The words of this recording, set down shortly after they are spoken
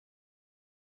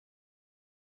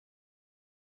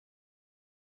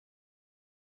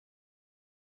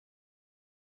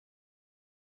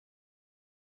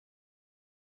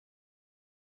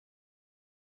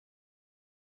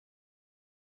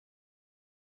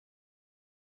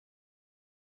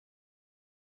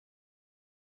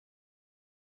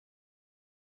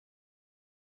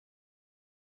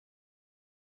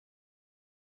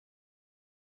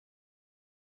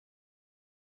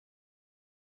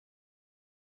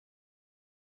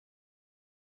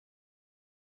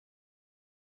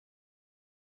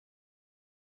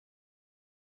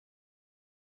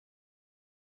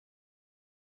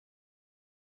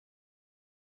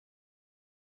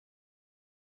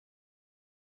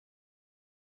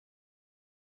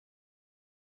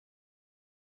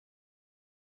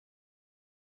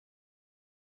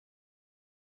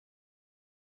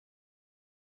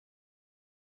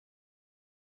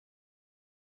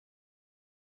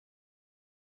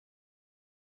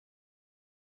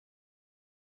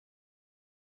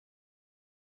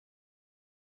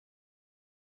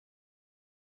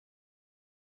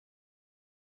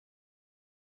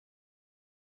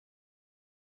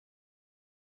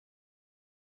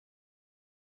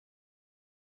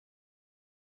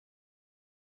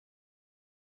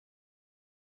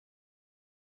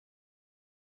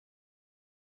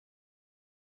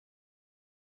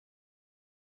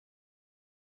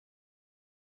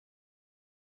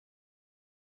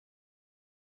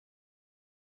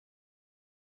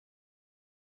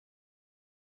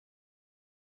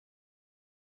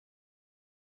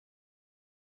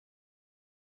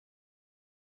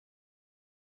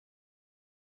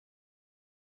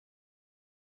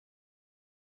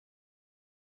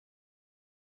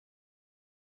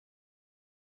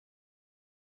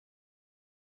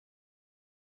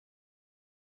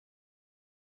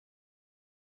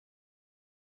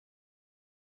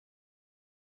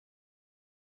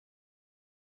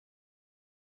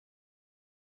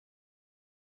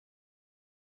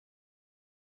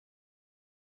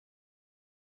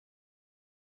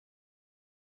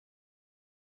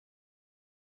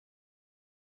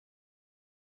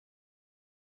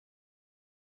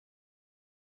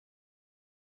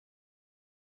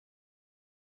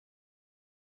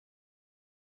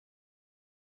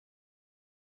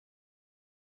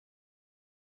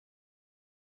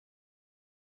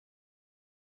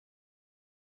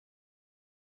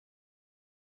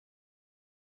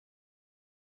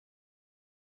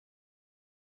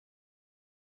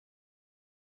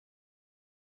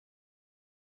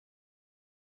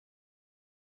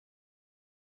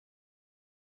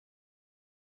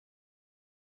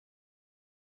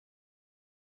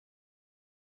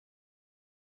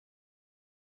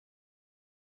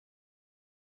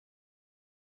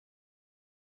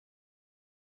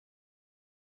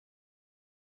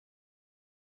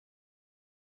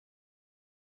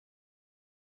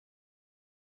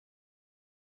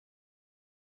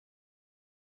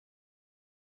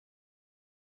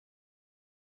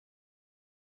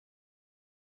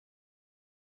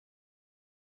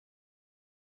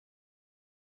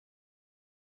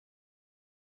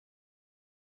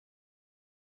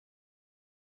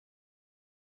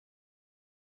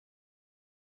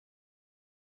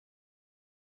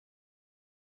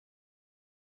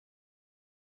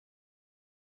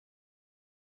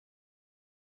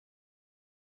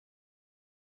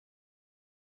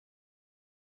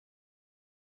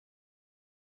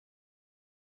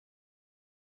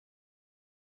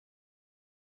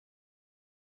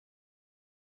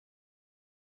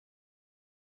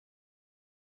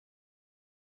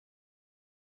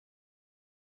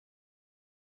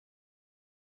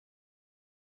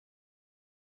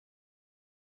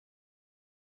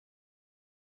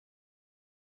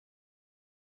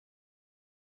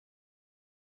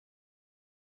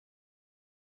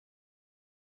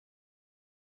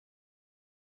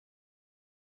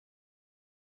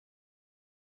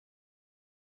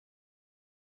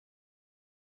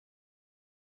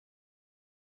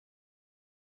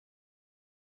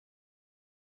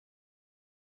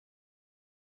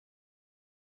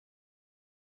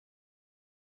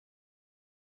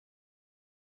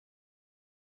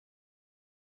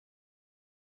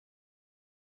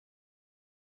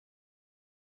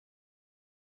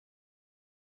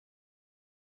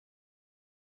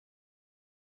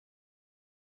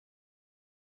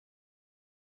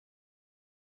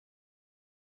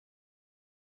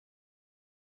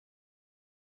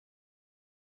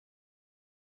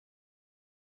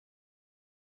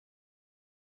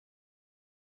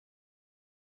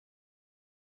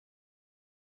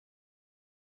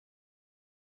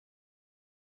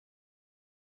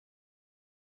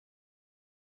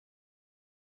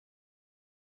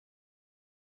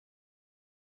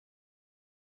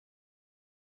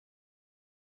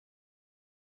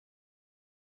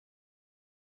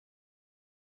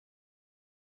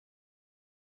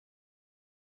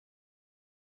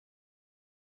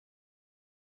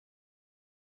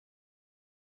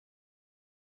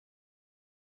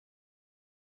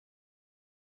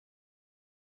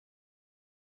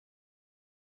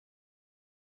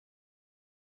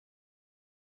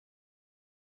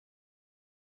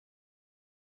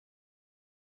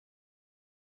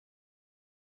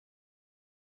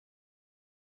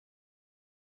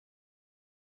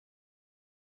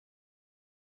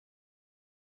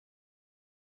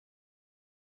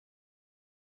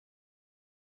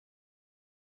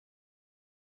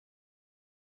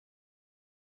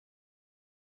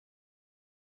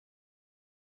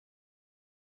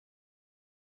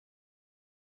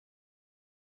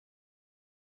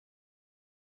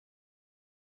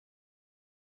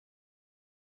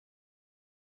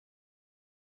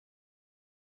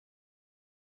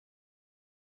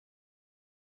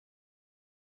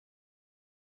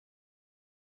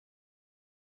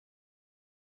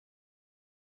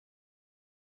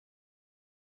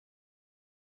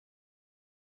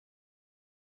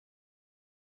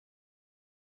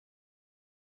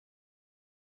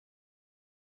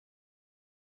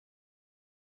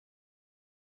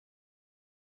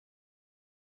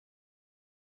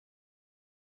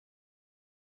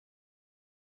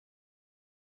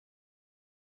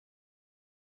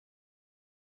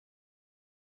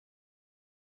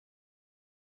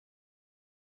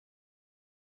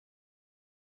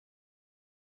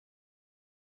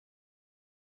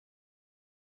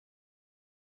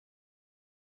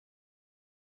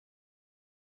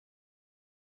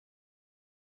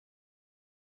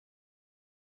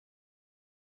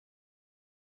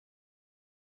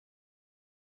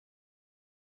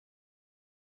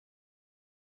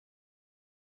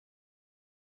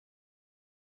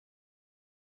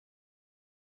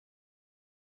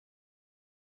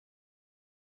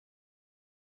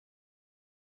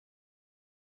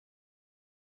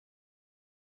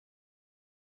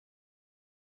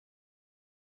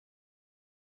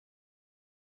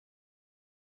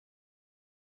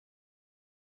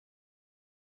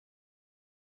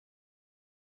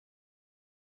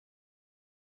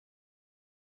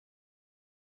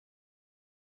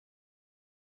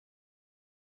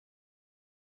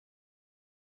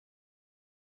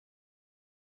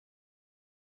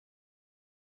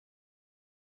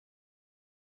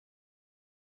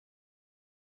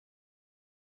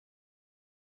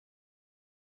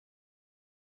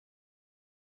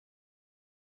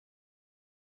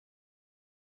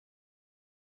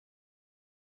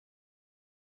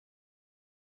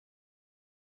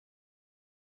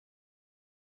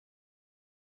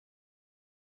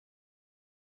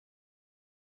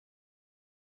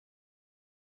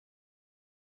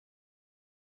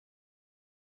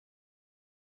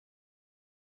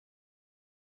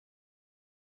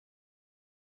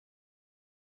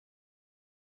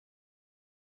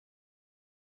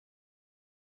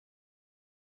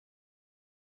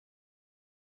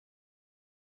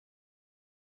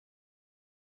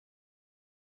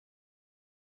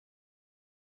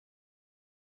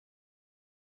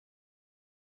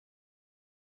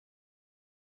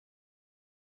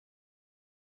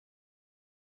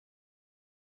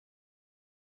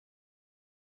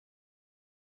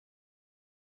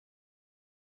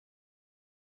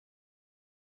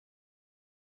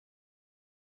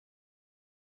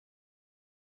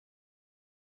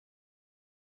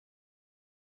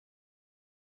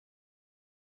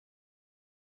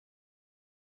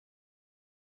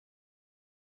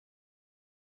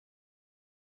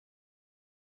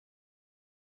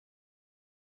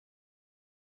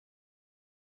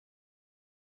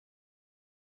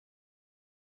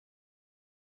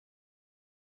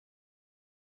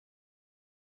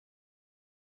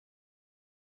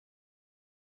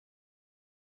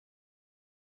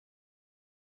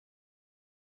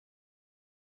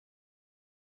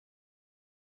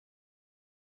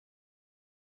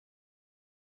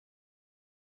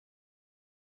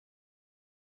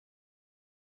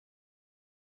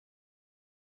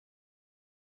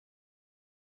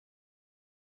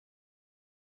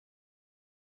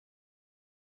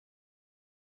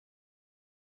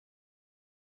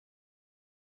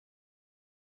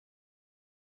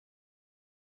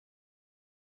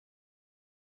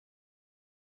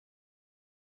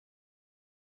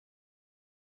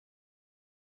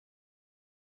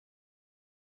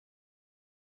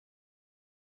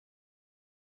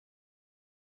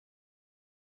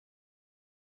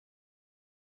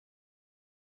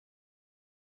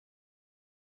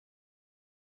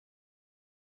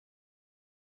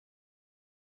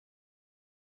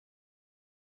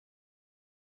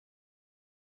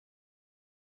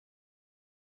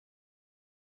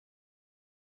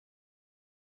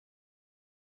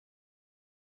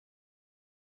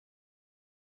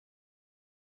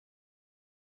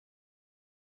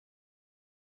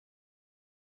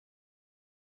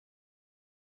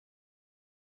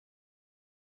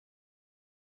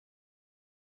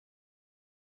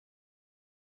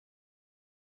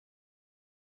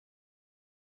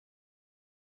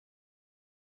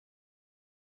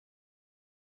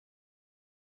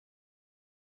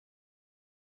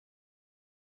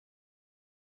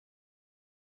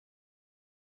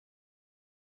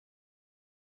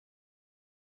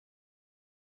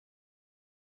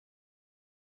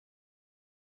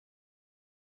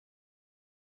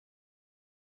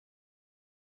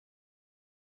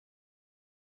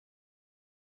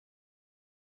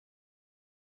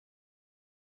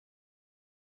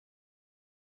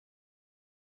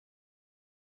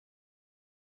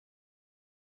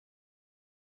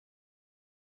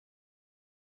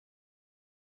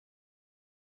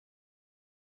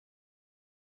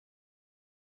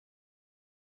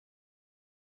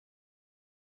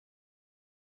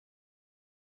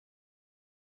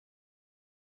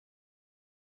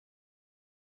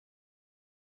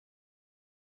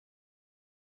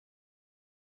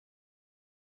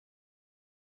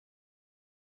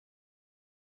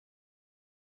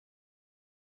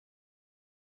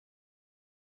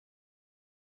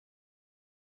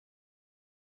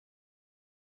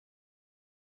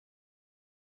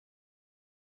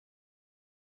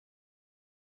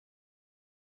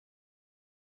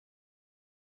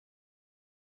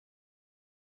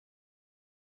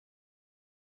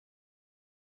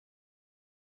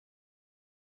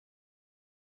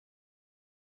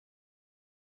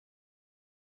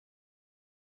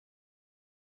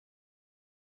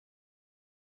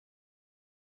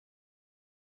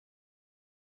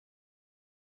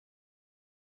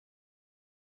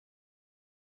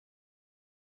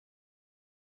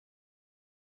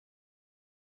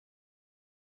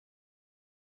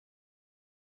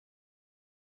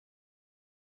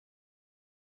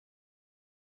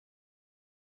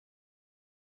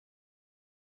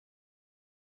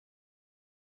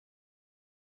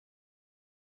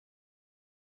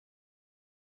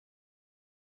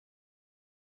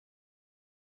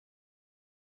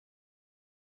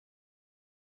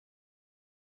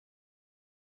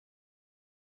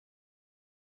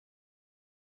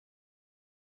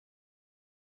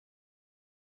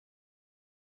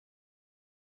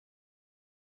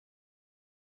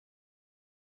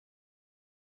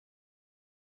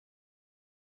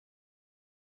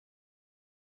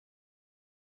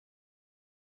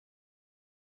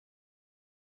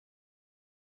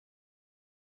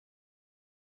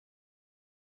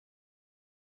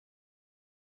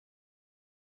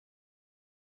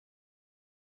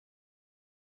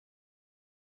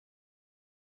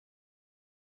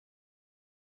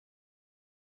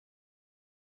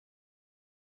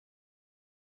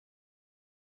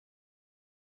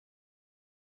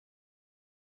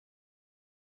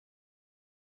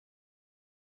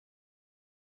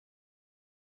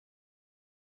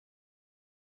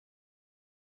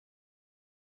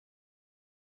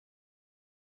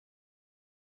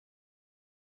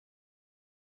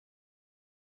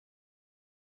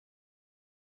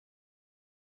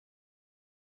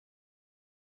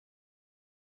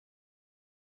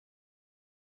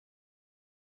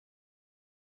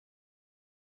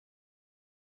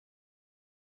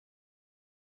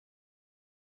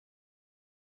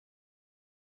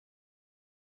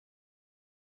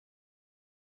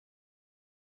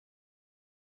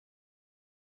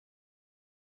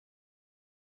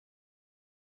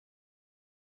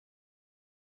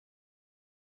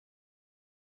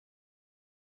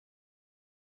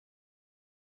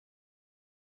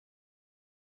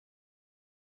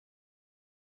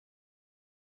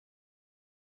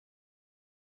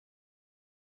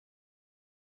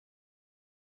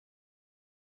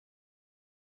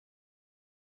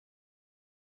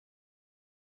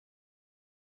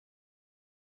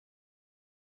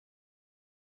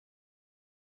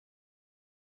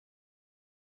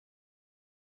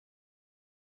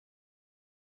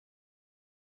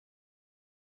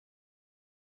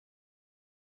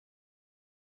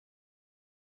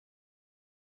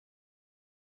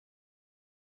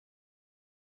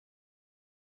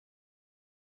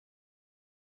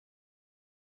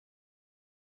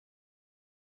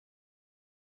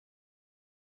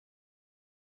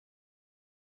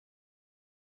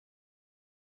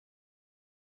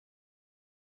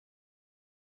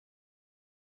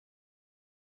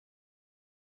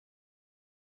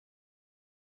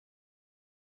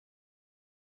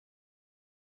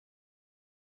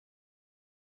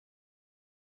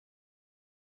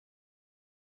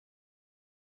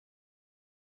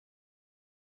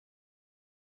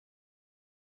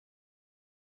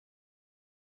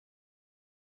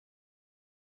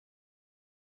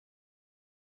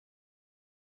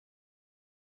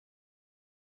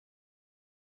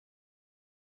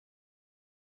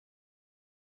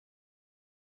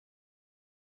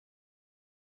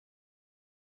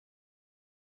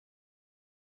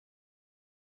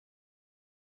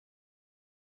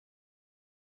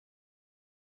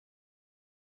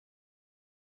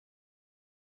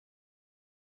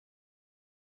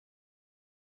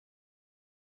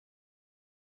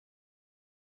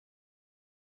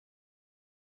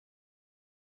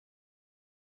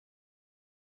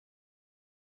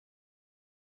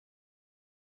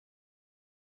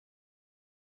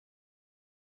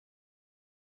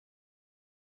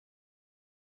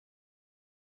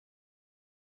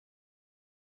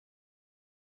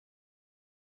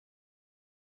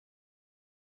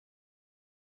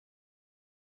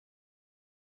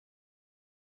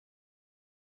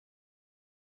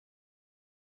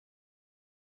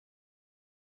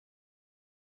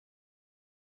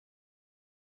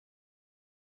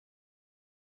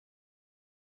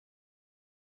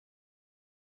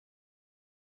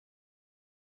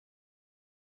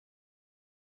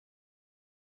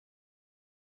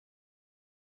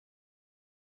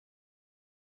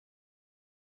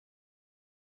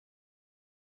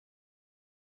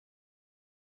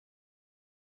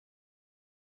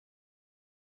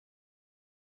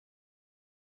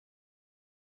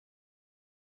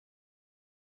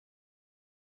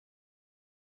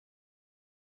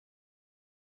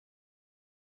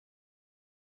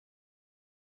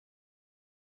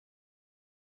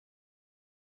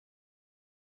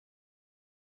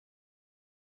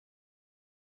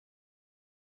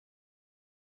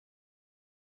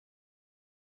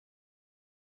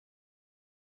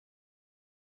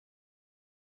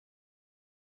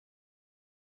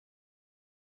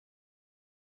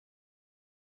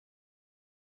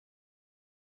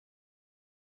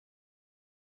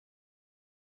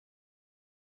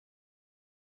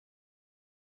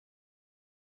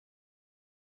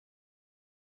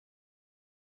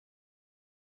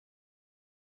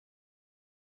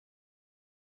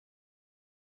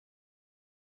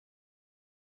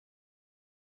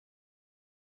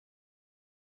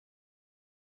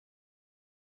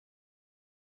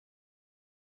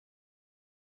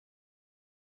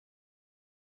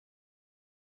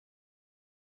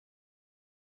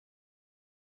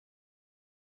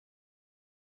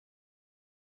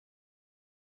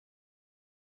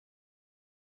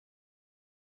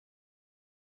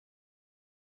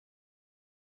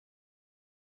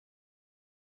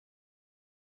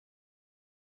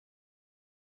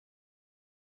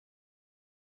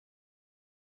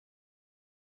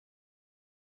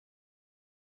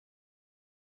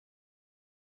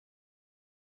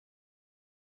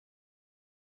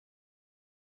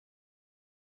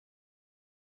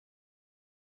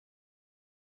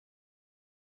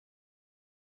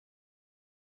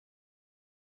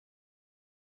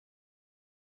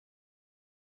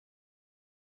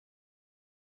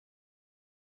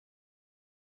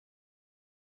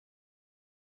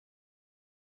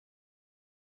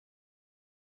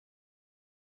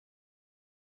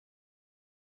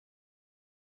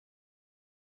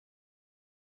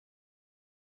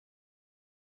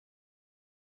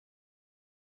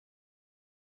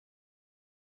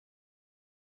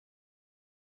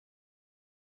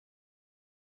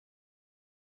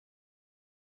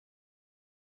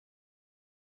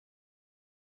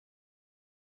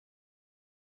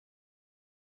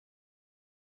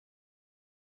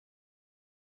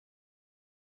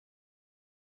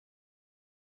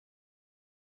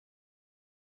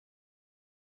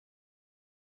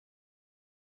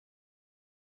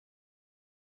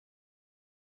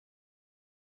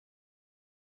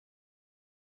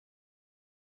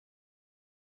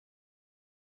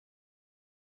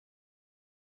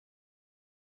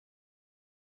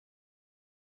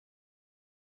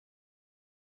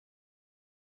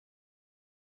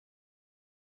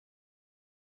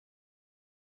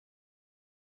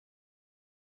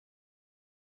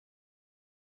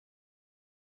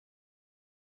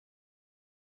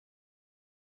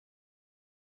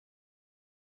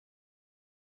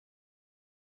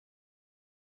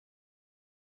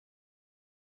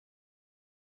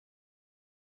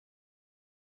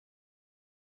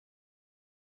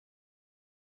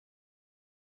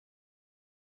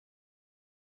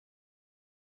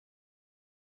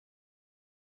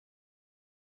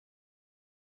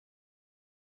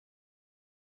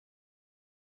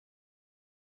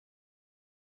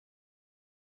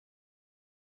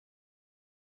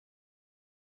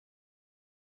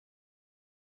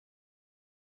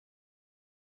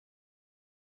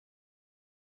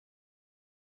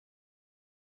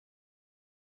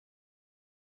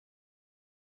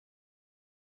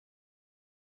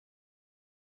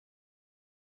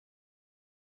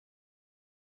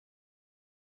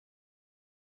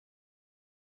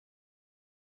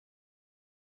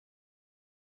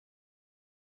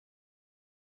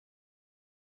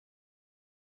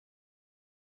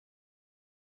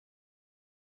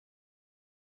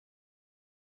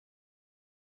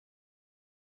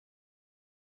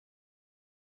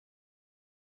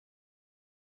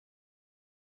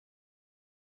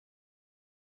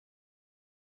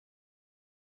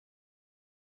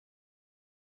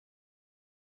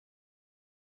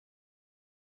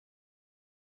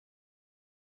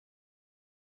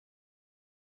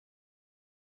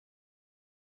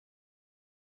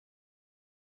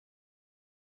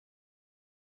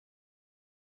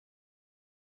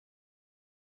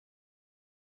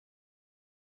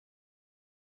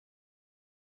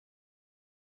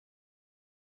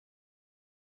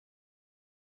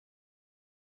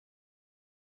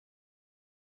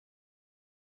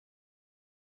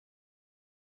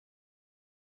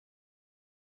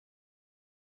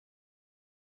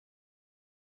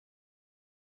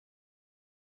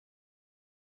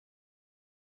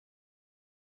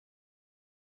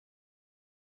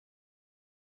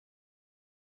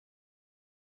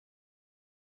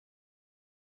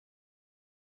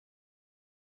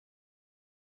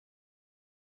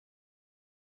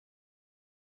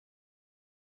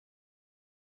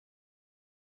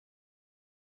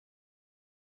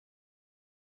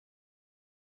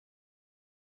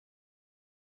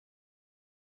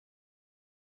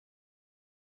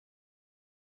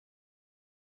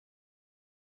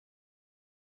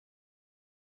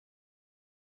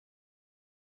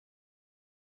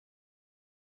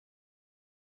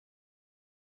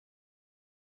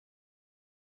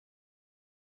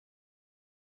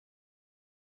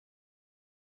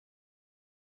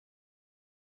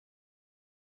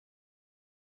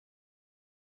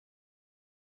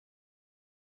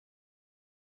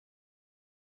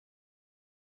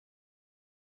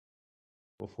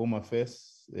of Home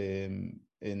Affairs and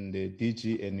the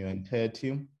DG and your entire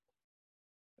team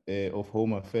of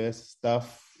Home Affairs,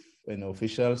 staff and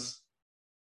officials.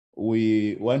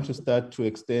 We want to start to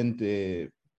extend a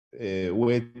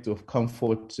word of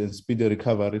comfort and speedy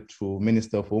recovery to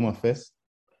Minister of Home Affairs,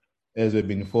 as we've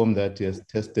been informed that he has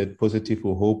tested positive.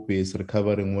 We hope he is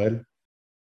recovering well.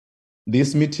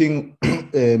 This meeting,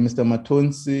 Mr.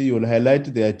 Matonsi, you will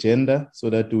highlight the agenda so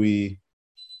that we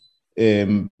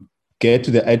get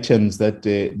to the items that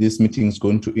this meeting is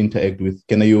going to interact with.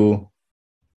 Can you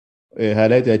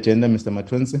highlight the agenda, Mr.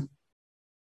 Matonsi?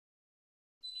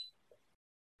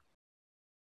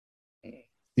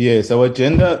 Yes, our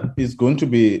agenda is going to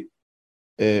be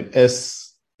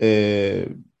as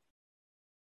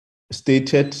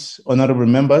stated, honorable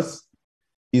members.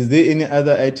 Is there any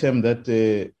other item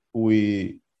that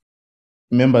we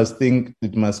members think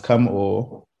it must come,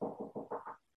 or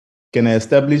can I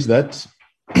establish that?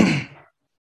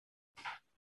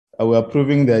 Are we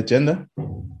approving the agenda?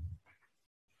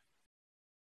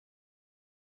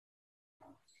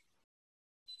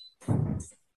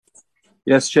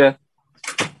 Yes, Chair.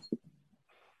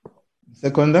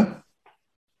 Seconder?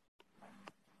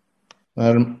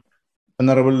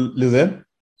 Honorable Lizel?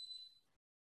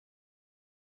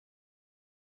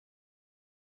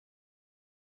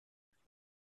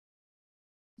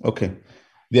 Okay.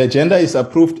 The agenda is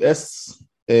approved as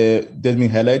that's been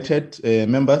highlighted,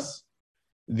 members.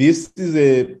 This is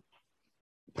a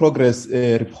progress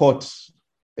report.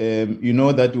 You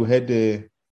know that we had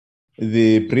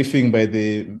the briefing by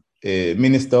the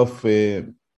Minister of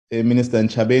Minister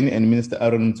Nchabeni and Minister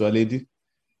Aaron Mzwaledi.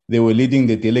 They were leading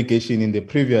the delegation in the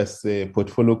previous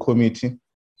portfolio committee,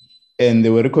 and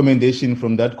there were recommendations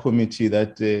from that committee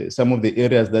that some of the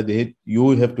areas that you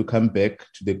have to come back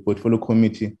to the portfolio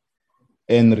committee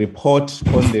and report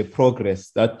on the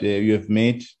progress that you have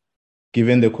made,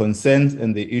 given the concerns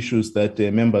and the issues that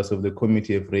members of the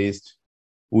committee have raised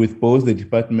with both the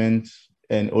department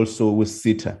and also with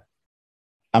SITA.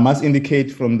 I must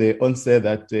indicate from the onset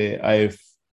that I've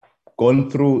gone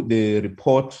through the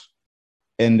report,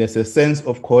 and there's a sense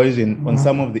of cohesion on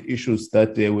some of the issues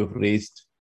that we've raised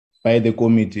by the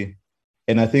committee.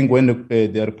 And I think when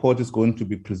the report is going to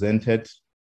be presented,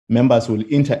 members will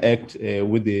interact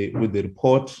with the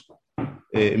report,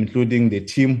 including the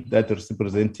team that is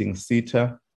representing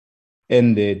SITA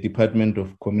and the Department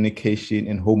of Communication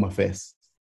and Home Affairs.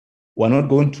 We're not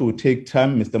going to take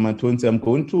time, Mr. Matonsi. I'm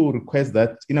going to request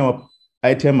that in our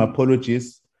item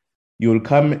apologies, you will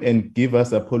come and give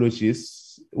us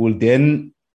apologies. We'll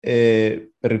then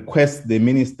request the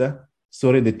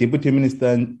the Deputy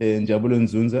Minister Njabulo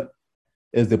Nzunza,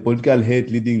 as the political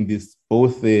head leading this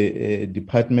both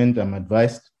department, I'm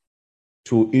advised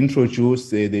to introduce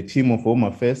the team of Home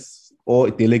Affairs or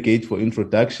delegate for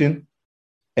introduction,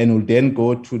 and we'll then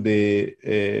go to the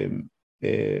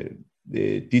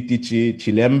DTG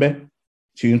Chilembe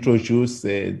to introduce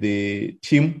the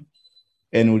team,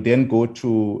 and we'll then go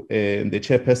to the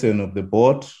chairperson of the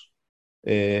board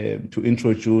to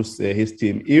introduce his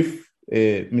team. If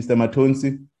Mr.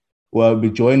 Matonsi will be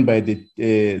joined by the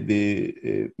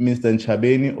Mr.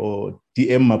 Nchabeni or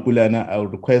DM Mapulana, I will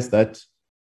request that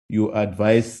you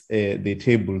advise the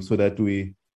table so that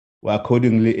we were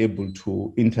accordingly able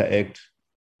to interact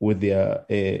with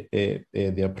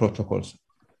their protocols.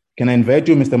 Can I invite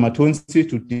you, Mr. Matonsi,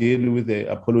 to deal with the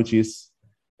apologies,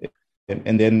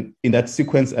 and then in that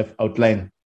sequence I've outlined,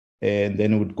 and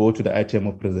then we'll go to the item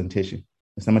of presentation.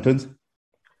 Mr. Matonsi?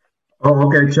 Oh,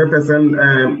 okay,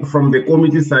 Chairperson. From the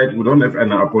committee side, we don't have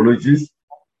any apologies.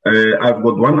 I've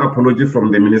got one apology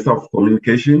from the Minister of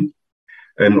Communication,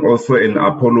 and also an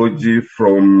apology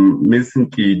from Ms.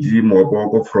 Nkidi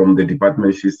Mwaboko from the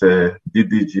department. She's a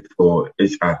DDG for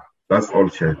HR. That's all,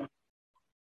 Chair.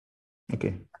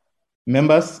 Okay.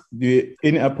 Members,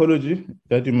 any apology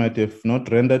that you might have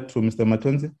not rendered to Mr.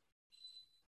 Matonsi?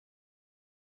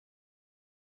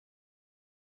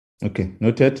 Okay,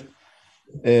 noted.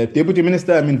 Deputy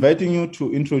Minister, I'm inviting you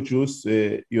to introduce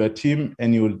your team,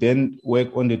 and you will then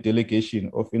work on the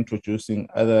delegation of introducing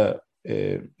other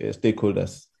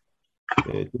stakeholders.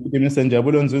 Deputy Minister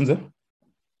Njabulo Nzunza.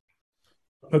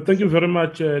 Thank you very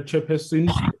much, Chairperson.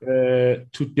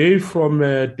 Today from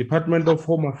Department of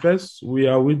Home Affairs, we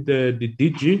are with the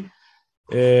DG,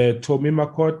 Tommy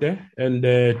Makote, and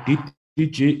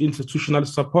DG Institutional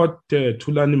Support,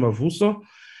 Tulani Mavuso,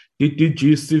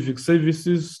 DG Civic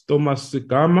Services, Thomas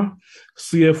Sigama,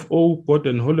 CFO,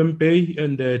 Gordon Hollenbay,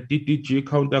 and DG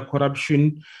Counter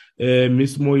Corruption,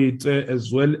 Ms. Moite,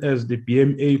 as well as the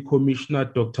BMA Commissioner,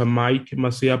 Dr. Mike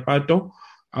Masiapato.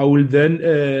 I will then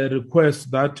request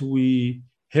that we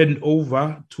hand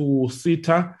over to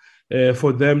SITA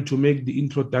for them to make the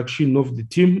introduction of the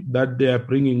team that they are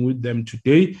bringing with them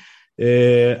today.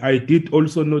 I did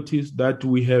also notice that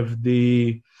we have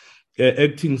the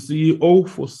acting CEO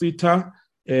for SITA,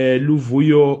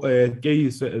 Luvuyo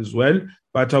Keise as well,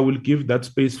 but I will give that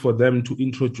space for them to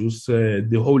introduce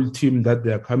the whole team that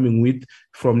they are coming with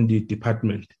from the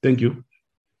department. Thank you.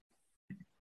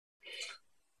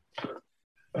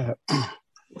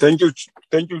 Thank you,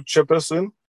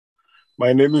 Chairperson.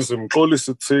 My name is Mxoli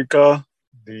Sitsika,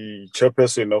 the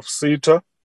Chairperson of SITA.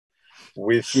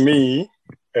 With me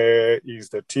is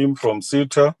the team from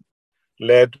SITA,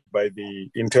 led by the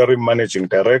Interim Managing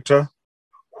Director,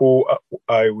 who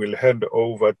I will hand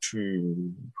over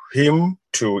to him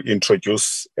to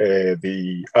introduce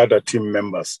the other team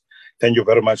members. Thank you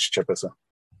very much, Chairperson.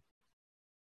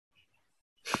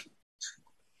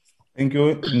 Thank you.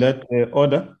 In that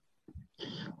order.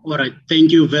 All right.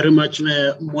 Thank you very much.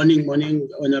 Morning,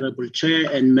 Honorable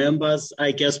Chair and members.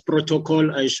 I guess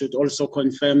protocol, I should also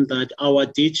confirm that our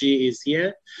DG is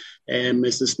here.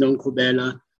 Mrs.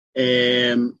 Nonkubela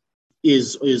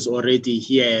is already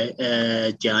here.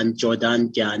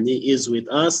 Jordan Gianni is with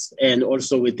us. And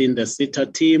also within the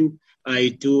SITA team, I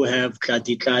do have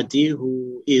Kladi,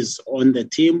 who is on the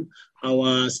team.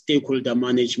 Our stakeholder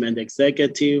management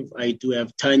executive. I do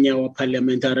have Tanya, our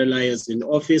parliamentary liaison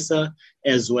officer,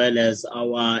 as well as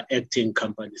our acting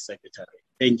company secretary.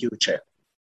 Thank you, Chair.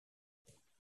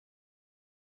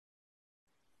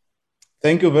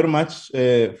 Thank you very much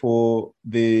for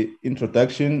the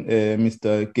introduction,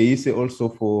 Mr. Keise, also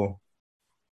for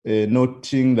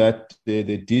noting that the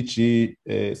DG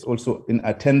is also in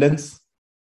attendance.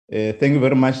 Thank you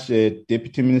very much,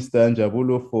 Deputy Minister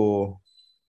Njabulo, for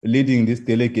leading this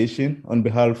delegation on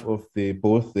behalf of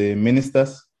both the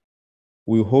ministers.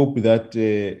 We hope that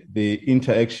the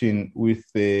interaction with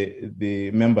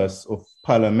the members of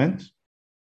parliament,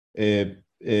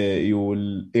 you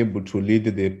will be able to lead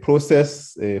the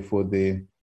process for the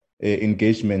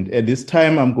engagement. At this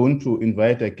time, I'm going to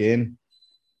invite again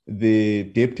the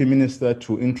Deputy Minister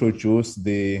to introduce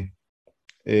the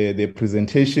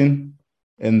presentation,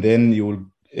 and then you will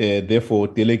therefore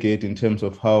delegate in terms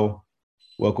of how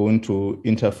we're going to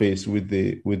interface with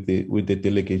the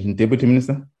delegation. Deputy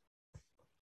Minister.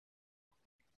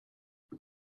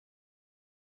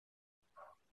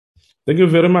 Thank you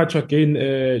very much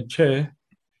again, Chair.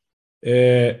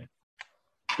 I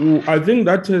think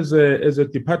that as a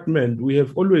department, we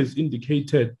have always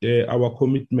indicated our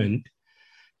commitment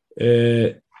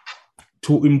to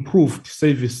improved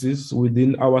services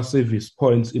within our service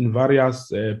points in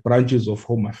various branches of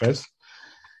Home Affairs.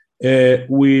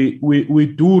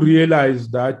 We do realize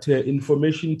that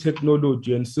information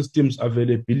technology and systems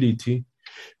availability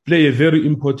play a very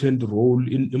important role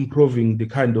in improving the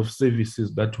kind of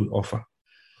services that we offer.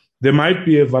 There might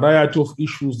be a variety of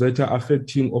issues that are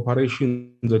affecting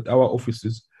operations at our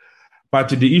offices, but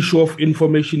the issue of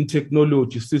information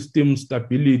technology, system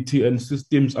stability and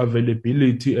systems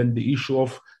availability, and the issue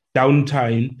of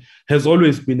downtime has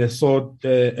always been a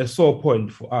sore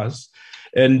point for us.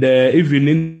 And even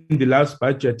in the last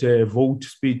budget vote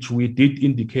speech, we did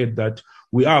indicate that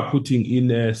we are putting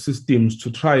in systems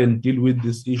to try and deal with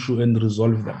this issue and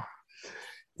resolve them.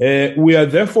 We are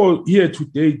therefore here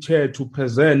today, Chair, to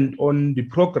present on the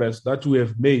progress that we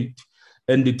have made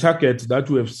and the targets that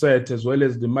we have set, as well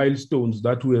as the milestones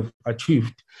that we have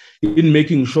achieved in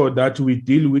making sure that we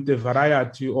deal with a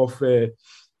variety of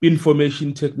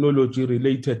information technology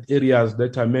related areas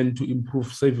that are meant to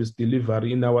improve service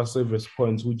delivery in our service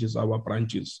points, which is our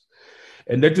branches.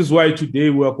 And that is why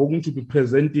today we are going to be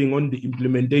presenting on the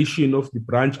implementation of the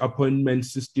branch appointment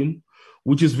system,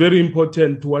 which is very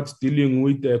important towards dealing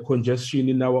with congestion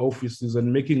in our offices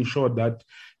and making sure that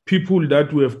people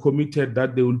that we have committed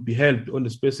that they will be helped on a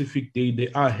specific day, they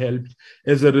are helped,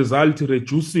 as a result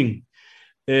reducing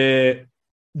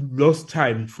lost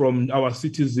time from our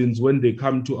citizens when they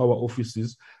come to our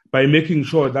offices by making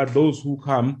sure that those who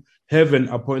come have an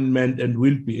appointment and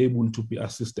will be able to be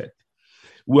assisted.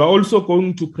 We are also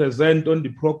going to present on the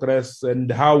progress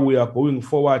and how we are going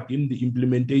forward in the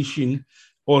implementation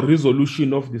or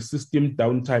resolution of the system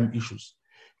downtime issues.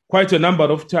 Quite a number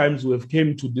of times we have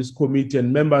came to this committee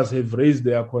and members have raised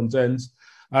their concerns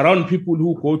around people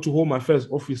who go to Home Affairs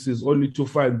offices only to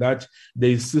find that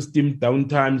there is system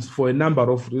downtimes for a number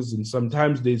of reasons.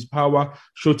 Sometimes there is power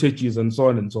shortages and so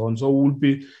on and so on. So we'll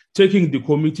be taking the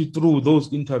committee through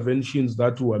those interventions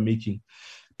that we are making.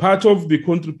 Part of the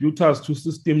contributors to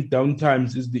system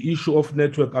downtimes is the issue of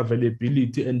network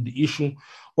availability and the issue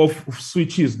of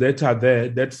switches that are there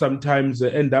that sometimes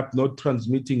end up not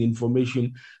transmitting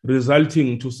information,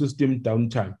 resulting to system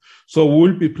downtime. So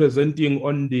we'll be presenting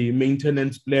on the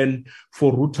maintenance plan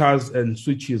for routers and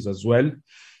switches as well.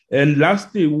 And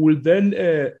lastly, we'll then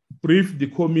brief the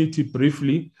committee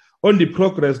briefly on the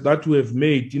progress that we have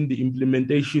made in the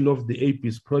implementation of the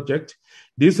APIS project.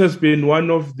 This has been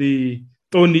one of the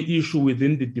thorny issue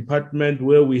within the department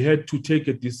where we had to take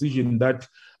a decision that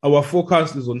our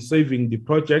focus is on saving the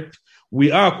project.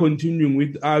 We are continuing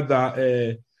with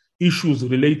other issues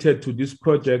related to this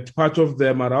project, part of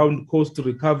them around cost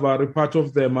recovery, part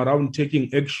of them around taking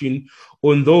action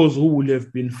on those who will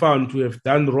have been found to have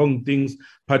done wrong things,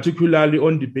 particularly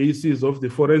on the basis of the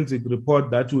forensic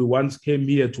report that we once came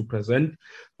here to present.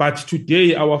 But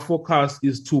today, our focus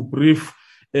is to brief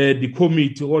the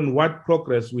committee on what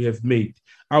progress we have made.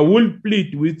 I will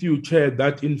plead with you, Chair,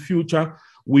 that in future,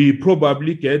 we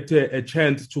probably get a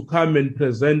chance to come and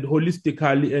present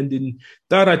holistically and in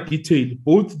thorough detail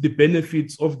both the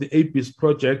benefits of the APIS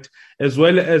project as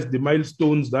well as the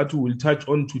milestones that we will touch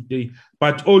on today,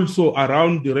 but also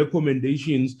around the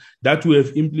recommendations that we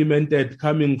have implemented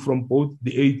coming from both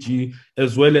the AG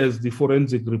as well as the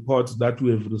forensic reports that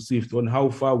we have received on how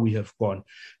far we have gone.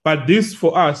 But this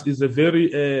for us is a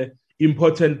very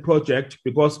important project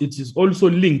because it is also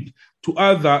linked to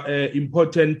other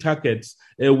important targets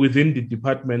within the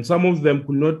department. Some of them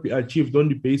could not be achieved on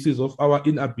the basis of our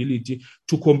inability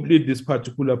to complete this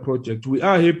particular project. We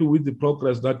are happy with the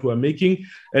progress that we are making,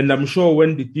 and I'm sure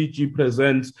when the DG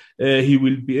presents, he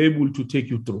will be able to take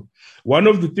you through. One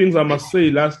of the things I must say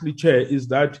lastly, Chair, is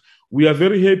that we are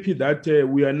very happy that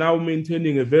we are now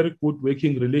maintaining a very good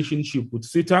working relationship with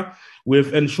SITA. We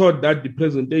have ensured that the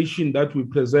presentation that we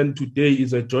present today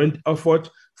is a joint effort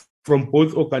from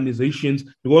both organizations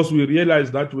because we realize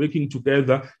that working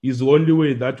together is the only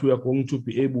way that we are going to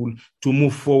be able to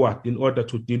move forward in order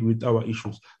to deal with our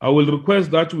issues. I will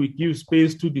request that we give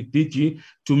space to the DG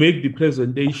to make the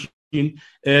presentation.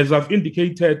 As I've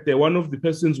indicated, one of the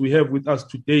persons we have with us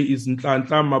today is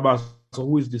Nhlanhla Mabaso,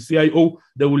 who is the CIO.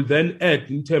 They will then add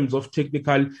in terms of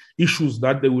technical issues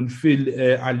that they will feel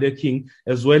are lacking,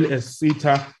 as well as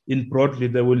SITA in broadly,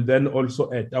 they will then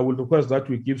also add. I will request that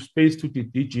we give space to the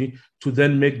DG to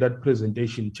then make that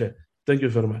presentation, Chair. Thank you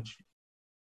very much.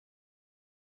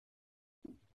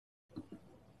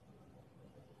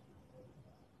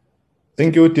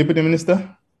 Thank you, Deputy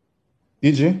Minister.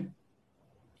 DG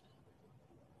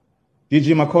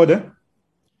Makode.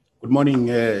 Good morning,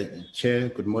 Chair.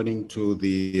 Good morning to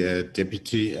the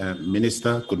Deputy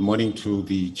Minister. Good morning to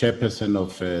the Chairperson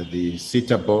of the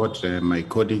SITA board, my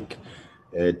colleague,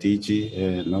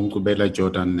 DG Nomgubela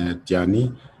Jordan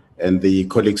Diani, and the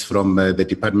colleagues from the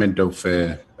Department of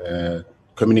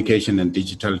Communication and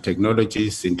Digital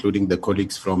Technologies, including the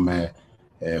colleagues from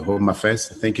Home Affairs.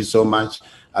 Thank you so much.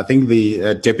 I think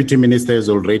the Deputy Minister has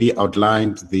already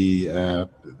outlined the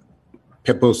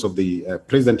purpose of the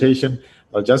presentation.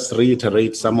 I'll just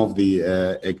reiterate some of the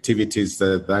activities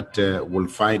that will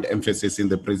find emphasis in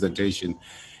the presentation.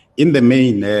 In the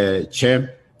main,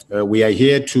 Chair, we are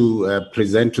here to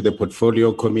present to the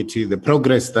Portfolio Committee the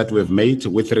progress that we've made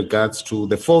with regards to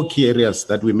the 4 key areas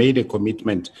that we made a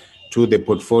commitment to the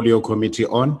Portfolio Committee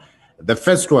on. The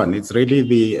first one, it's really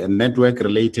the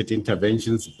network-related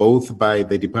interventions, both by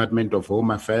the Department of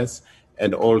Home Affairs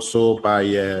and also by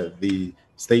the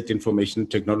State Information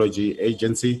Technology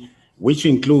Agency, which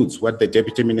includes what the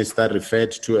Deputy Minister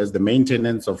referred to as the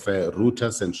maintenance of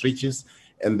routers and switches,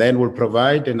 and then will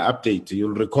provide an update.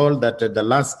 You'll recall that at the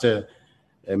last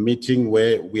meeting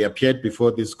where we appeared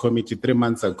before this committee 3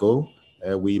 months ago,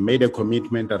 we made a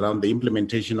commitment around the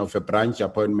implementation of a branch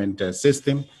appointment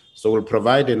system. So we'll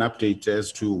provide an update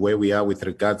as to where we are with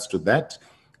regards to that.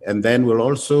 And then we'll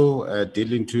also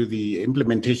deal into the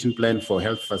implementation plan for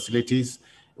health facilities,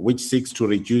 which seeks to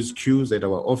reduce queues at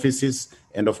our offices.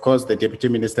 And of course, the Deputy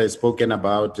Minister has spoken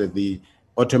about the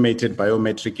Automated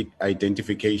Biometric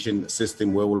Identification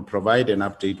System, where we'll provide an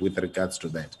update with regards to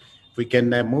that. If we can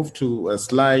move to a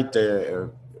slide, the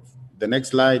next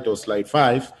slide, or slide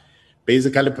 5,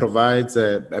 basically provides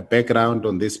a background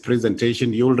on this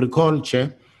presentation. You'll recall,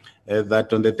 Chair,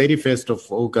 that on the 31st of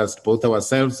August, both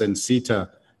ourselves and SITA,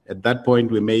 at that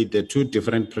point, we made 2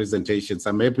 different presentations.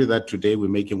 I'm happy that today we're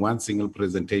making one single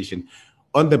presentation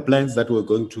on the plans that we're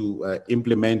going to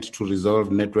implement to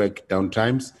resolve network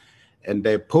downtimes. And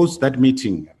post that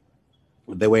meeting,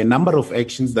 there were a number of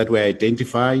actions that were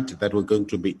identified that were going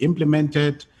to be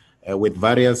implemented with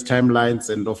various timelines.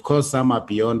 And of course, some are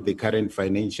beyond the current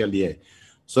financial year.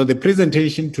 So the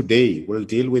presentation today will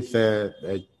deal with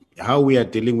how we are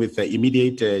dealing with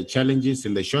immediate challenges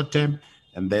in the short term,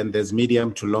 and then there's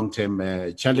medium to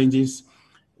long-term challenges,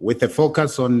 with a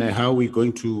focus on how we're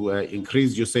going to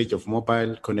increase usage of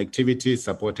mobile connectivity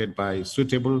supported by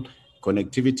suitable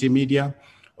connectivity media.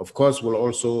 Of course, we'll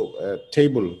also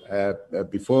table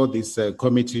before this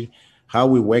committee how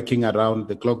we're working around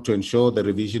the clock to ensure the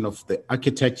revision of the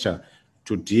architecture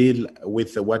to deal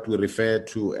with what we refer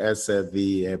to as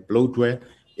the bloatware,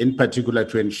 in particular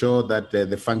to ensure that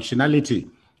the functionality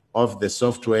of the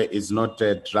software is not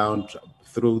drowned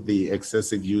through the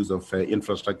excessive use of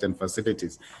infrastructure and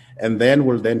facilities. And then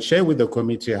we'll then share with the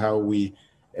committee how we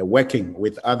are working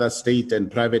with other state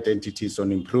and private entities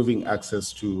on improving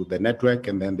access to the network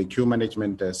and then the queue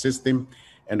management system.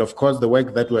 And of course, the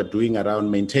work that we're doing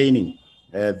around maintaining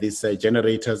these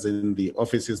generators in the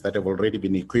offices that have already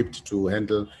been equipped to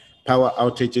handle power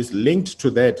outages. Linked to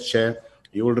that, Chair,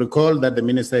 you will recall that the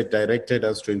Minister directed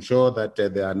us to ensure that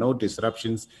there are no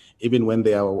disruptions even when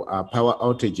there are power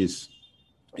outages.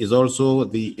 Is also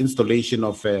the installation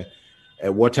of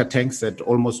water tanks at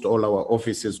almost all our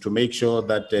offices to make sure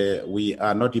that we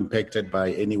are not impacted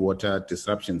by any water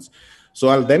disruptions. So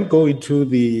I'll then go into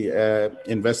the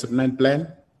investment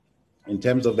plan in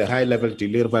terms of the high-level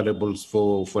deliverables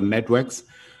for networks.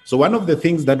 So one of the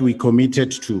things that we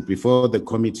committed to before the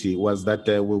committee was that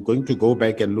we're going to go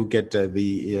back and look at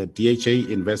the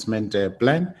DHA investment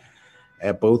plan,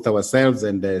 both ourselves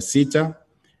and SITA.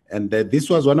 And this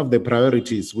was one of the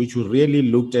priorities which we really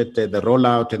looked at the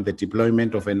rollout and the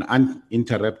deployment of an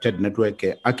uninterrupted network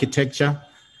architecture.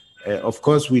 Of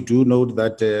course, we do note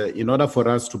that in order for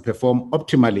us to perform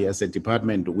optimally as a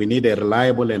department, we need a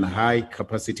reliable and high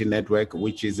capacity network,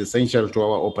 which is essential to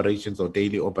our operations or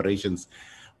daily operations.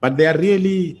 But there are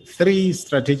really three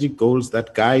strategic goals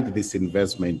that guide this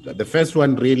investment. The first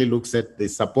one really looks at the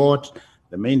support,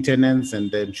 the maintenance,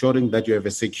 and ensuring that you have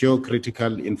a secure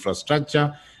critical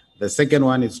infrastructure. The second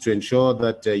one is to ensure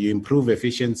that you improve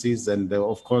efficiencies and,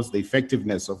 of course, the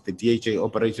effectiveness of the DHA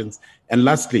operations. And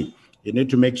lastly, you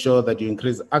need to make sure that you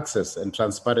increase access and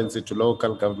transparency to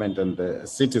local government and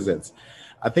citizens.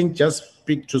 I think just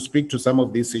speak to some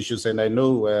of these issues, and I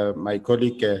know my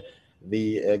colleague,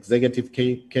 the executive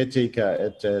caretaker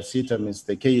at SITA,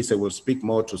 Mr. Keise, will speak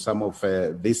more to some of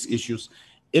these issues,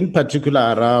 in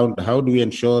particular around how do we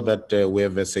ensure that we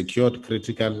have a secured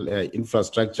critical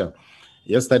infrastructure.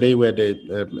 Yesterday, we had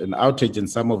an outage in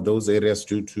some of those areas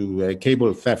due to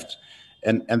cable theft.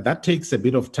 And that takes a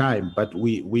bit of time, but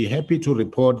we're happy to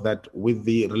report that with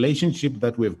the relationship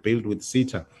that we've built with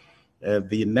SITA,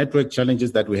 the network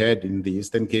challenges that we had in the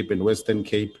Eastern Cape and Western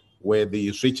Cape, where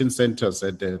the switching centers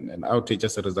had an outage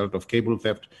as a result of cable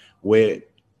theft, were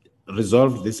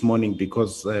resolved this morning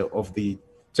because of the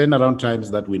turnaround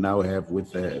times that we now have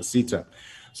with SITA.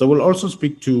 So we'll also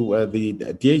speak to the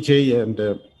DHA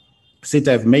and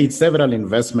SITA have made several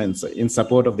investments in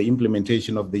support of the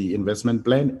implementation of the investment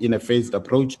plan in a phased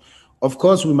approach. Of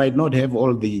course, we might not have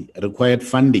all the required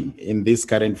funding in this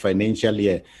current financial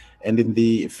year. And in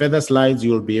the further slides,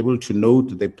 you'll be able to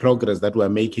note the progress that we're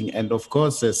making. And of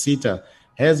course, SITA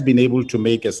has been able to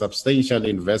make a substantial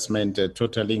investment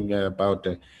totaling about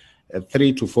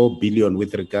 3 to 4 billion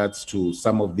with regards to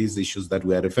some of these issues that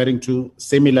we are referring to.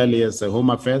 Similarly, as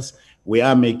Home Affairs, we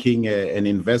are making an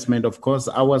investment. Of course,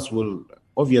 ours will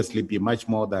obviously be much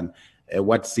more than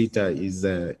what SITA is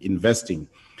investing.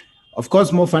 Of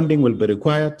course, more funding will be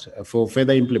required for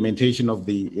further implementation of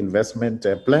the investment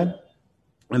plan.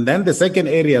 And then the second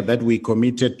area that we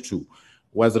committed to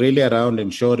was really around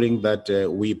ensuring that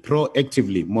we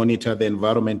proactively monitor the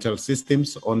environmental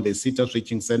systems on the SITA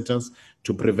switching centers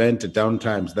to prevent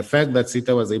downtimes. The fact that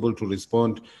SITA was able to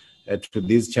respond to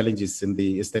these challenges in the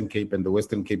Eastern Cape and the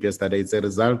Western Cape yesterday, it's a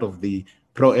result of the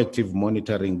proactive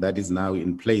monitoring that is now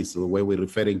in place, where we're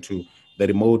referring to the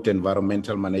remote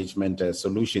environmental management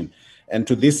solution. And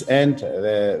to this end,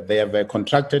 they have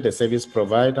contracted a service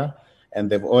provider and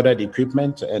they've ordered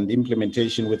equipment, and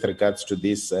implementation with regards to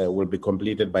this will be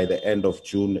completed by the end of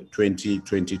June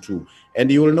 2022.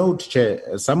 And you will note,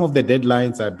 Chair, some of the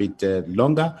deadlines are a bit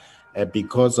longer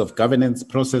because of governance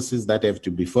processes that have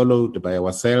to be followed by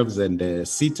ourselves and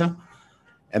SITA.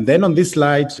 And then on this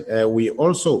slide, we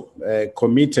also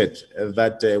committed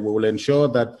that we will ensure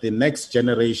that the next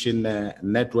generation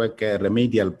network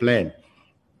remedial plan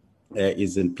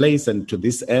is in place. And to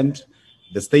this end,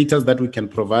 the status that we can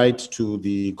provide to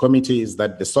the committee is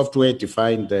that the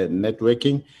software-defined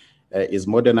networking is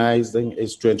modernizing,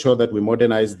 is to ensure that we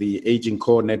modernize the aging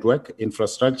core network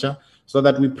infrastructure so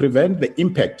that we prevent the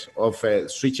impact of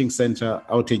switching center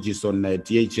outages on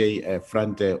DHA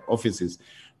front offices.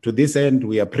 To this end,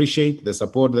 we appreciate the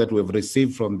support that we've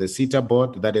received from the SITA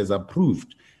board that has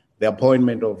approved the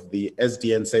appointment of the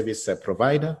SDN service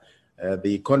provider.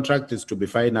 The contract is to be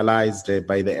finalized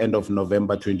by the end of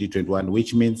November 2021,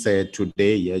 which means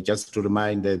today, just to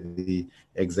remind the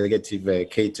executive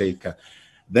caretaker.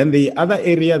 Then the other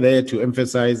area there to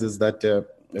emphasize is that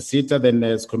SITA then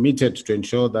is committed to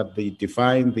ensure that they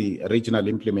define the regional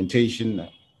implementation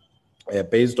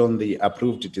based on the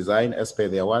approved design as per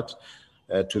the award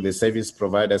to the service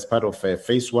provider as part of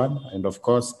phase 1. And of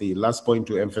course, the last point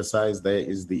to emphasize there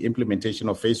is the implementation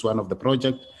of phase 1 of the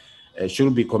project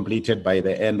should be completed by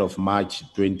the end of March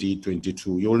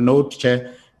 2022. You'll note,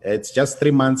 Chair, it's just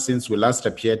 3 months since we last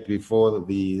appeared before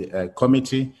the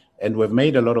committee, and we've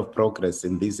made a lot of progress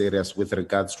in these areas with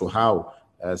regards to how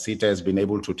SITA has been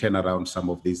able to turn around some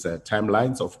of these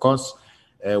timelines. Of course,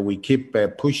 we keep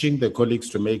pushing the colleagues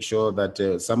to make sure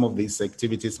that some of these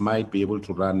activities might be able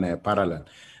to run parallel.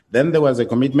 Then there was a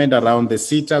commitment around the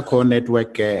SITA core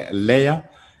network layer.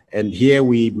 And here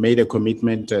we made a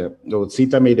commitment,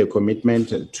 SITA made a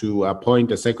commitment to appoint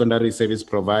a secondary service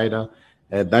provider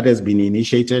that has been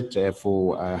initiated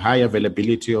for high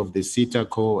availability of the SITA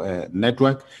core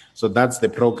network. So that's the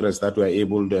progress that we're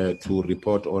able to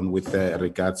report on with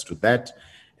regards to that.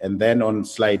 And then on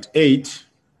slide 8,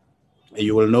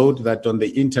 you will note that on the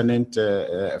internet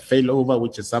failover,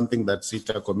 which is something that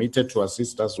SITA committed to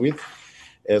assist us with,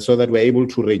 so that we're able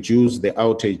to reduce the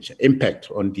outage impact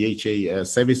on DHA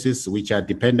services, which are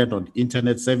dependent on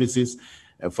internet services.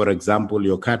 For example,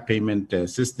 your card payment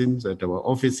systems at our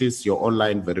offices, your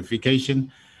online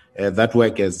verification. That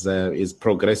work is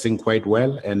progressing quite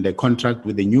well, and the contract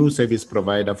with the new service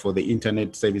provider for the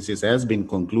internet services has been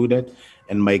concluded,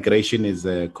 and migration is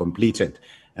completed.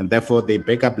 And therefore, the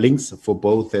backup links for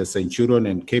both Centurion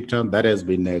and Cape Town, that has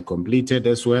been completed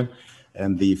as well.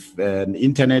 And the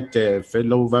internet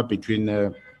failover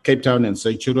between Cape Town and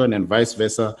Centurion and vice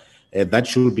versa, that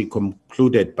should be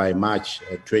concluded by March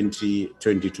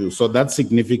 2022. So that's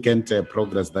significant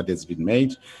progress that has been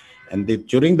made. And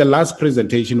during the last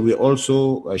presentation, we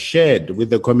also shared with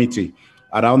the committee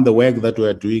around the work that we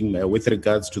are doing with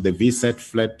regards to the VSAT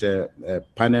flat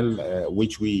panel,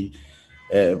 which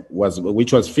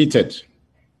was fitted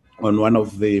on one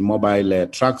of the mobile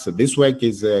trucks. This work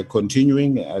is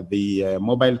continuing. The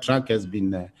mobile truck has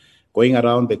been going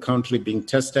around the country being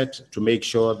tested to make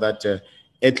sure that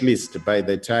at least by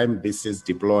the time this is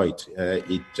deployed,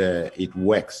 it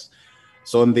works.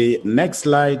 So on the next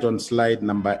slide, on slide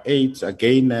number 8,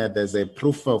 again, there's a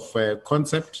proof of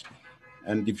concept.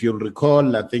 And if you'll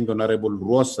recall, I think Honorable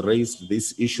Ross raised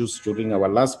these issues during our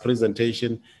last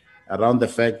presentation around the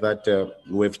fact that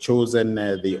we've chosen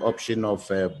the option of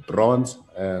bronze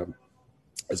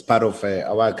as part of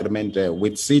our agreement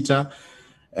with SITA.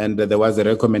 And there was a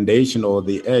recommendation, or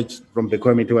the urge from the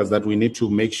committee was that we need to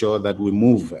make sure that we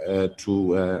move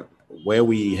to where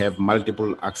we have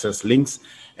multiple access links.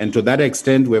 And to that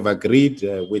extent, we've agreed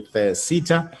with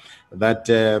SITA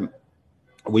that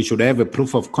we should have a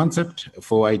proof of concept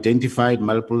for identified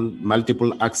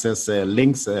multiple access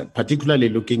links, particularly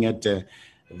looking at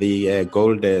the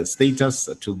gold status.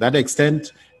 To that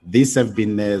extent, these have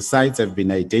been sites have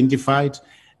been identified,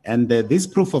 and this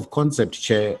proof of concept,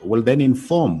 Chair, will then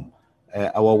inform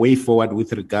our way forward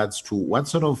with regards to what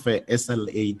sort of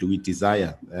SLA do we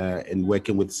desire in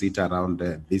working with SITA around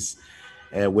this.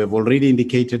 We've already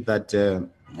indicated that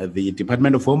the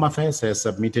Department of Home Affairs has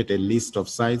submitted a list of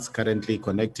sites currently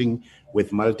connecting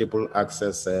with multiple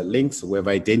access links. We've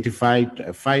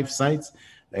identified 5 sites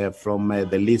from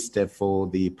the list for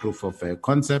the proof of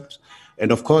concept.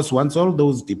 And of course, once all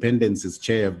those dependencies,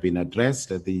 Chair, have been addressed,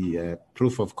 the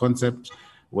proof of concept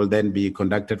will then be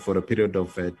conducted for a period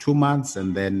of 2 months,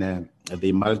 and then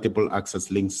the multiple access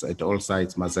links at all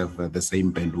sites must have the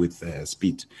same bandwidth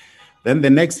speed. Then the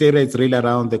next area is really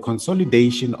around the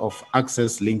consolidation of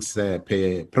access links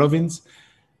per province.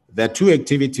 There are 2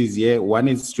 activities here. One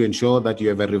is to ensure that you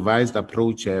have a revised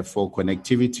approach for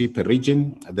connectivity per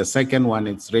region. The second one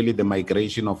is really the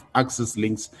migration of access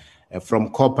links from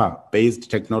copper-based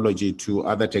technology to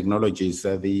other technologies.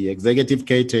 The executive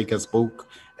caretaker spoke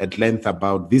at length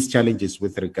about these challenges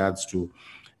with regards to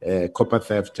copper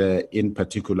theft in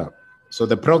particular. So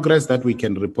the progress that we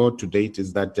can report to date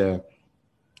is that the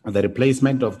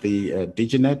replacement of the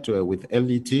DigiNet with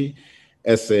LET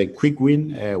as a quick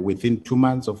win within 2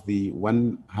 months of the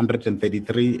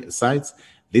 133 sites.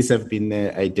 These have been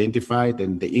identified,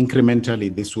 and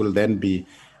incrementally this will then be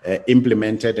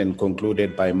implemented and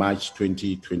concluded by March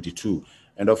 2022.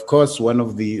 And of course, one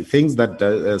of the things that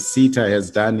SITA has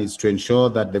done is to ensure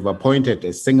that they've appointed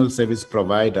a single service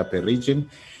provider per region.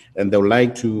 and they would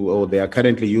like to, or they are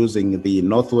currently using the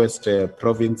Northwest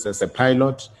province as a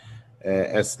pilot,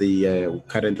 as the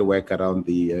currently work around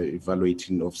the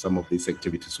evaluating of some of these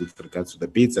activities with regards to the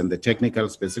bids and the technical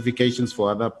specifications for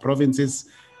other provinces.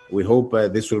 We hope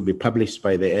this will be published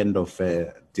by the end of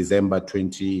December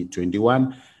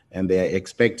 2021, and they are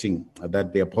expecting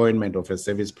that the appointment of a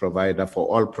service provider for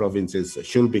all provinces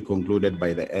should be concluded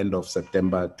by the end of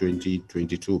September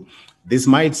 2022. This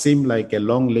might seem like a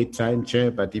long lead time,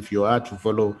 Chair, but if you are to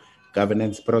follow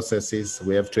governance processes,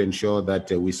 we have to ensure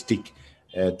that we stick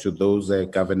to those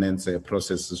governance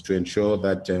processes to ensure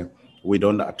that we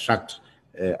don't attract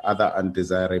other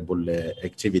undesirable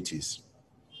activities.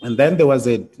 And then there was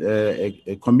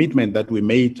a commitment that we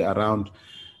made around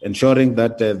ensuring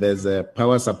that there's a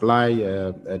power supply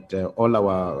at all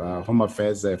our Home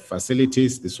Affairs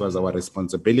facilities. This was our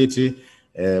responsibility.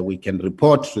 We can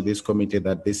report to this committee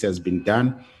that this has been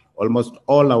done. Almost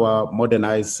all our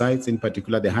modernized sites, in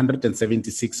particular the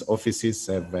 176 offices,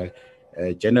 have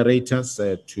generators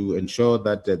to ensure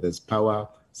that there's power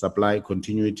supply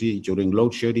continuity during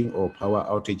load shedding or power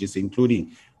outages,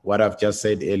 including what I've just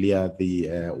said earlier,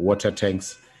 the water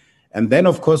tanks. And then,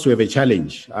 of course, we have a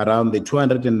challenge around the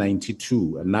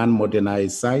 292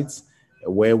 non-modernized sites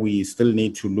where we still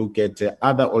need to look at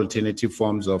other alternative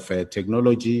forms of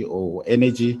technology or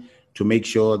energy to make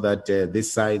sure that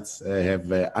these sites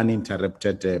have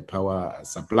uninterrupted power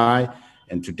supply.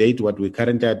 And to date, what we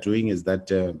currently are doing is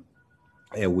that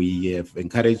we have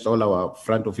encouraged all our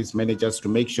front office managers to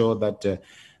make sure that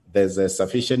there's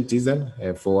sufficient diesel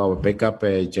for our backup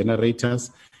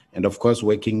generators. And of course,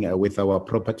 working with our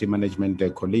property management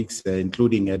colleagues,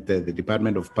 including at the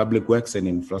Department of Public Works and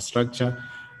Infrastructure,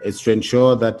 is to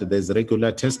ensure that there's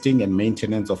regular testing and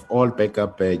maintenance of all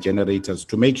backup generators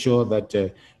to make sure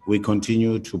that we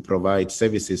continue to provide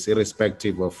services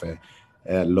irrespective of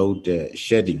load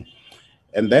shedding.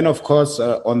 And then, of course,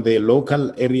 on the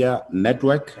local area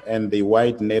network and the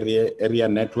wide area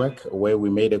network, where we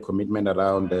made a commitment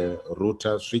around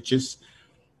router switches,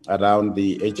 around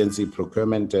the agency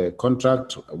procurement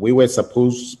contract, we were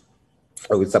supposed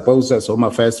as Home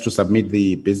Affairs to submit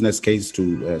the business case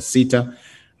to SITA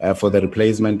for the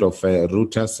replacement of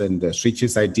routers and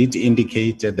switches. I did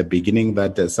indicate at the beginning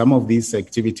that some of these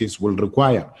activities will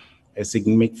require a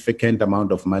significant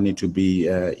amount of money to be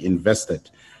invested.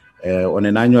 On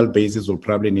an annual basis, we'll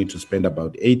probably need to spend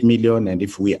about 8 million, and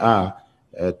if we are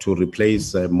to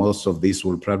replace most of this,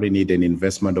 we'll probably need an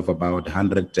investment of about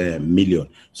 100 million.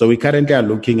 So we currently are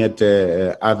looking at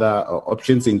other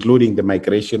options, including the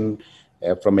migration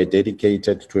from a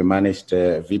dedicated to a managed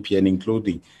VPN,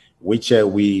 including which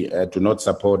we do not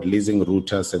support leasing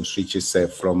routers and switches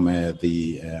from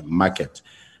the market.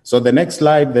 So the next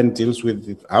slide then deals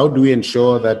with how do we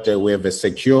ensure that we have a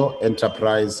secure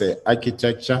enterprise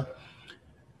architecture.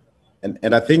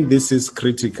 And I think this is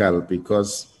critical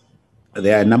because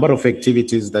there are a number of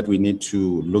activities that we need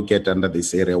to look at under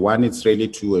this area. One is really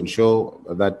to ensure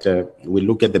that we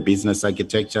look at the business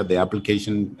architecture, the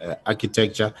application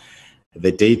architecture,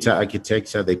 the data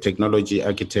architecture, the technology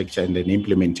architecture, and an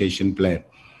implementation plan.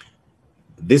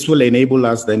 This will enable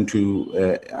us then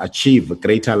to achieve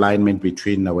greater alignment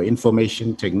between our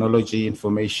information technology,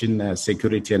 information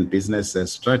security, and business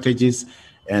strategies,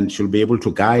 and should be able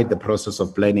to guide the process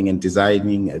of planning and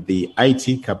designing the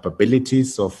IT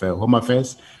capabilities of Home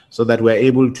Affairs so that we're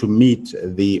able to meet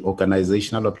the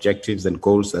organizational objectives and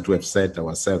goals that we have set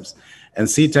ourselves. And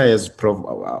SITA has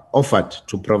offered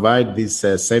to provide this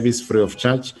service free of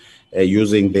charge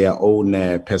using their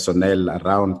own personnel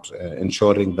around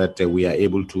ensuring that we are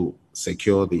able to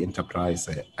secure the enterprise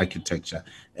architecture.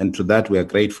 And to that, we are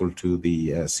grateful to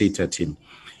the SITA team.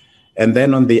 And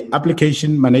then on the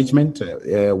application management,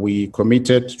 we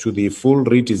committed to the full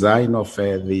redesign of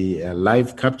the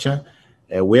live capture.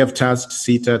 We have tasked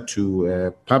SITA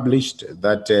to publish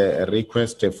that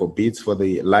request for bids for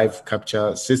the live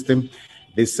capture system.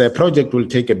 This project will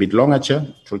take a bit longer, Chair.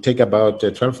 It will take about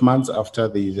 12 months after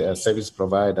the service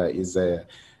provider is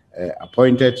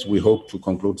appointed. We hope to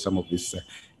conclude some of these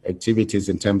activities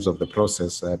in terms of the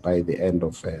process by the end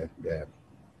of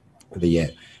the year.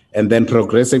 And then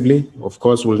progressively, of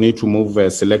course, we'll need to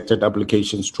move selected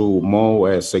applications to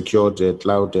more secured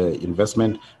cloud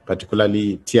investment,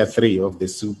 particularly tier 3 of the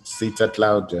SITA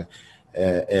cloud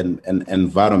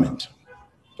environment.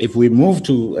 If we move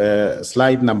to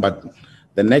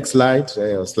the next slide,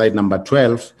 slide number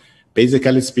 12,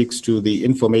 basically speaks to the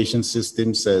information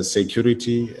systems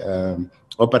security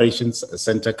operations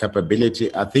center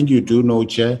capability. I think you do know,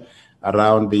 Chair,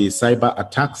 around the cyber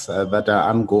attacks that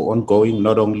are ongoing,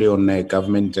 not only on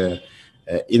government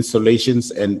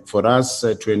installations, and for us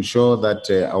to ensure that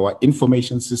our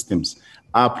information systems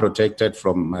are protected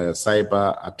from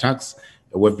cyber attacks.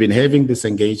 We've been having this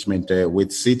engagement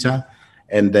with SITA,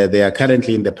 and they are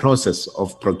currently in the process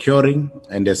of procuring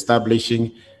and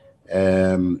establishing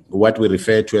what we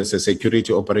refer to as a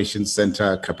security operations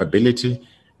center capability.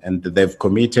 And they've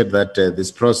committed that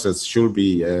this process should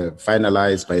be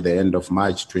finalized by the end of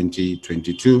March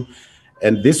 2022.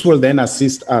 And this will then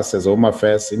assist us as Home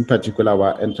Affairs, in particular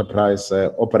our Enterprise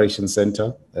Operations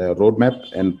Center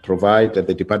roadmap, and provide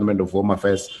the Department of Home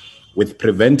Affairs with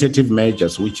preventative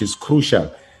measures, which is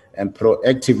crucial, and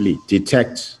proactively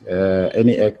detect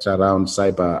any act around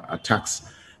cyber attacks.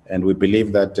 And we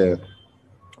believe that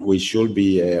we should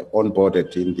be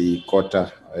onboarded in the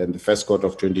first quarter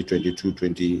of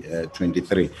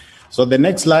 2022-2023. So the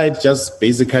next slide just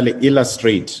basically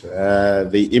illustrates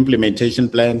the implementation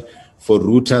plan for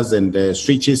routers and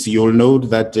switches. You'll note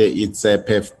that it's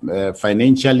per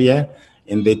financial year.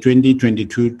 In the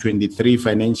 2022-23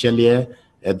 financial year,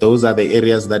 those are the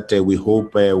areas that we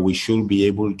hope we should be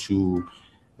able to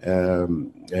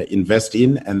invest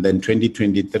in. And then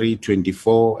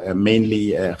 2023-24,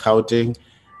 mainly Gauteng,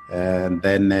 and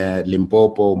then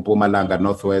Limpopo, Mpumalanga,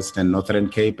 Northwest and Northern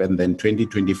Cape, and then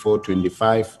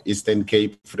 2024-25, Eastern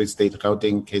Cape, Free State,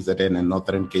 Gauteng, KZN, and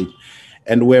Northern Cape.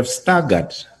 And we have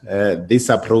staggered this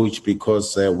approach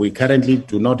because we currently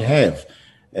do not have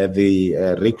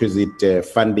the requisite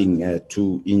funding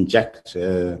to inject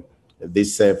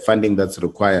this funding that's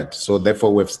required. So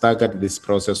therefore, we've staggered this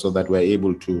process so that we're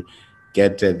able to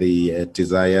get the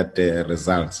desired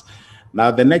results.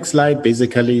 Now, the next slide,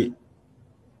 basically,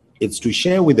 it's to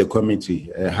share with the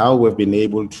committee how we've been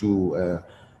able to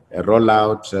roll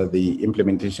out the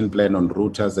implementation plan on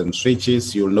routers and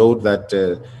switches. You'll note that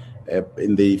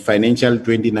in the financial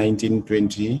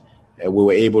 2019-20, we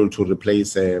were able to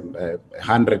replace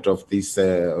 100 of these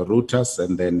routers,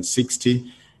 and then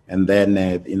 60. And then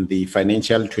in the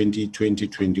financial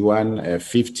 2020-21,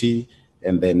 50,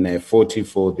 and then 40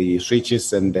 for the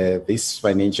switches. And this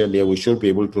financial year, we should be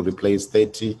able to replace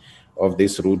 30 of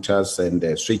these routers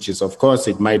and switches. Of course,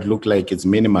 it might look like it's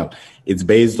minimal. It's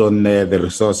based on the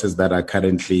resources that are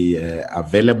currently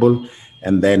available.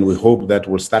 And then we hope that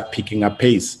we'll start picking up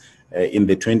pace in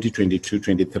the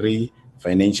 2022-23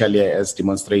 financial year, as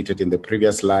demonstrated in the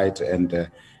previous slide. And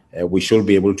we should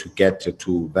be able to get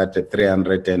to that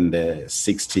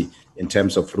 360 in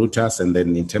terms of routers. And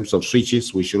then in terms of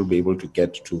switches, we should be able to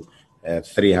get to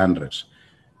 300.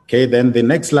 Okay, then the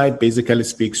next slide basically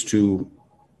speaks to,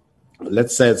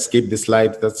 let's skip this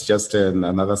slide. That's just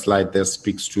another slide that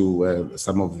speaks to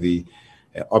some of the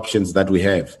options that we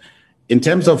have. In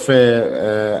terms of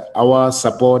our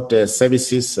support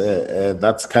services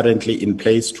that's currently in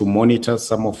place to monitor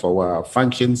some of our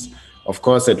functions. Of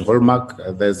course, at Hallmark,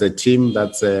 there's a team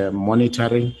that's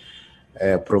monitoring,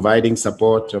 providing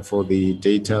support for the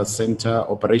data center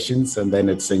operations. And then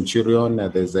at Centurion,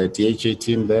 there's a DHA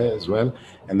team there as well.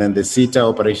 And then the SITA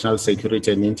Operational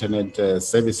Security and Internet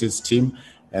Services team.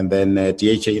 And then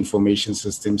DHA Information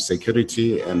Systems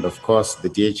Security. And of course, the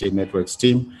DHA Networks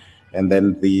team. And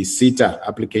then the SITA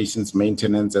Applications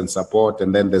Maintenance and Support.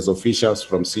 And then there's officials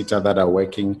from SITA that are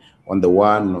working on the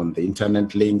WAN, on the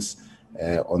internet links,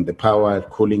 on the power,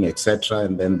 cooling, etc.,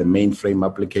 and then the mainframe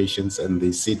applications and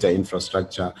the SITA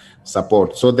infrastructure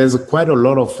support. So there's quite a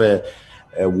lot of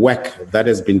work that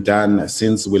has been done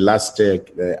since we last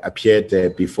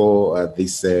appeared before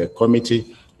this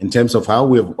committee in terms of how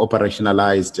we've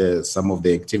operationalized some of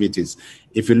the activities.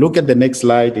 If you look at the next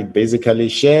slide, it basically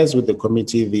shares with the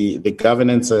committee the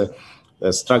governance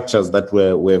structures that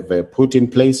we've put in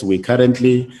place. We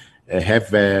currently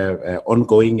have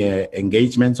ongoing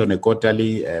engagements on a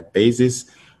quarterly basis.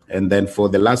 And then for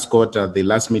the last quarter, the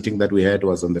last meeting that we had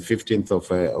was on the 15th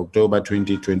of October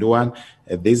 2021.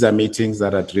 These are meetings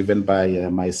that are driven by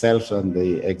myself and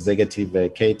the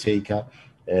executive caretaker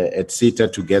at SITA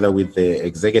together with the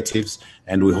executives.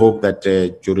 And we hope that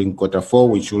during quarter 4,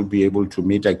 we should be able to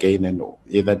meet again, and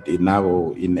either now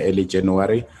or in early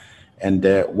January. And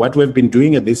what we've been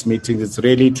doing at these meetings is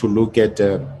really to look at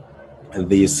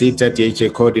the SITA DHA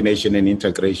coordination and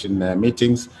integration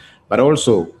meetings, but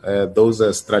also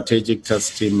those strategic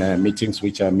task team meetings,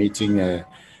 which are meeting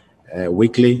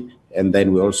weekly. And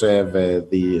then we also have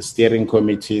the steering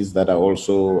committees that are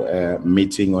also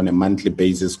meeting on a monthly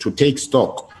basis to take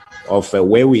stock of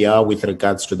where we are with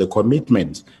regards to the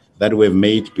commitment that we've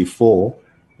made before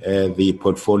the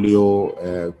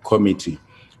portfolio committee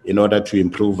in order to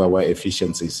improve our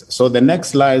efficiencies. So the next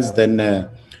slides then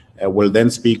will then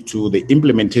speak to the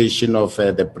implementation of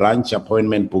the branch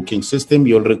appointment booking system.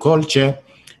 You'll recall, Chair,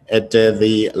 At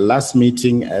the last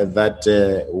meeting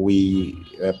that we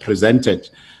presented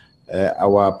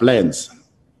our plans,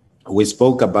 we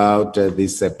spoke about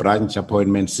this branch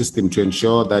appointment system to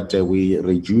ensure that we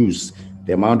reduce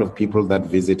the amount of people that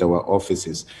visit our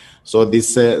offices. So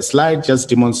this slide just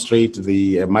demonstrates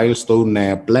the milestone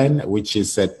plan, which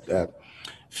is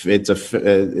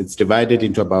it's divided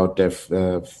into about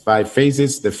 5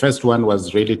 phases. The first one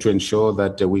was really to ensure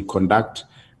that we conduct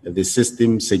the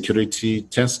system security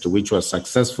test, which was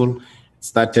successful. It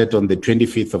started on the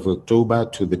 25th of October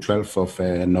to the 12th of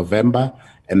November.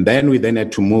 And then we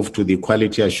had to move to the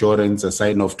quality assurance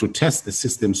sign-off to test the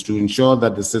systems to ensure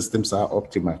that the systems are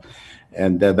optimal.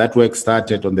 And that work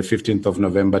started on the 15th of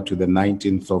November to the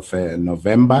 19th of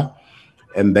November.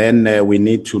 And then we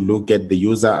need to look at the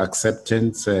user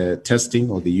acceptance testing,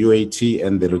 or the UAT,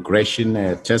 and the regression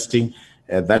testing.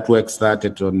 That work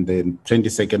started on the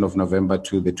 22nd of November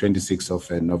to the 26th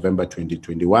of November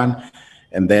 2021.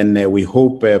 And then we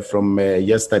hope from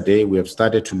yesterday, we have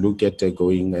started to look at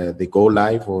going the go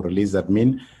live or release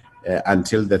admin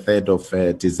until the 3rd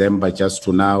of December, just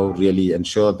to now really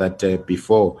ensure that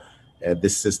before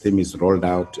this system is rolled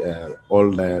out,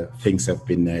 all things have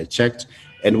been checked.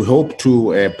 And we hope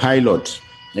to pilot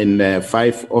in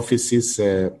 5 offices,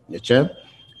 Chair,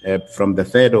 from the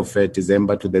 3rd of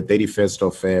December to the 31st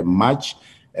of March.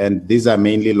 And these are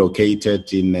mainly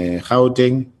located in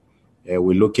Gauteng.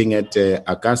 We're looking at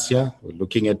Acacia. We're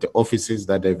looking at the offices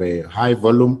that have a high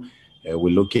volume.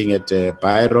 We're looking at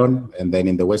Byron. And then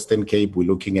in the Western Cape, we're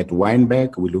looking at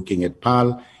Wynberg. We're looking at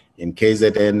Paarl. In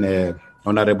KZN,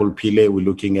 Honorable Pile, we're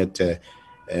looking at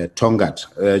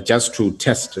Tongat, just to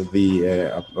test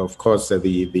of course,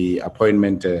 the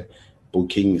appointment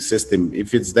booking system.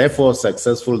 If it's therefore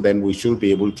successful, then we should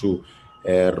be able to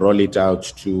roll it out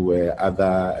to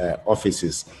other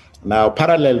offices. Now,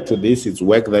 parallel to this, it's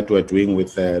work that we're doing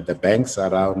with the banks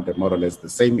around more or less the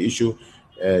same issue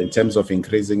in terms of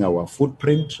increasing our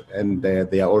footprint. And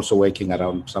they are also working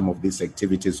around some of these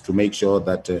activities to make sure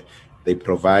that they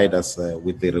provide us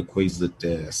with the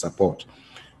requisite support.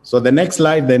 So the next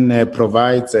slide then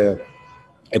provides a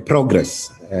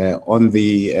progress on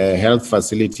the health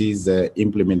facilities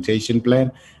implementation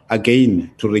plan,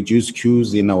 again, to reduce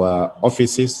queues in our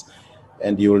offices.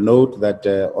 And you will note that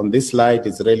on this slide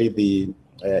is really the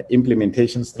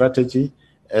implementation strategy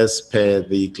as per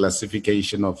the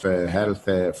classification of health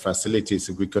facilities.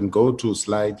 If we can go to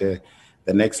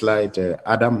the next slide,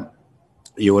 Adam,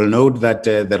 you will note that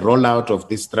the rollout of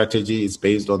this strategy is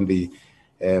based on the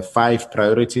 5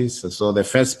 priorities. So the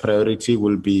first priority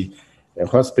will be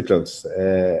hospitals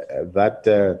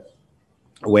that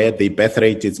where the birth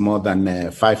rate is more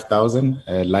than 5,000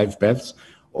 live births,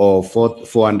 or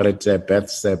 400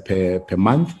 births per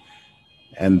month.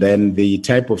 And then the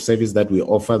type of service that we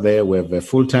offer there, we have a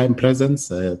full-time presence.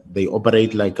 They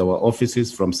operate like our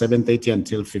offices from 7:30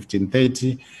 until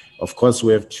 15:30. Of course,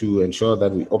 we have to ensure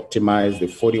that we optimize the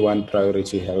 41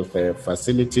 priority health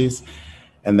facilities.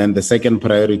 And then the second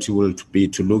priority will be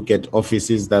to look at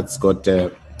offices that's got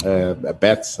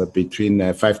beds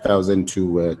between 5,000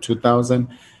 to 2,000.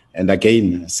 And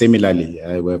again, similarly,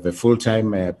 we have a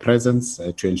full-time presence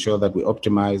to ensure that we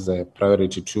optimize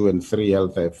priority 2 and 3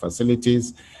 health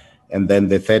facilities. And then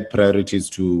the third priority is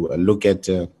to look at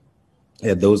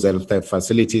those health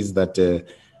facilities that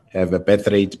have a birth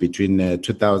rate between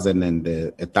 2,000 and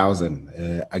 1,000.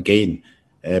 Again,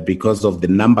 because of the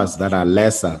numbers that are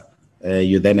lesser,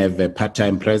 you then have a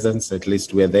part-time presence. At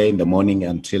least we're there in the morning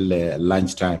until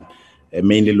lunchtime.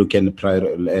 Mainly looking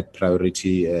at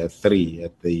priority 3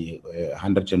 at the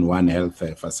 101 health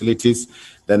facilities.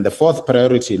 Then the fourth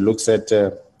priority looks at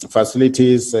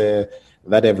facilities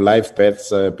that have live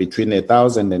births between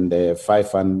 1,000 and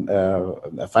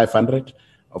 500.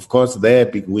 Of course, there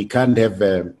we can't have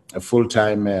a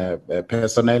full-time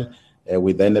personnel.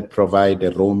 We then provide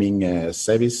a roaming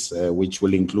service, which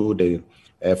will include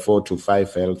 4 to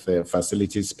 5 health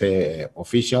facilities per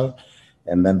official.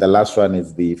 And then the last one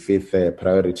is the fifth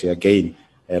priority, again,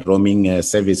 roaming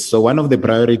service. So one of the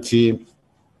priority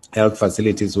health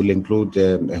facilities will include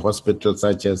a hospital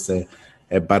such as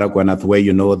Baragwanath, where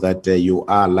you know that you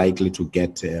are likely to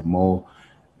get more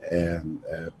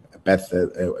birth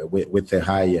with a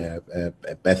high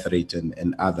birth rate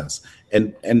and others.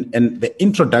 And the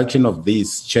introduction of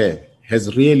this, Chair,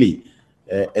 has really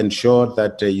ensured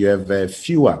that you have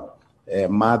fewer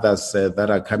mothers that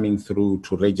are coming through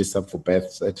to register for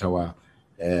births at our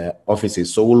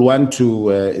offices. So we'll want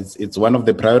to, it's one of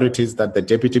the priorities that the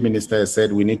Deputy Minister has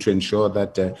said we need to ensure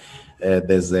that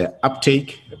there's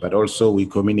uptake, but also we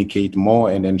communicate more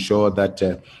and ensure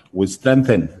that we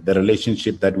strengthen the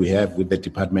relationship that we have with the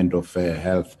Department of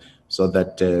Health, so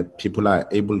that people are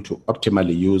able to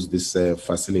optimally use these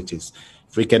facilities.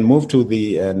 If we can move to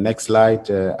the next slide,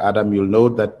 Adam, you'll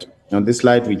note that on this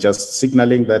slide, we're just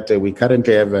signaling that we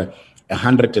currently have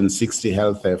 160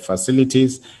 health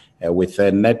facilities with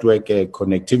network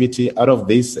connectivity. Out of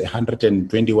this,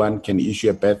 121 can issue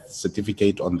a birth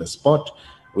certificate on the spot,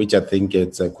 which I think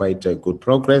it's quite a good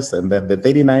progress. And then the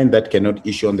 39 that cannot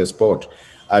issue on the spot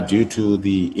are due to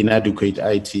the inadequate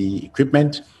IT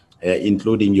equipment,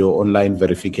 including your online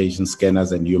verification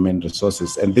scanners and human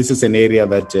resources. And this is an area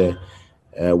that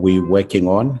we're working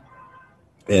on,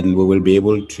 and we will be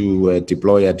able to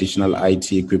deploy additional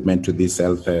IT equipment to these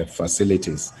health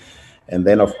facilities. And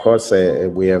then, of course,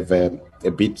 we have a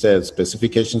bit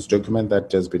specifications document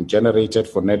that has been generated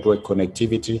for network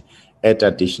connectivity at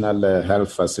additional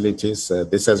health facilities.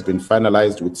 This has been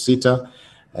finalized with SITA,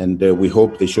 and we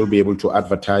hope they should be able to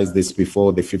advertise this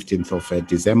before the 15th of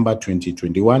December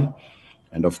 2021.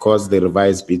 And of course, the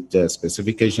revised bit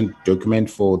specification document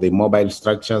for the mobile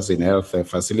structures in health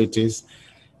facilities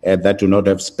that do not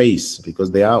have space,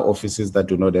 because there are offices that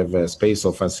do not have space,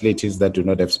 or facilities that do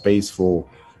not have space for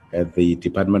the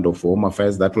Department of Home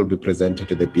Affairs. That will be presented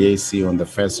to the BAC on the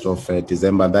 1st of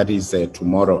December. That is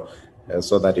tomorrow,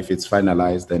 so that if it's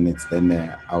finalized, then it's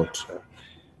then out.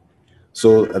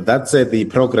 So that's the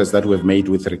progress that we've made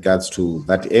with regards to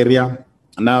that area.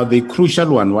 Now, the crucial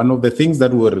one of the things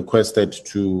that we were requested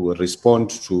to respond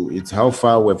to, it's how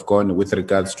far we've gone with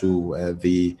regards to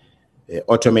the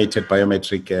Automated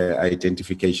Biometric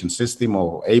Identification System,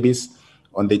 or ABIS.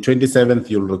 On the 27th,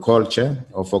 you'll recall, Chair,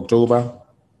 of October,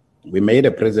 we made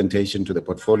a presentation to the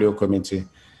Portfolio Committee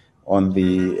on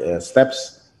the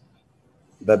steps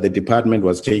that the department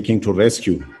was taking to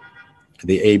rescue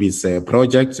the ABIS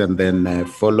project, and then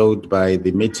followed by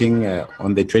the meeting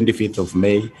on the 25th of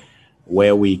May,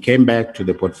 where we came back to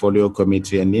the Portfolio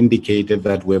Committee and indicated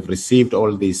that we have received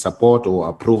all the support or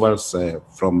approvals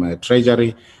from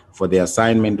Treasury for the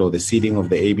assignment or the seeding of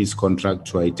the ABIS contract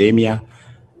to IDEMIA,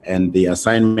 and the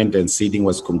assignment and seeding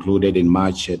was concluded in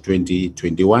March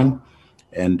 2021.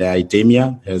 And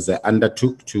IDEMIA has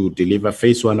undertook to deliver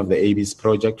phase 1 of the ABIS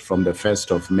project from the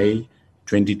 1st of May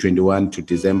 2021 to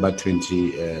December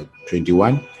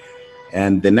 2021.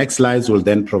 And the next slides will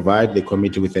then provide the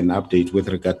committee with an update with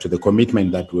regard to the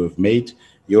commitment that we've made.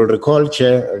 You'll recall,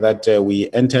 Chair, that we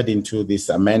entered into this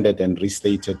amended and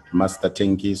restated Master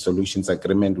Tenki Solutions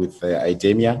Agreement with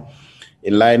IDEMIA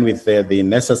in line with the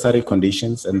necessary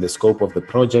conditions and the scope of the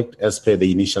project as per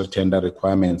the initial tender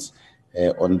requirements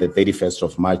on the 31st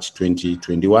of March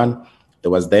 2021.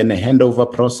 There was then a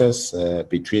handover process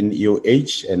between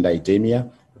EOH and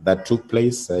IDEMIA that took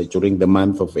place during the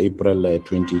month of April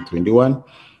 2021.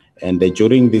 And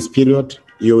during this period,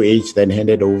 EOH then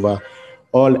handed over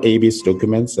all ABIS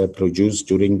documents produced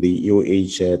during the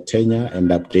EOH tenure and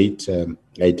update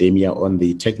IDEMIA on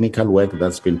the technical work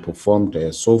that's been performed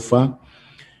so far.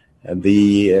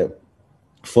 The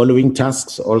following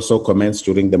tasks also commenced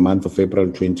during the month of April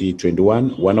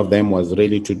 2021. One of them was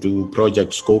really to do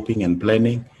project scoping and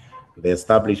planning, the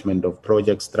establishment of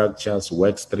project structures,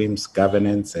 work streams,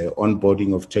 governance,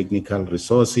 onboarding of technical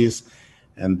resources,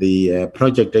 and the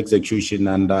project execution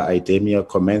under IDEMIA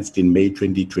commenced in May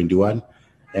 2021,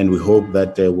 and we hope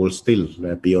that we'll still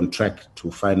be on track to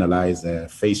finalize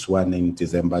phase 1 in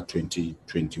December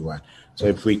 2021. So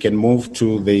if we can move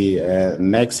to the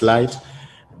next slide.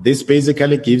 This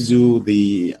basically gives you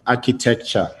the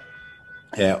architecture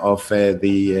of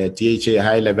the DHA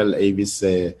high-level ABIS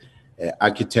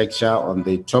architecture. On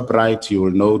the top right, you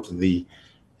will note the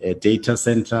data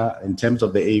center. In terms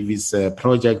of the ABIS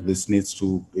project, this needs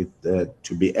to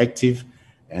be active,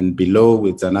 and below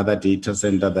it's another data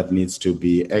center that needs to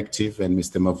be active. And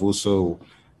Mr. Mavuso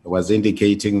was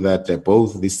indicating that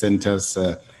both these centers,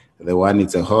 the one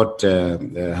is a hot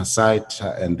site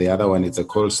and the other one is a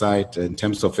cold site. In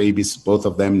terms of ABIS, both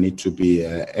of them need to be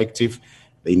active.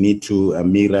 They need to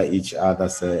mirror each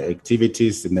other's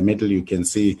activities. In the middle, you can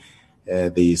see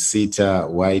the SITA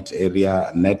wide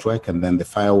area network, and then the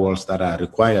firewalls that are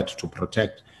required to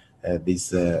protect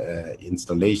these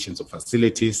installations or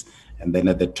facilities. And then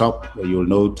at the top, you'll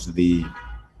note the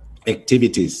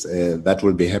activities that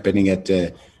will be happening at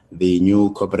the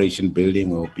new corporation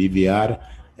building, or BVR,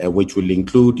 which will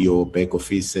include your back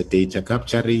office data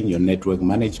capturing, your network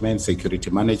management,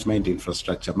 security management,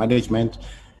 infrastructure management.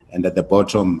 And at the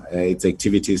bottom, it's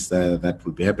activities that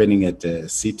will be happening at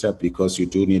SITA, because you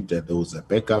do need those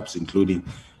backups, including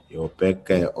your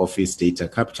back office data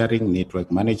capturing,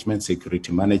 network management,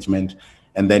 security management,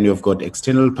 And then you've got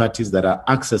external parties that are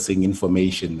accessing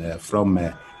information from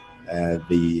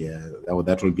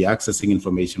that will be accessing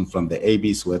information from the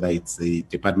ABIS, whether it's the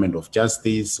Department of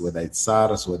Justice, whether it's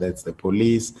SARS, whether it's the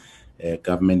police,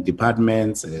 government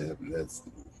departments, and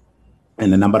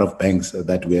a number of banks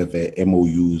that we have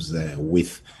MOUs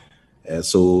with.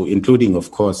 So including,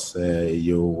 of course,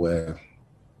 your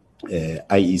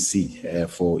IEC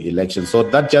for elections. So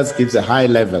that just gives a high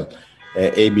level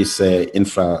ABIS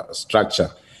infrastructure.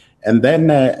 And then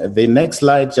the next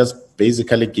slide just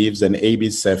basically gives an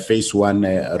ABIS phase 1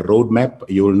 roadmap.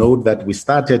 You'll note that we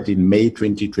started in May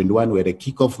 2021. We had a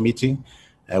kickoff meeting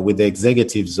with the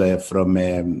executives from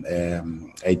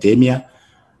IDEMIA.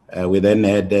 We then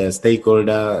had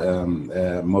stakeholder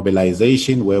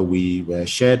mobilization where we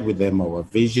shared with them our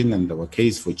vision and our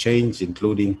case for change,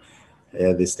 including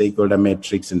the stakeholder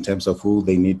metrics in terms of who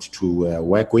they need to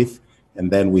work with. And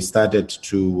then we started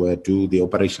to do the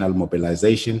operational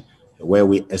mobilization where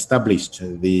we established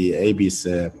the ABIS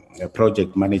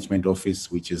Project Management Office,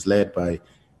 which is led by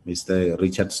Mr.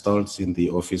 Richard Stoltz in the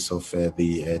office of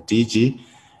the DG.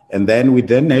 And then we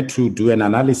then had to do an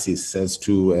analysis as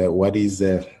to what is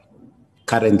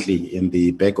currently in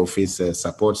the back office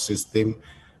support system,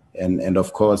 and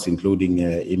of course, including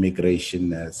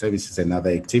immigration services and other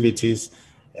activities.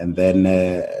 And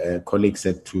then colleagues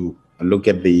had to look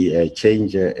at the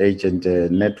change agent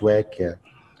network.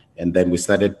 And then we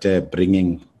started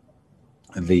bringing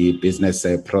the business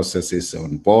processes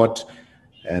on board.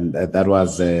 And that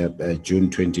was June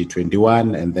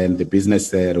 2021. And then the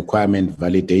business requirement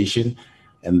validation.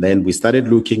 And then we started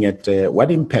looking at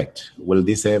what impact will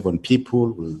this have on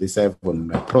people, will this have on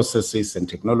processes and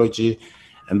technology.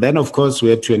 And then, of course, we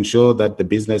had to ensure that the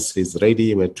business is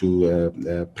ready. We had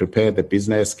to prepare the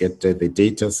business, get the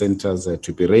data centers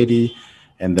to be ready.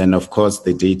 And then, of course,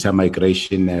 the data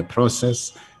migration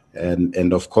process.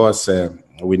 And of course,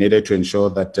 we needed to ensure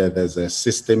that there's a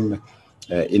system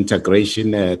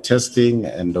integration testing.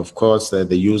 And of course,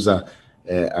 the user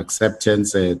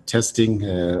acceptance testing,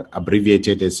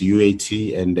 abbreviated as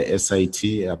UAT and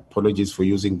SIT. Apologies for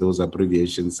using those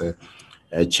abbreviations,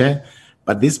 Chair.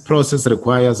 But this process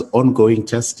requires ongoing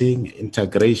testing,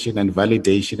 integration, and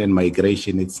validation and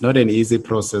migration. It's not an easy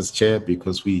process, Chair,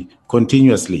 because we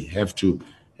continuously have to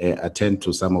attend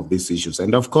to some of these issues.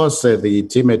 And of course, the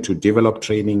team had to develop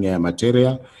training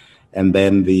material and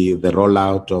then the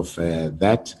rollout of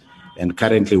that. And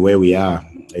currently where we are,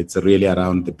 it's really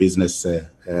around the business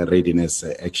readiness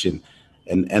action.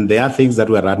 And there are things that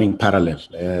we're running parallel.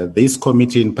 This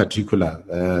committee in particular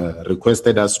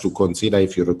requested us to consider,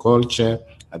 if you recall, Chair,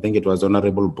 I think it was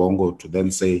Honorable Bongo, to then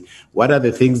say, what are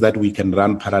the things that we can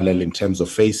run parallel in terms of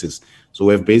phases? So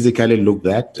we've basically looked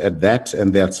at that,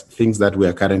 and there's things that we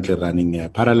are currently running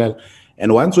parallel.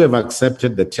 And once we have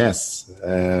accepted the tests,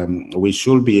 we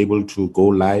should be able to go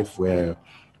live where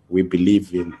we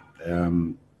believe in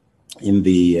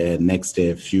the next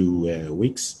few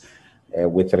weeks.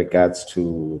 With regards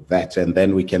to that, and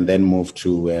then we can then move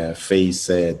to phase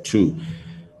 2.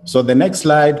 So the next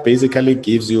slide basically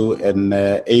gives you an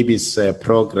ABIS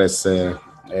progress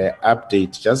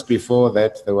update. Just before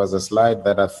that, there was a slide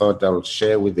that I thought I would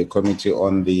share with the committee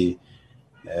on the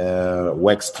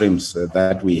work streams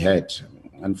that we had.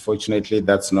 Unfortunately,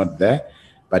 that's not there,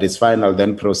 but it's fine. I'll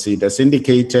then proceed. As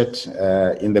indicated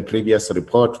in the previous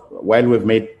report, while we've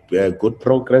made good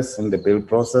progress in the build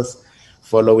process,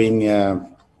 following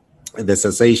the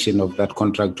cessation of that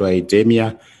contract to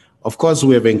IDEMIA. Of course,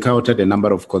 we have encountered a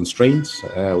number of constraints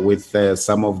with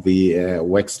some of the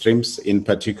work streams. In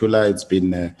particular, it's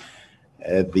been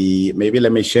maybe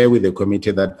let me share with the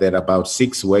committee that there are about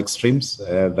 6 work streams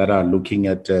that are looking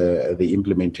at the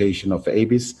implementation of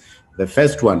ABIS. The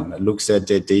first one looks at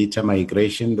data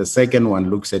migration. The second one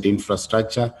looks at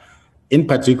infrastructure, in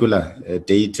particular,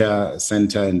 data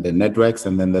center and the networks.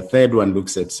 And then the third one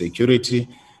looks at security.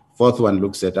 Fourth one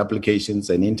looks at applications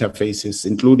and interfaces,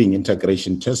 including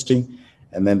integration testing.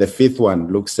 And then the fifth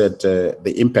one looks at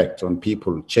the impact on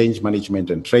people, change management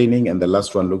and training. And the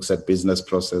last one looks at business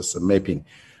process mapping.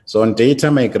 So on data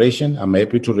migration, I'm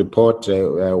happy to report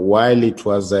while it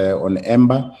was on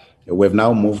amber, we've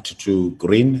now moved to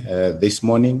green this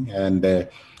morning. And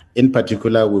in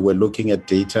particular, we were looking at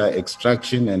data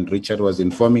extraction, and Richard was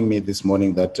informing me this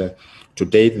morning that to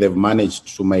date, they've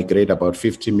managed to migrate about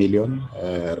 50 million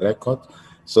records.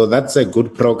 So that's a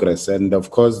good progress. And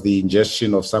of course, the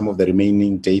ingestion of some of the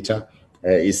remaining data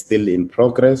is still in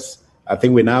progress. I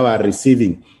think we now are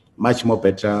receiving much more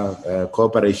better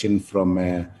cooperation from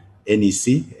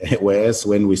NEC, whereas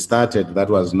when we started, that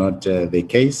was not the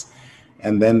case.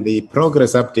 And then the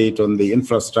progress update on the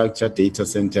infrastructure, data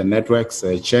center networks,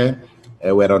 Chair.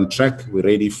 We're on track. We're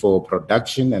ready for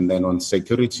production. And then on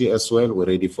security as well, we're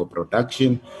ready for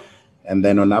production. And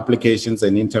then on applications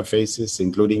and interfaces,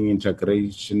 including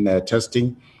integration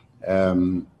testing,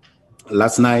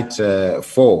 last night,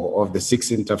 4 of the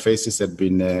 6 interfaces had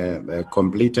been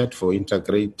completed for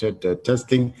integrated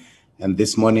testing. And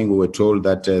this morning we were told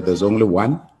that there's only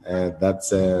one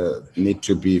that's need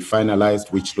to be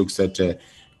finalized, which looks at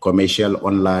commercial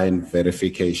online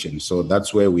verification. So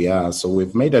that's where we are. So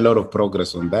we've made a lot of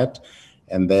progress on that.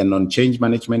 And then on change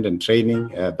management and training,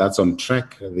 that's on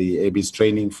track. The AB's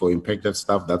training for impacted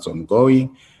staff, that's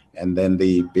ongoing. And then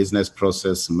the business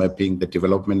process mapping, the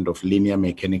development of linear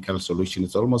mechanical solution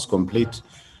is almost complete.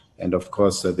 And of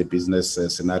course, the business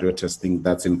scenario testing,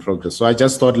 that's in progress. So I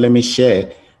just thought, let me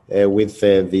share with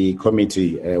the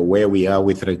committee where we are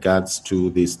with regards to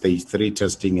the stage 3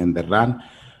 testing and the run.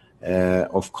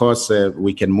 Of course,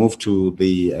 we can move to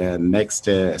the next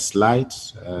slide.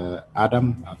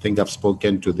 Adam, I think I've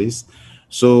spoken to this.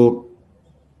 So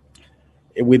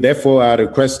we therefore are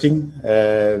requesting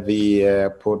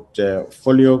the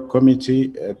portfolio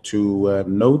committee to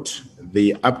note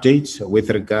the update with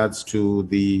regards to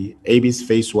the AB's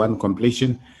phase 1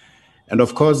 completion. And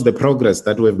of course, the progress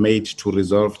that we've made to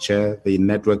resolve, Chair, the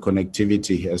network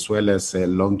connectivity, as well as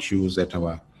long queues at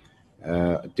our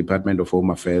Department of Home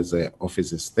Affairs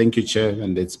offices. Thank you, Chair,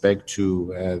 and it's back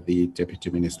to the Deputy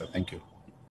Minister. Thank you.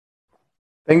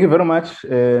 Thank you very much,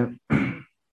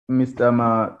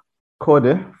 Mr.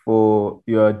 Makode, for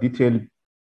your detailed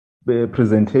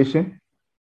presentation.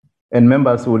 And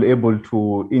members will be able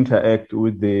to interact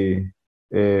with the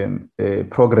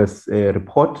progress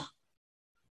report.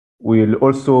 We'll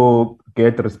also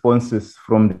get responses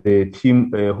from the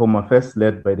team Home Affairs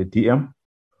led by the DM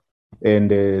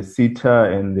and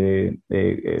SITA and the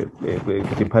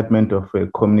Department of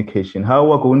Communication. How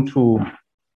we're going to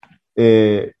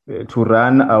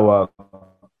run our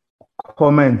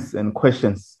comments and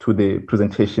questions to the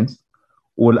presentations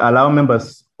will allow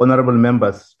members, honorable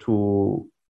members, to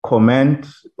comment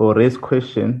or raise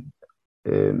questions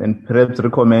and perhaps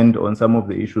recommend on some of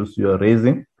the issues you are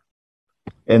raising.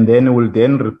 And then we'll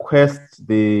then request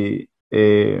the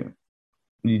team,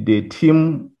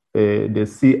 the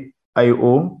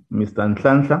CIO, Mr.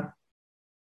 Nhlanhla,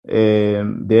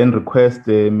 then request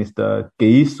Mr.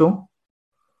 Keiso.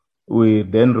 We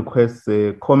then request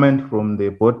a comment from the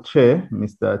board chair,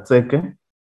 Mr. Tseke.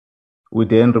 We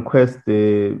then request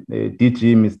the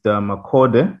DG, Mr.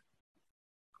 Makode.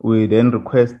 We then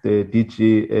request the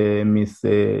DG, Ms.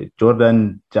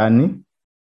 Jordan Jani.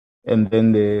 And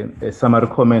then the summary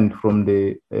comment from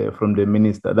the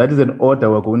minister. That is an order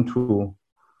we're going to,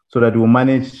 so that we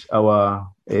manage our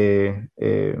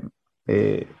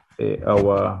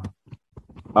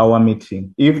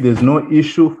meeting. If there's no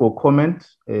issue for comment,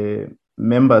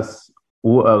 members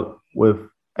who are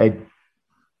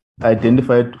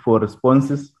identified for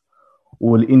responses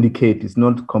will indicate. It's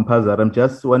not compulsory. I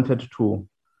just wanted to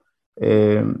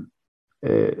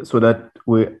so that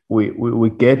we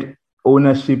get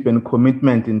ownership and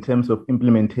commitment in terms of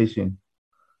implementation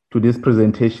to this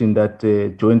presentation that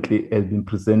jointly has been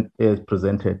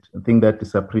presented. I think that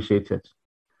is appreciated.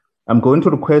 I'm going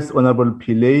to request Honorable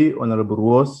Pillay, Honorable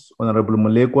Ross, Honorable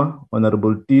Molekwa,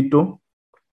 Honorable Tito,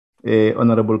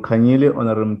 Honorable Kanyile,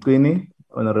 Honorable Mkini,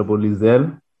 Honorable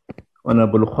Lizel,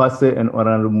 Honorable Khwase, and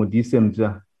Honorable Modise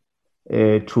Mja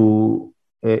to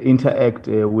interact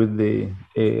with the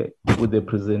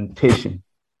presentation.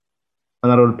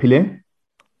 Honorable Pillay.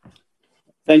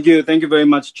 Thank you very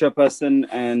much, Chairperson,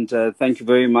 and thank you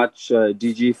very much,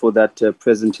 DG, for that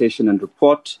presentation and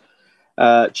report.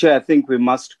 Chair, I think we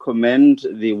must commend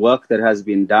the work that has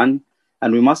been done,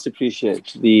 and we must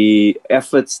appreciate the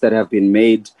efforts that have been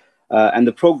made and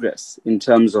the progress in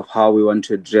terms of how we want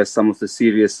to address some of the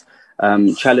serious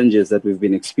challenges that we've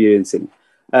been experiencing.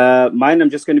 Mine, I'm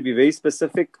just going to be very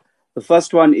specific. The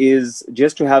first one is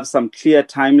just to have some clear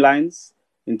timelines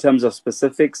in terms of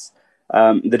specifics.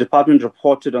 The department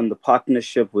reported on the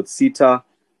partnership with SITA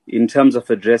in terms of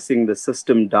addressing the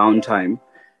system downtime.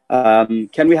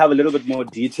 Can we have a little bit more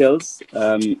details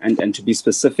and to be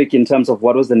specific in terms of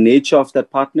what was the nature of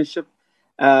that partnership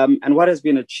and what has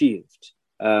been achieved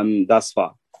thus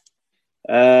far?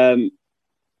 I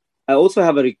also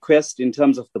have a request in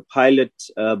terms of the pilot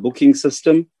booking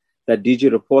system that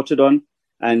DG reported on,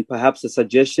 and perhaps a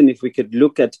suggestion if we could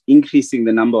look at increasing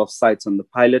the number of sites on the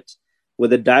pilot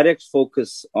with a direct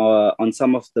focus on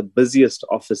some of the busiest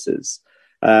offices,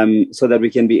 so that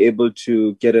we can be able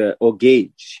to get or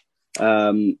gauge,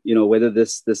 whether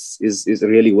this is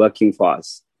really working for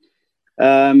us.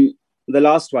 The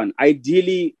last one,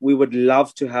 ideally, we would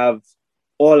love to have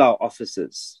all our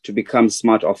offices to become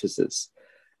smart offices.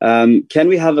 Can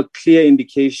we have a clear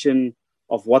indication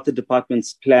of what the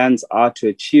department's plans are to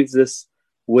achieve this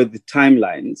with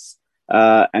timelines,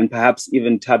 and perhaps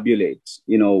even tabulate,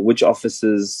 which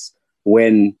offices,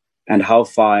 when, and how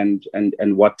far,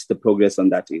 and what the progress on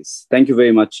that is? Thank you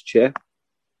very much, Chair.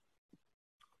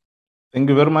 Thank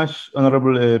you very much,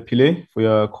 Honorable Pillay, for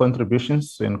your contributions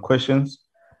and questions.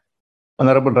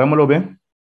 Honorable Ramolobe.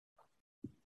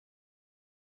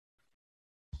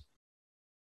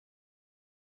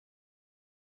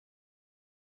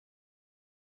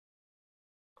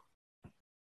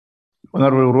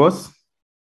 Honorable Ross.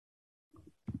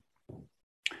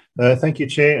 Thank you,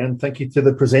 Chair, and thank you to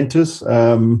the presenters.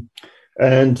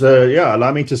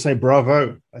 Allow me to say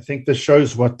bravo. I think this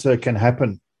shows what can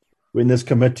happen when this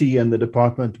committee and the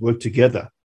department work together.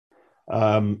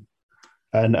 And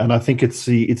I think it's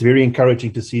very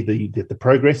encouraging to see the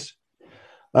progress.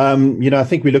 I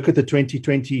think we look at the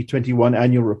 2020-21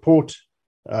 annual report,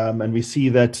 and we see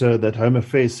that Home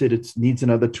Affairs said it needs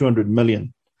another 200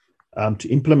 million to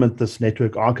implement this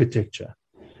network architecture.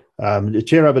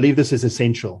 Chair, I believe this is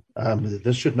essential.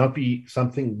 This should not be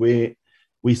something where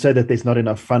we say that there's not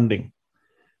enough funding.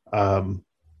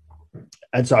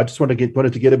 And so I just wanted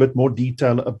to get a bit more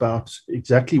detail about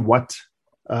exactly what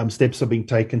steps are being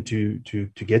taken to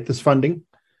get this funding.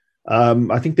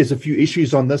 I think there's a few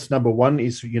issues on this. Number one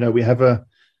is, we have a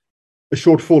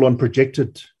shortfall on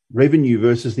projected revenue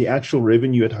versus the actual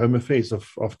revenue at Home Affairs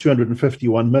of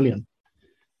 251 million.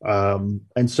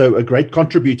 And so a great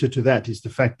contributor to that is the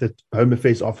fact that Home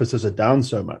Affairs officers are down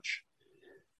so much.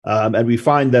 And we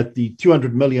find that the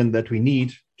 200 million that we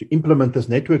need to implement this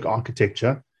network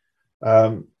architecture,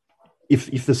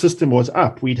 if the system was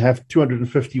up, we'd have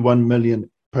 251 million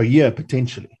per year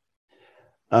potentially.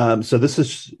 So this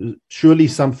is surely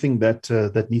something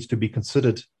that needs to be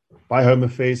considered by Home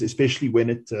Affairs, especially when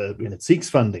it seeks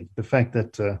funding. The fact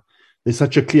that there's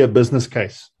such a clear business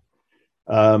case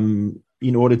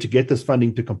in order to get this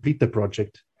funding to complete the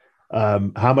project,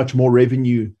 how much more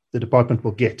revenue the department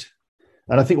will get.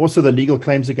 And I think also the legal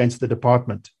claims against the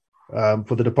department,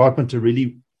 for the department to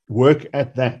really work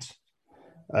at that.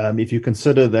 If you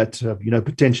consider that,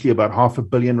 potentially about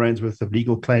 500 million rands worth of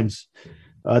legal claims,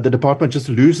 the department just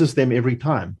loses them every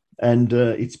time. And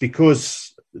it's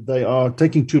because they are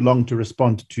taking too long to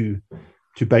respond to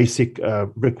basic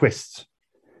requests.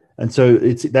 And so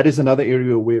that is another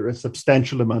area where a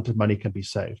substantial amount of money can be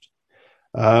saved.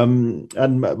 And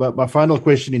my final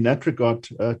question in that regard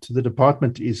to the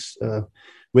department is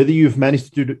whether you've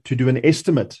managed to do an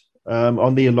estimate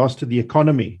on the loss to the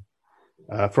economy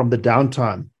from the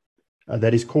downtime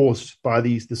that is caused by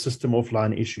the system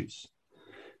offline issues.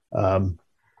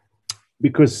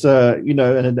 Because,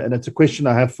 and it's a question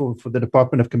I have for the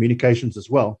Department of Communications as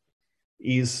well,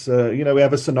 is, we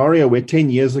have a scenario where 10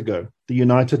 years ago, the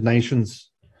United Nations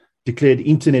declared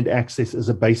internet access as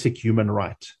a basic human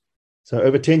right. So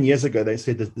over 10 years ago, they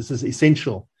said that this is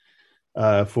essential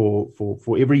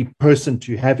for every person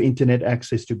to have internet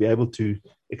access, to be able to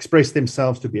express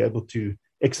themselves, to be able to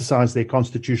exercise their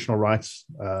constitutional rights.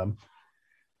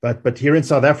 But here in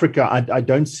South Africa, I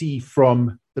don't see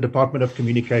from the Department of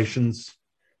Communications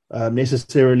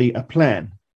necessarily a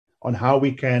plan on how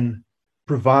we can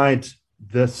provide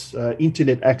this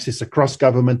internet access across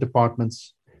government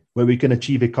departments where we can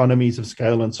achieve economies of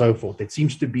scale and so forth. It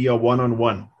seems to be a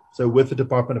one-on-one. So with the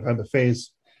Department of Home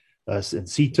Affairs and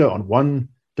SITA on one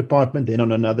department, then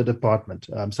on another department.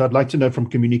 So I'd like to know from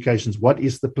Communications, what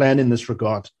is the plan in this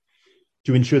regard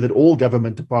to ensure that all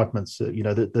government departments,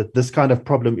 that this kind of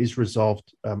problem is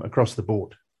resolved across the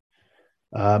board.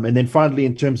 And then finally,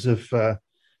 in terms of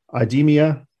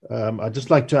IDEMIA, I'd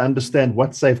just like to understand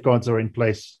what safeguards are in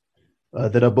place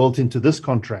that are built into this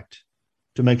contract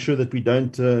to make sure that we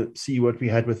don't see what we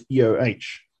had with EOH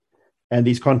and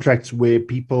these contracts where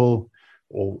people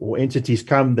or entities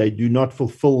come, they do not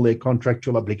fulfill their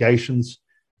contractual obligations,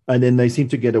 and then they seem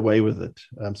to get away with it.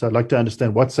 So I'd like to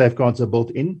understand what safeguards are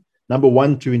built in. Number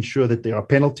one, to ensure that there are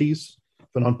penalties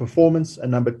for non-performance, and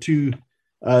number two,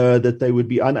 that they would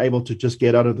be unable to just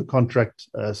get out of the contract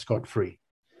scot-free.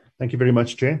 Thank you very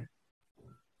much, Chair.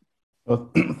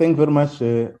 Well, thank you very much,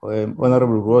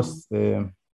 Honorable Ross.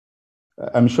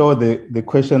 I'm sure the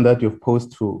question that you've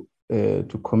posed to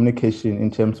Communication in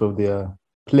terms of their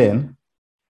plan,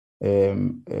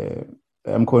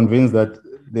 I'm convinced that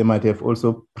they might have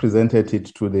also presented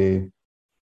it to the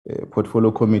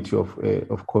Portfolio Committee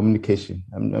of Communication.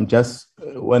 I'm just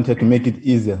wanted to make it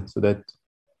easier so that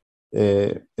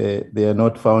they are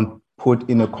not found put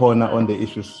in a corner on the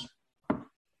issues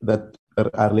that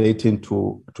are relating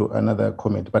to another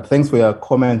comment. But thanks for your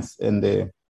comments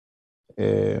and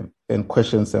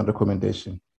questions and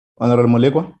recommendation. Honorable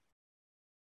Molekwa.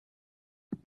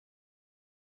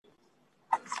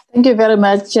 Thank you very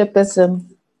much, Chairperson.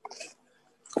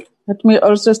 Let me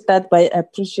also start by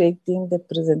appreciating the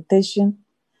presentation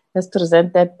as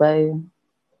presented by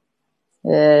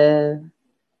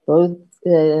both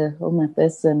Home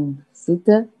Affairs and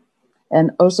SITA,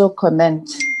 and also commend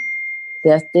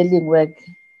their sterling work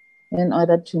in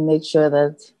order to make sure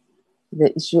that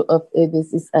the issue of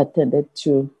ABS is attended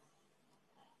to.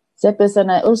 Chairperson,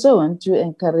 I also want to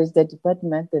encourage the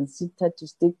department and SITA to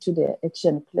stick to their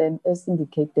action plan as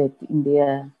indicated in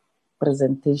their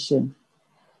presentation,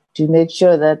 to make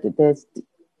sure that there's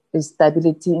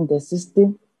stability in the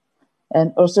system,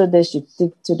 and also they should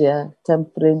stick to their time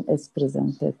frame as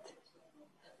presented.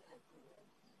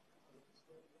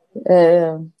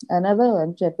 Another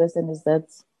one, Chairperson, is that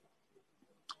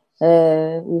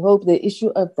we hope the issue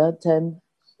of that time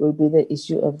will be the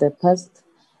issue of the past,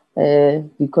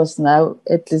 because now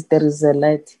at least there is a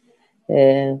light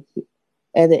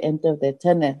at the end of the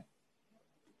tunnel.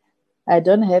 I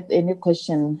don't have any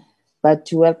question, but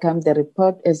to welcome the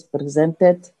report as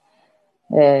presented,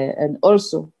 and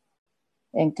also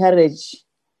encourage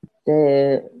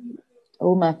the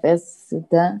Home Affairs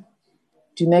SITA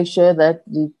to make sure that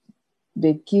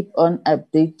they keep on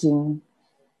updating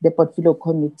the portfolio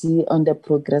committee on the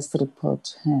progress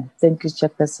report. Thank you,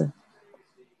 Chairperson.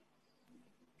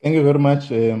 Thank you very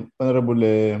much, Honorable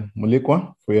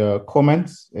Molekwa, for your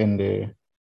comments. And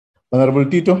Honorable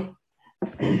Tito.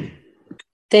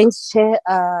 Thanks, Chair.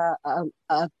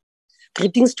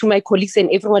 Greetings to my colleagues and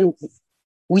everyone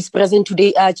who is present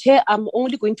today. Chair, I'm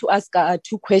only going to ask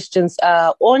two questions.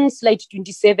 On slide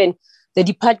 27, the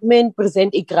department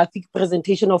present a graphic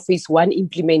presentation of phase 1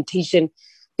 implementation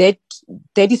that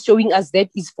is showing us that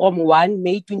is from 1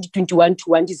 May 2021 to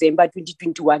 1 December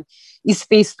 2021. Is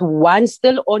phase 1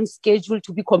 still on schedule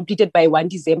to be completed by 1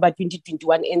 December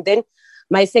 2021? And then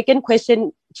my second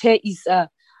question, Chair, is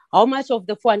how much of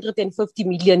the 450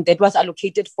 million that was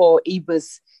allocated for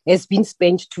ABUS has been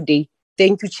spent today?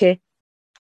 Thank you, Chair.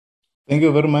 Thank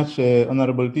you very much,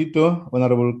 Honorable Tito,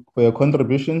 Honorable, for your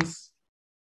contributions.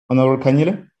 Honorable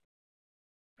Kanyile.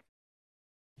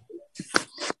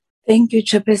 Thank you,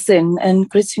 Chairperson, and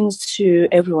greetings to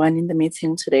everyone in the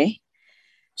meeting today.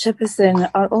 Chairperson,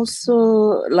 I'd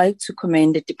also like to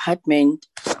commend the department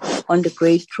on the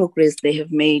great progress they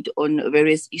have made on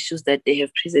various issues that they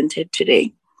have presented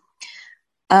today.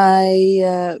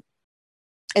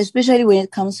 Especially when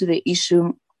it comes to the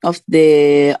issue of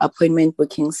the appointment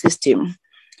booking system,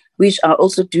 which I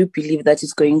also do believe that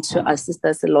is going to assist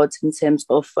us a lot in terms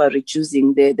of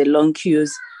reducing the long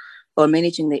queues or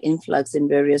managing the influx in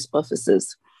various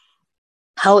offices.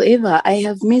 However, I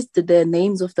have missed the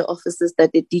names of the offices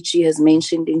that the DG has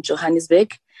mentioned in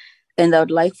Johannesburg, and I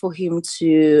would like for him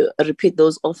to repeat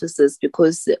those offices,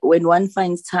 because when one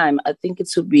finds time, I think it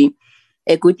would be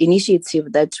a good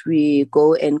initiative that we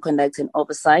go and conduct an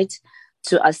oversight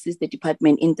to assist the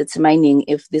department in determining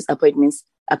if this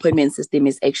appointment system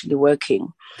is actually working.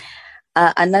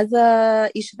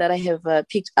 Another issue that I have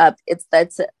picked up is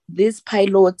that this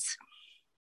pilot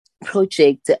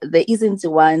project, there isn't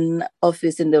one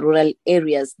office in the rural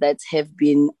areas that have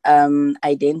been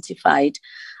identified.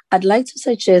 I'd like to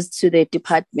suggest to the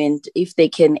department if they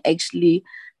can actually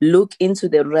look into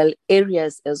the rural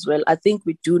areas as well. I think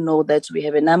we do know that we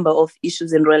have a number of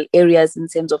issues in rural areas in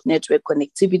terms of network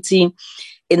connectivity,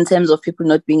 in terms of people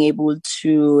not being able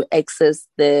to access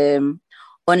the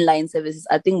online services.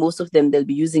 I think most of them, they'll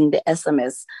be using the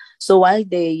SMS. So while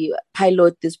they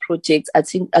pilot this project, I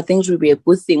think it will be a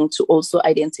good thing to also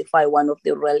identify one of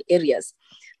the rural areas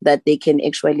that they can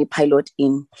actually pilot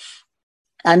in.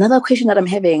 Another question that I'm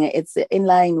having, it's in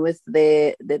line with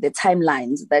the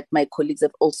timelines that my colleagues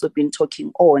have also been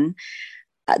talking on.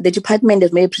 The department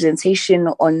has made a presentation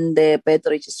on the birth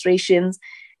registrations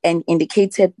and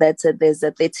indicated that there's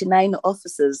 39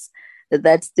 officers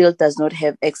that still does not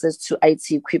have access to IT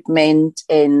equipment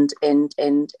and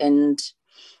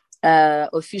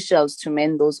officials to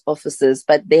man those offices.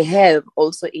 But they have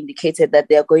also indicated that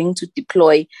they are going to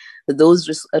deploy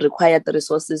those required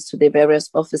resources to the various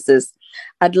offices.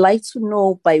 I'd like to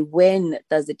know by when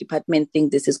does the department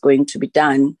think this is going to be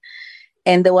done?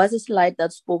 And there was a slide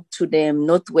that spoke to the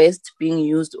Northwest being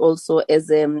used also as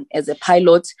a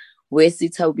pilot, where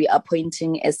SITA will be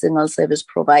appointing a single service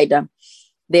provider.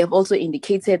 They have also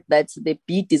indicated that the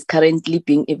bid is currently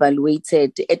being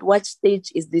evaluated. At what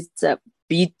stage is this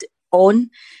bid on?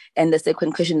 And the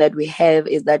second question that we have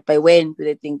is that by when do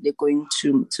they think they're going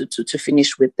to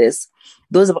finish with this?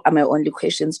 Those are my only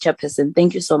questions, Chairperson.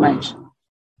 Thank you so much.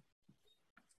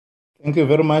 Thank you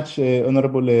very much,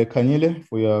 Honorable Kanyile,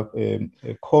 for your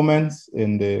comments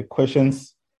and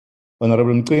questions.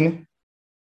 Honorable Mqini.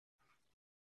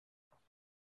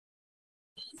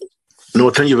 No,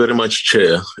 thank you very much,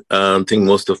 Chair. I think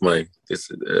most of my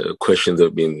questions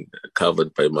have been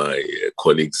covered by my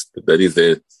colleagues. That is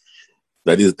the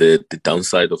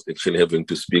downside of actually having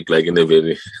to speak like in a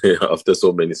very after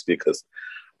so many speakers.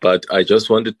 But I just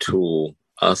wanted to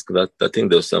ask that I think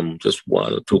there's just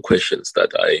one or two questions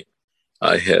that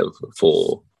I have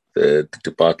for the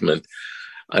department.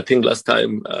 I think last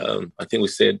time I think we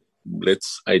said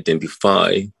let's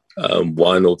identify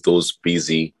one of those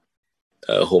busy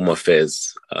Home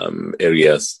Affairs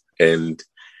areas and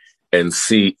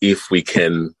see if we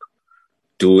can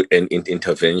do an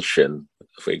intervention.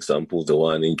 For example, the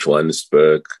one in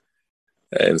Johannesburg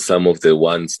and some of the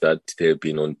ones that have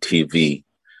been on TV,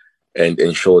 and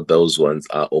ensure those ones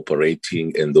are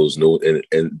operating and those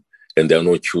and there are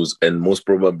no queues. And most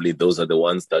probably those are the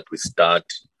ones that we start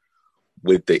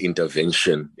with the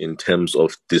intervention in terms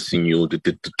of this new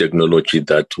technology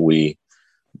that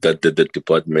the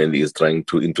department is trying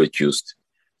to introduce.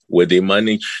 Where they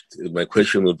managed, my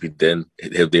question will be then,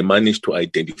 have they managed to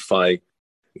identify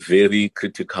very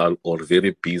critical or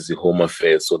very busy Home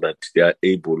Affairs so that they are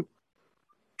able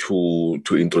to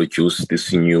introduce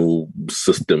this new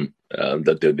system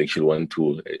that they actually want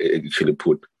to actually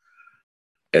put?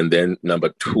 And then number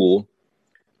two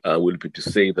will be to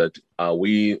say that are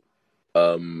we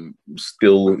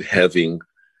still having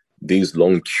these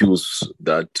long queues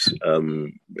that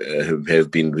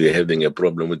we're having a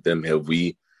problem with them? Have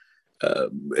we,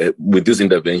 with this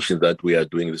intervention that we are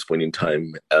doing at this point in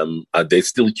time, are there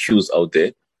still queues out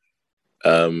there?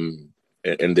 And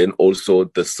then also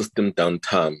the system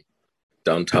downtown,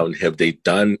 have they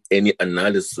done any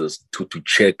analysis to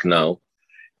check now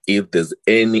if there's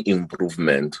any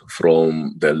improvement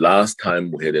from the last time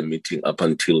we had a meeting up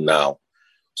until now?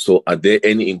 So are there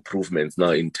any improvements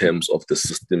now in terms of the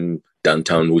system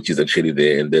downtown, which is actually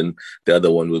there? And then the other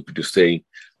one would be to say,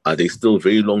 are there still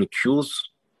very long queues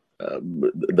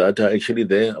that are actually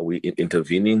there? Are we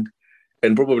intervening?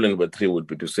 And probably number three would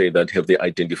be to say that have they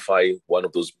identified one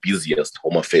of those busiest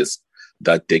Home Affairs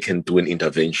that they can do an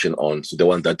intervention on? So the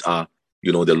ones that are,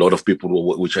 there are a lot of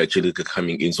people which are actually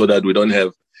coming in, so that we don't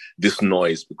have this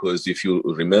noise. Because if you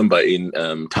remember in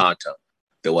Tata,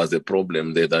 there was a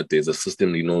problem there that there's a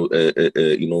system,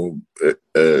 downtime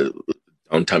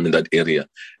in that area.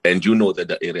 And that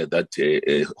the area that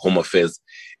Home Affairs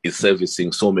is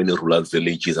servicing so many rural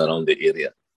villages around the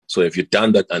area. So have you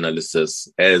done that analysis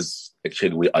as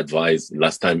actually we advised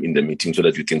last time in the meeting, so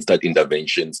that we can start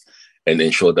interventions and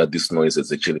ensure that this noise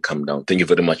has actually come down? Thank you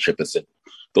very much, Chairperson.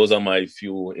 Those are my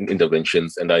few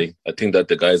interventions. And I think that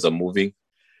the guys are moving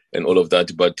and all of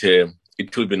that, but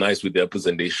it will be nice with their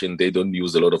presentation. They don't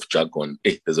use a lot of jargon.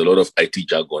 There's a lot of IT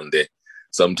jargon there.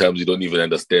 Sometimes you don't even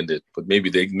understand it, but maybe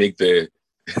they make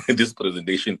this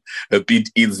presentation a bit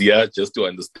easier just to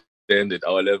understand at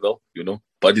our level,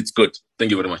 but it's good.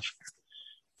 Thank you very much.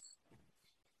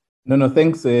 No,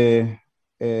 thanks,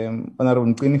 Honorable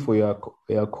Mqini, for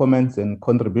your comments and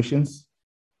contributions.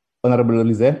 Honorable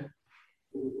Lizelle.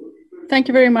 Thank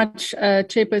you very much,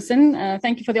 Chairperson.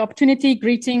 Thank you for the opportunity.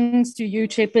 Greetings to you,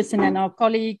 Chairperson, and our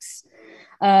colleagues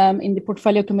in the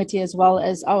Portfolio Committee, as well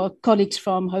as our colleagues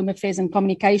from Home Affairs and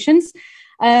Communications.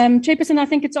 Chairperson, I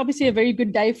think it's obviously a very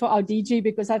good day for our DG,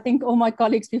 because I think all my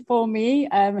colleagues before me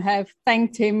have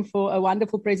thanked him for a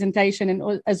wonderful presentation,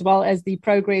 and as well as the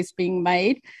progress being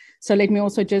made. So let me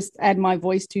also just add my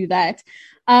voice to that.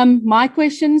 My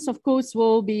questions, of course,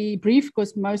 will be brief,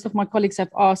 because most of my colleagues have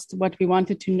asked what we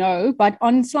wanted to know. But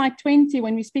on slide 20,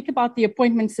 when we speak about the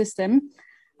appointment system,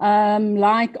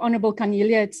 like Honorable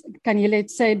Kanyile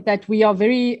said, that we are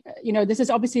very, this is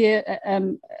obviously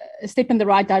a step in the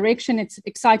right direction. It's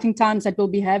exciting times that we'll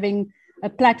be having a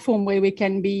platform where we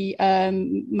can be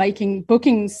making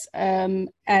bookings.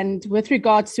 And with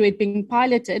regards to it being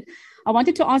piloted, I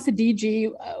wanted to ask the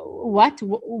DG,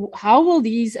 how will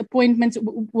these appointments,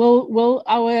 will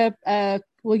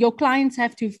your clients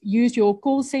have to use your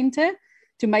call center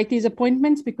to make these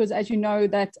appointments? Because as you know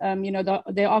that,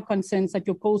 there are concerns that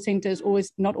your call center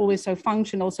is not always so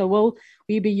functional. So will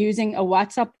we be using a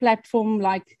WhatsApp platform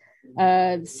like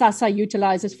SASA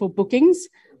utilizes for bookings,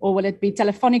 or will it be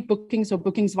telephonic bookings or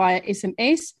bookings via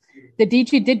SMS? The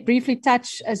DG did briefly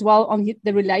touch as well on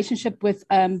the relationship with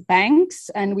banks,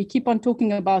 and we keep on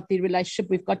talking about the relationship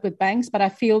we've got with banks, but I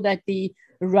feel that the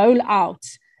rollout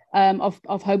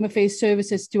of Home Affairs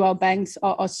services to our banks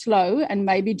are slow, and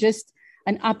maybe just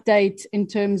an update in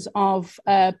terms of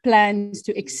plans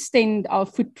to extend our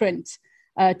footprint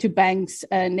to banks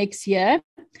next year.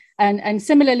 And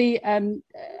similarly,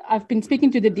 I've been speaking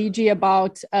to the DG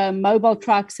about mobile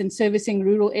trucks and servicing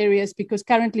rural areas, because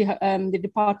currently the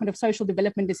Department of Social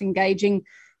Development is engaging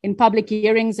in public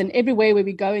hearings, and everywhere where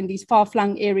we go in these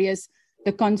far-flung areas,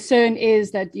 the concern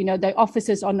is that, the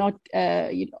officers are not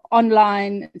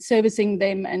online servicing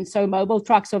them, and so mobile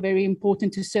trucks are very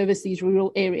important to service these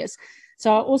rural areas.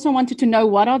 So I also wanted to know,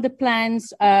 what are the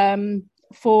plans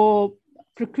for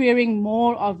procuring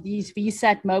more of these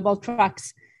VSAT mobile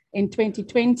trucks in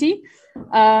 2020?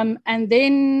 And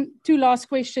then two last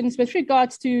questions with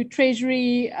regards to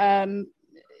Treasury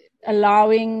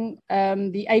allowing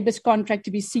the ABIS contract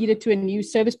to be ceded to a new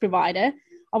service provider.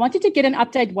 I wanted to get an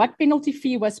update what penalty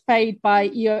fee was paid by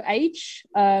EOH,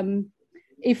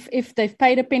 if they've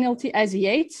paid a penalty as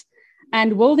yet,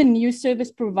 and will the new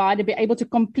service provider be able to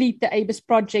complete the ABIS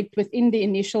project within the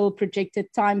initial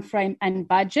projected timeframe and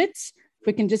budgets? If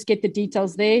we can just get the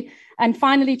details there. And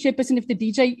finally, Chairperson, if the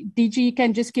DG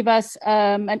can just give us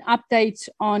an update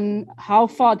on how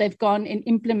far they've gone in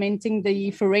implementing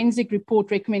the forensic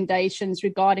report recommendations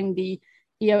regarding the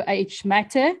EOH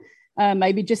matter.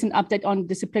 Maybe just an update on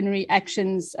disciplinary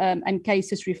actions and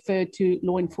cases referred to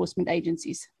law enforcement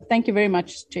agencies. Thank you very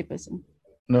much, Chairperson.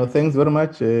 No, thanks very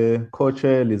much,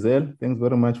 Co-Chair Lizelle. Thanks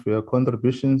very much for your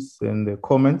contributions and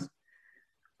comments.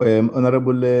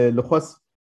 Honorable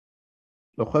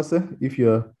Lokhwase, if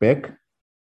you're back.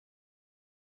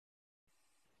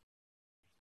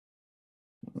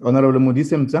 Honorable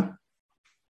Modise Mtsa.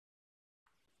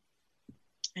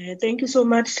 Thank you so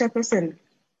much, Chairperson.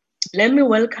 Let me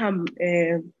welcome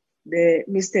the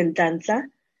Mr. Ntantla,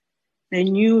 the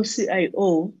new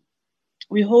CIO.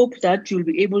 We hope that you'll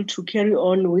be able to carry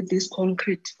on with this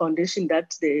concrete foundation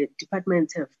that the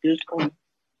departments have built on.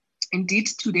 Indeed,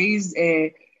 today's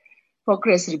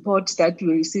progress report that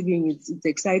we're receiving, it's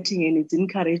exciting and it's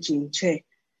encouraging, Chair.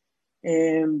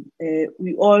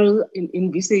 We all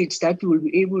envisage that we will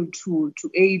be able to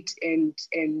aid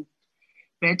and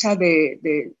better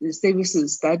the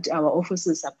services that our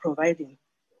officers are providing.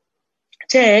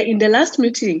 Chair, in the last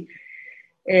meeting,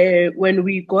 when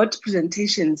we got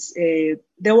presentations,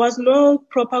 there was no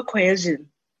proper cohesion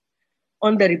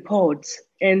on the reports.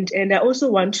 And I also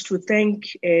want to thank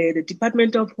the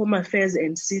Department of Home Affairs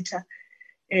and SITA.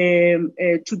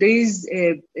 Today's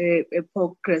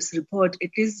progress report, at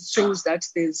least shows that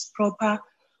there's proper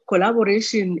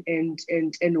collaboration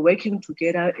and working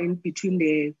together in between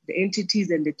the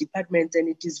entities and the departments, and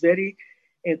it is very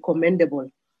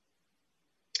commendable.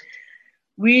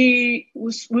 We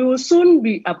will soon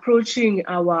be approaching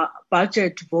our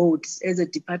budget votes as a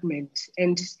department,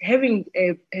 and having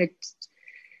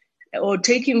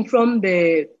taking from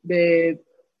the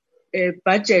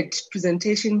budget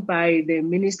presentation by the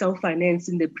Minister of Finance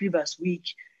in the previous week,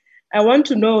 I want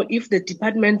to know if the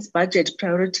department's budget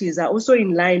priorities are also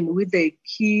in line with the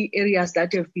key areas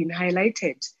that have been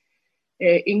highlighted,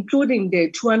 including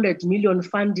the 200 million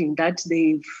funding that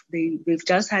they've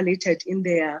just highlighted in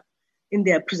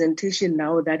their presentation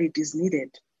now that it is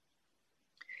needed.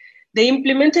 The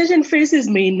implementation phases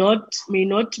may not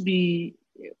be,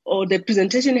 or the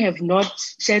presentation have not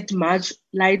shed much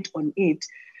light on it,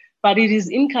 but it is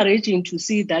encouraging to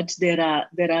see that there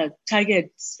are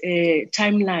targets,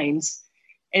 timelines,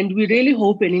 and we really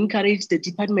hope and encourage the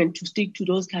department to stick to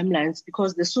those timelines,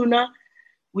 because the sooner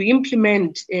we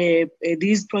implement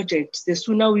these projects, the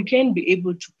sooner we can be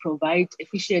able to provide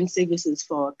efficient services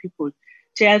for our people.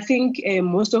 So I think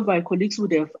most of my colleagues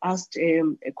would have asked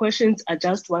questions. I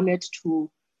just wanted to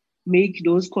make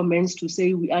those comments to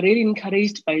say we are really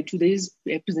encouraged by today's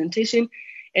presentation,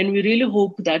 and we really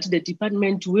hope that the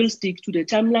department will stick to the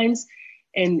timelines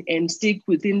and stick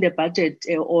within the budget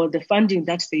or the funding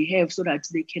that they have, so that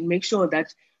they can make sure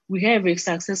that we have a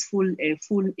successful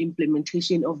full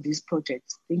implementation of these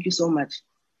projects. Thank you so much.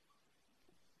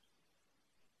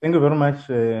 Thank you very much,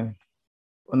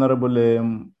 Honorable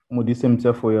Modise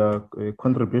Mtsa, for your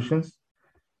contributions.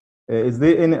 Is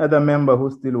there any other member who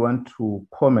still want to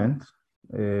comment?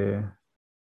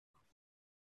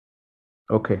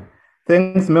 Okay.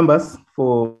 Thanks, members,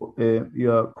 for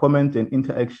your comment and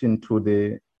interaction to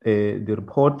the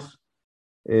report.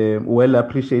 Well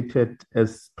appreciated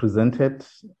as presented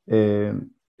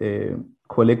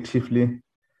collectively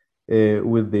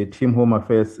with the Team Home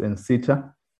Affairs and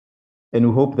SITA. And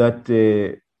we hope that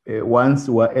once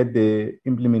we're at the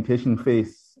implementation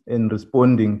phase and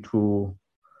responding to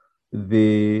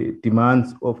the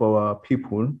demands of our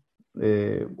people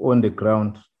on the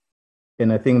ground,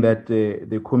 And I think that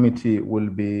the committee will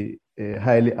be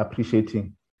highly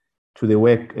appreciating to the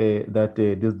work that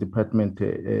this department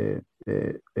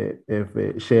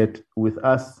have shared with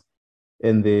us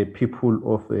and the people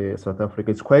of South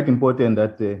Africa. It's quite important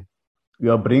that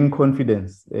you are bringing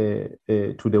confidence to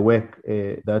the work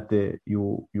that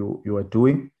you are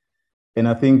doing. And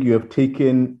I think you have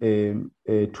taken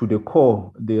to the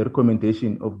core the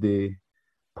recommendation of the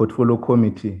portfolio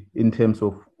committee in terms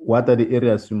of what are the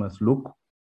areas you must look.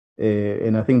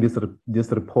 And I think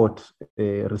this report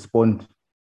respond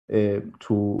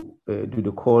to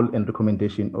the call and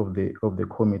recommendation of the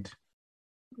committee.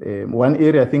 One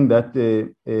area I think that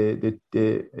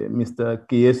Mr.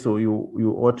 Kieso,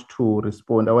 you ought to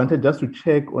respond. I wanted just to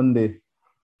check on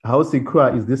how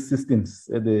secure is this systems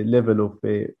at the level of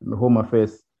Home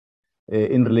Affairs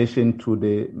in relation to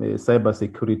the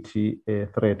cybersecurity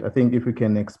threat. I think if we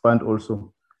can expand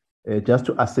also just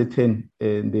to ascertain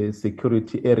the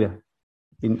security area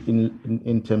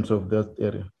in terms of that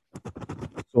area.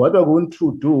 So what we're going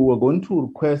to do, we're going to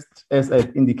request, as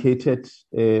I've indicated,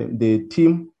 the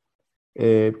team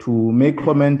to make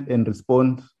comment and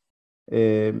respond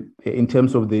in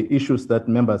terms of the issues that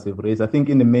members have raised. I think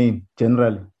in the main,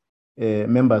 generally,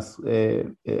 members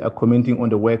are commenting on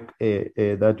the work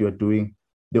that you're doing.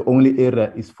 The only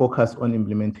area is focused on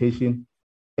implementation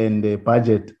and the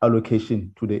budget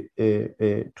allocation to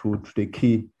the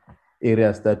key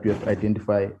areas that we have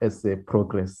identified as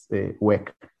progress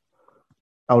work.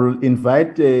 I will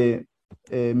invite Mr.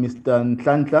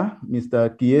 Ntlantla, Mr.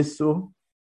 Kieso,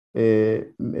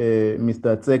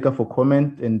 Mr. Tseka for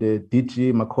comment, and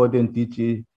DG Makode and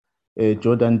DG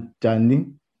Jordan Jani,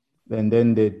 and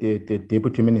then the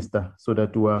Deputy Minister, so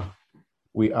that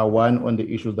we are one on the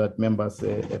issues that members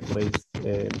have raised.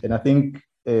 And I think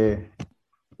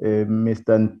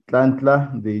Mr.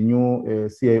 Ntlantla, the new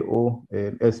CIO,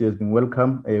 as you has been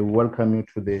welcome, welcome you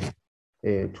to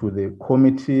the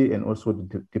committee and also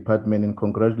the department, and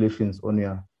congratulations on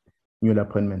your new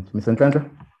appointment. Mr. Ntlantla.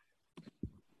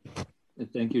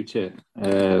 Thank you, Chair.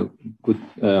 Good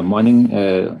morning,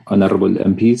 honorable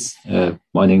MPs.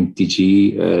 Morning,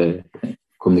 DG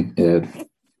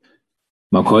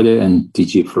Makode and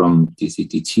DG from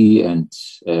DCDT and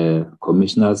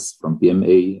commissioners from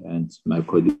BMA and my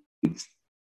colleagues.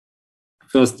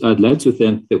 First, I'd like to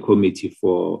thank the committee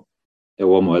for a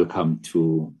warm welcome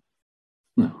to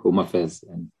Home Affairs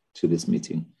and to this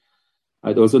meeting.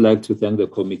 I'd also like to thank the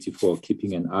committee for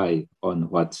keeping an eye on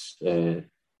what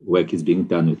work is being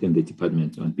done within the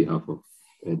department on behalf of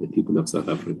the people of South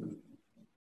Africa.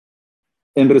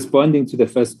 In responding to the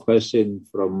first question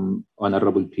from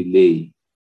Honorable Pillay,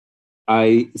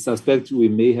 I suspect we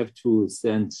may have to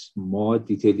send more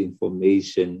detailed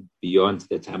information beyond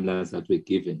the timelines that were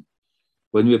given.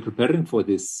 When we were preparing for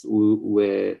this, we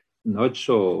were not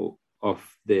sure of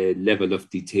the level of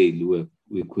detail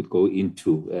we could go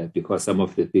into because some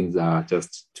of the things are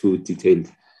just too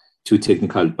detailed, too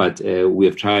technical, but we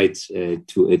have tried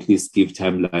to at least give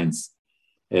timelines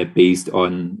based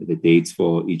on the dates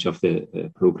for each of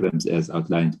the programs as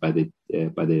outlined by the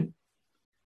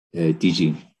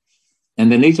DG. And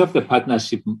the nature of the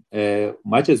partnership,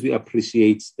 much as we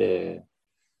appreciate the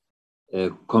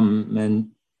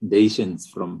commendations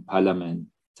from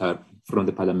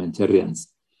the parliamentarians,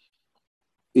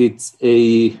 it's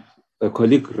a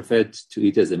colleague referred to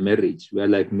it as a marriage. We are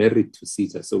like married to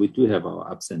SITA, so we do have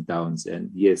our ups and downs, and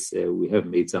yes, we have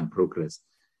made some progress.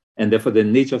 And therefore, the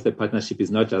nature of the partnership is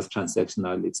not just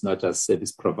transactional, it's not just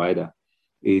service provider,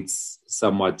 it's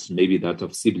somewhat maybe that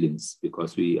of siblings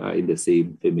because we are in the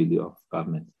same family of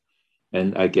government.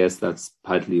 And I guess that's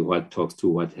partly what talks to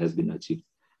what has been achieved.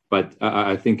 But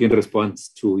I think in response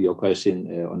to your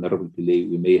question, Honorable Pillay,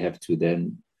 we may have to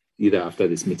then, either after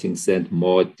this meeting, send a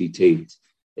more detailed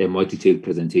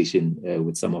presentation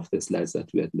with some of the slides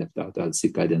that we had left out. I'll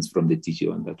seek guidance from the DG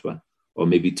on that one, or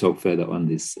maybe talk further on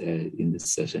this in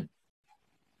this session.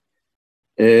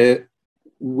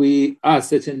 We are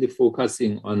certainly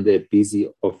focusing on the busy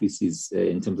offices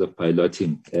in terms of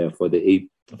piloting for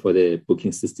the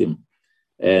booking system.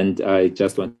 And I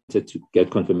just wanted to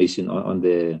get confirmation on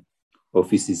the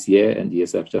offices here. And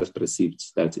yes, I've just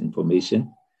received that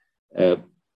information.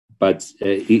 But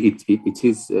it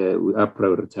is, we are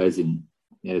prioritizing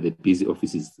the busy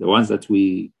offices. The ones that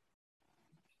we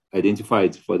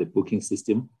identified for the booking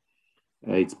system,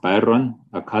 it's Byron,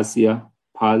 Acacia,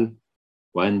 Paarl,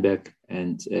 Wynberg,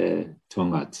 and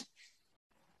Tongaat.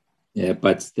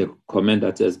 But the comment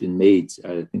that has been made,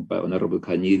 I think, by Honorable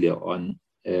Kanyile on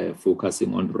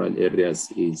focusing on rural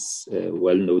areas is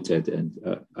well noted, and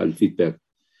I'll feedback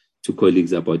to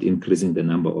colleagues about increasing the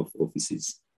number of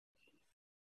offices.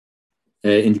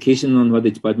 Indication on what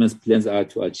the department's plans are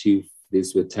to achieve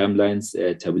this with timelines,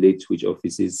 tabulate which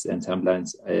offices and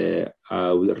timelines.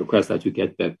 I will request that you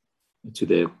get back to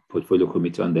the portfolio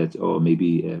committee on that, or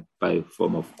maybe by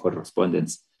form of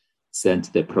correspondence, send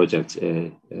the project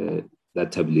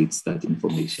that tabulates that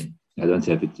information. I don't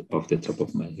have it off the top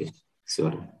of my head,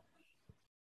 sorry.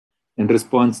 In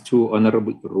response to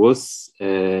Honorable Rose,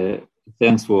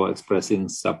 thanks for expressing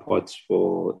support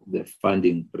for the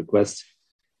funding request.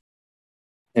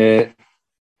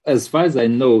 As far as I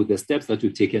know, the steps that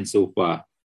we've taken so far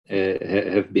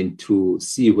have been to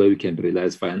see where we can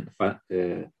realize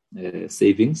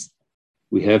savings.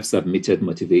 We have submitted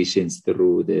motivations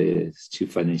through the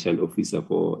Chief Financial Officer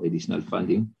for additional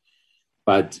funding,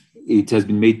 but it has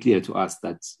been made clear to us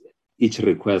that each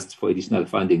request for additional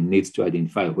funding needs to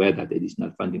identify where that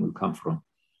additional funding will come from.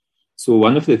 So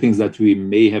one of the things that we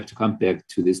may have to come back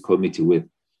to this committee with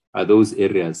are those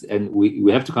areas, and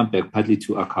we have to come back partly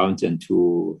to account and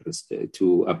to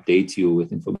update you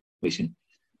with information.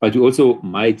 But we also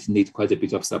might need quite a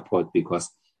bit of support, because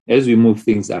as we move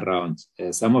things around,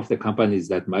 some of the companies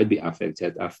that might be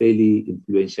affected are fairly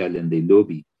influential and they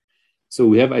lobby. So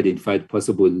we have identified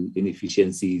possible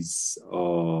inefficiencies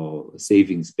or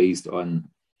savings based on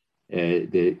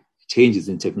the changes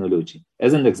in technology.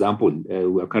 As an example,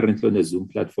 we are currently on a Zoom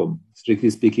platform. Strictly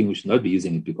speaking, we should not be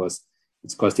using it because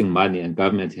it's costing money, and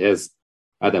government has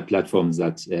other platforms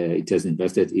that it has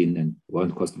invested in and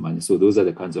won't cost money. So those are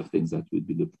the kinds of things that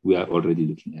we are already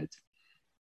looking at.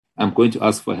 I'm going to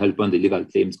ask for help on the legal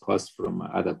claims cost from my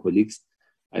other colleagues.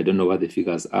 I don't know what the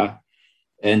figures are.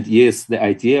 And yes, the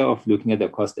idea of looking at the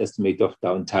cost estimate of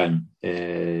downtime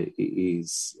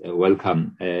is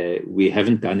welcome. We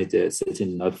haven't done it,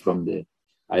 certainly not from the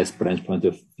IS branch point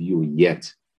of view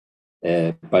yet.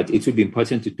 But it would be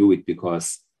important to do it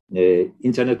because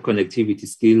internet connectivity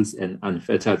skills and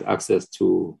unfettered access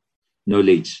to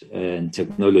knowledge and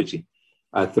technology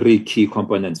are three key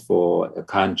components for a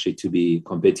country to be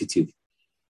competitive.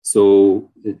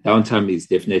 So the downtime is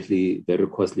definitely very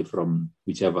costly from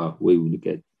whichever way we look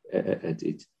at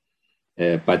it.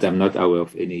 But I'm not aware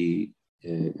of any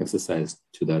exercise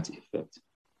to that effect.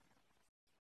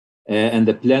 And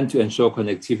the plan to ensure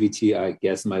connectivity, I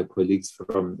guess my colleagues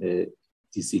from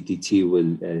DCDT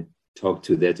will talk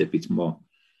to that a bit more.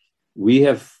 We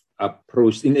have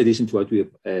approached, in addition to what we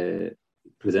have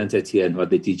presented here and what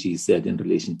the DG said in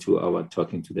relation to our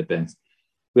talking to the banks,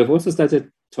 we have also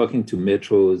started talking to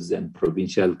metros and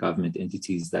provincial government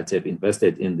entities that have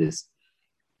invested in this.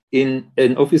 In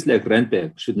an office like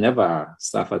Randburg should never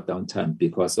suffer downtime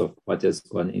because of what has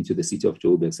gone into the city of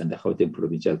Joburg and the Gauteng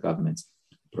provincial government's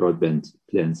broadband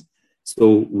plans.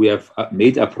 So we have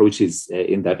made approaches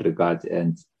in that regard,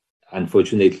 and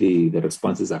unfortunately the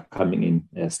responses are coming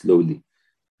in slowly,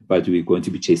 but we're going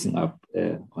to be chasing up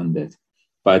on that.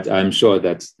 But I'm sure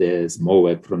that there's more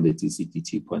work from the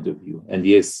DCDT point of view. And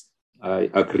yes, I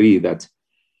agree that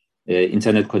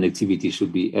internet connectivity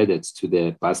should be added to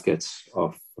the basket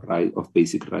of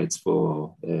basic rights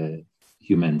for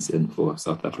humans and for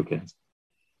South Africans.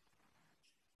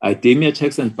 IDEMIA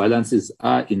checks and balances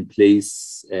are in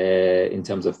place in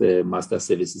terms of the Master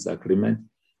Services Agreement.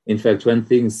 In fact, when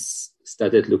things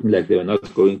started looking like they were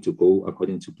not going to go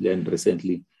according to plan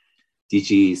recently,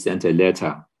 DG sent a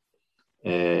letter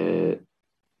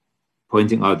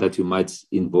pointing out that you might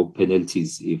invoke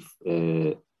penalties if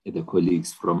the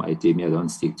colleagues from IDEMIA don't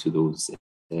stick to those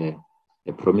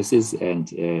promises. And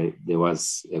there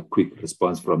was a quick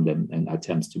response from them and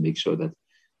attempts to make sure that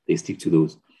they stick to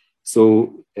those.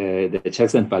 So the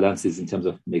checks and balances in terms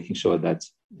of making sure that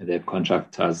the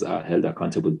contractors are held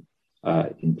accountable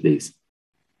in place.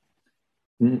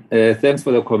 Thanks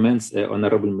for the comments,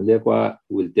 Honorable Mulekwa.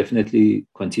 We'll definitely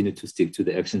continue to stick to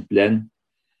the action plan,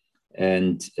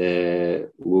 and we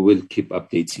will keep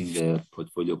updating the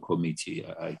portfolio committee.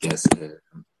 I guess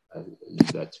I'll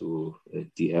leave that to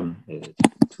DM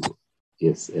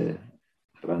to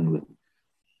run with.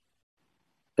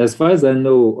 As far as I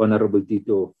know, Honorable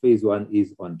Tito, phase 1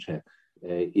 is on track.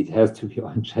 It has to be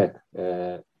on track,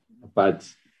 but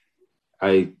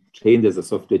I trained as a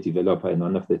software developer, and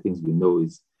one of the things we know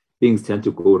is things tend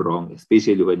to go wrong,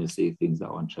 especially when you say things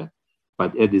are on track.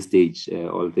 But at this stage,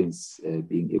 all things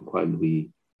being equal, we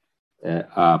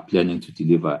are planning to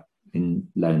deliver in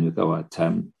line with our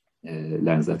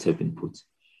timelines that have been put.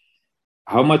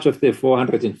 How much of the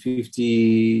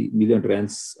 450 million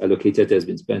rands allocated has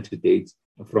been spent to date?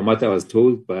 From what I was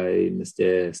told by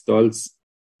Mr. Stolz,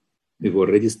 we've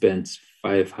already spent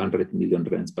 500 million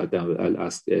rands, but I'll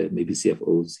ask maybe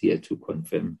CFOs here to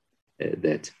confirm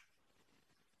that.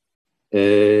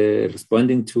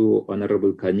 Responding to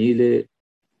Honorable Kanile,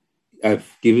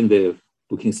 I've given the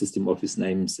booking system office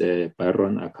names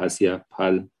Byron, Acacia,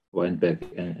 Pal, Weinberg,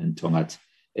 and Tongat.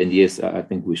 And yes, I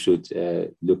think we should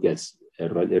look at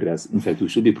rural areas. In fact, we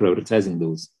should be prioritizing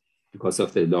those because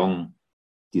of the long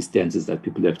distances that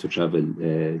people have to travel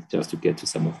just to get to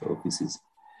some of the offices.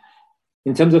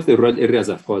 In terms of the rural areas,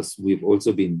 of course, we've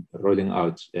also been rolling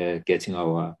out, getting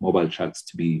our mobile trucks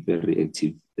to be very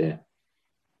active there.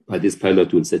 But this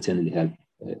pilot will certainly help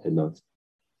a lot.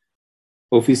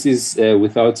 Offices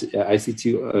without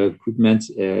ICT equipment,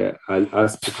 I'll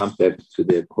ask to come back to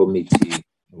the committee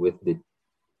with the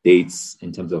dates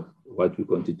in terms of what we're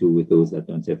going to do with those that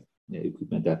don't have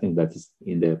equipment. I think that is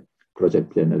in the project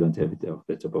plan. I don't have it off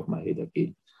the top of my head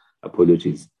again.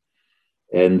 Apologies.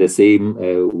 And the same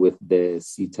with the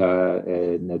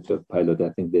SITA network pilot. I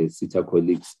think the SITA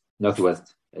colleagues,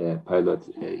 Northwest pilot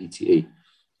ETA,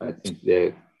 I think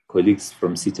the colleagues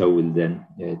from SITA will then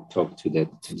talk to that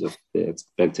in terms of the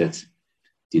expected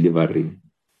delivery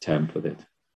time for that.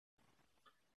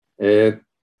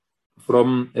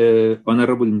 From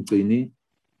Honorable Mcini,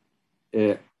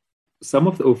 some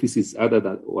of the offices, other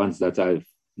than ones that I've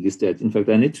listed, in fact,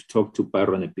 I need to talk to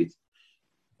Byron a bit.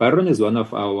 Byron is one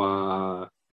of our,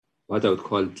 what I would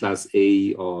call Class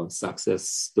A or success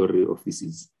story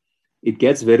offices. It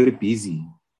gets very busy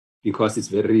because it's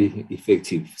very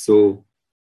effective. So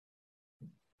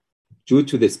due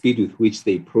to the speed with which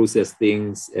they process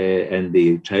things and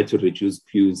they try to reduce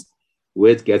queues,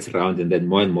 word gets around and then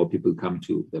more and more people come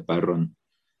to the Byron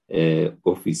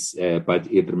office, but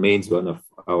it remains one of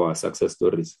our success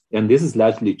stories. And this is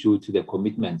largely due to the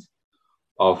commitment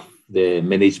of the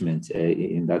management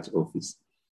in that office.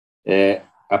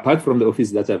 Apart from the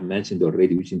office that I've mentioned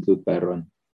already, which include Byron,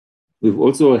 we've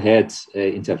also had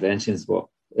interventions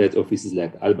at offices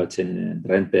like Alberton,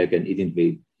 Randburg, and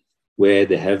Edenvale, where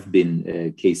there have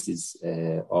been cases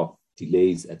of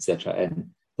delays, etc.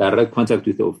 And direct contact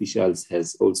with the officials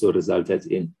has also resulted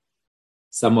in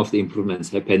some of the improvements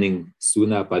happening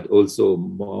sooner, but also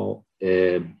more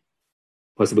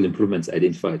possible improvements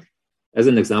identified. As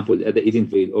an example, at the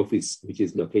Edenvale office, which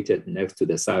is located next to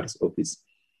the SARS office,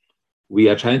 we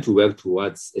are trying to work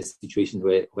towards a situation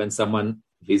where when someone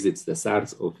visits the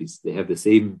SARS office, they have the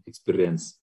same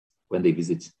experience when they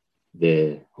visit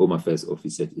the Home Affairs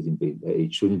office at Edenvale.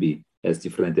 It shouldn't be as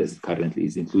different as it currently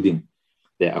is, including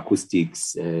the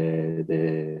acoustics, all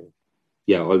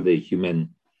the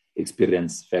human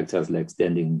experience factors like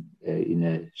standing in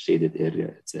a shaded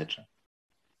area, etc.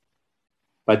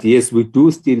 But yes, we do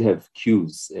still have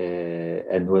queues.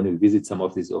 And when we visit some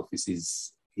of these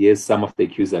offices, yes, some of the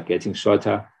queues are getting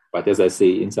shorter. But as I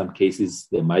say, in some cases,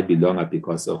 they might be longer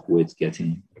because of word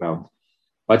getting around.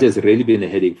 What has really been a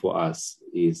headache for us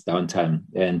is downtime.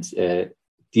 And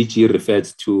DG referred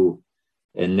to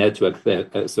a network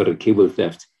theft, cable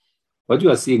theft. What you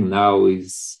are seeing now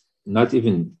is not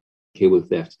even cable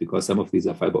theft because some of these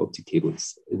are fiber optic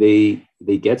cables. They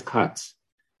get cut.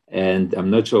 And I'm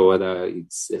not sure whether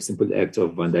it's a simple act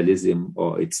of vandalism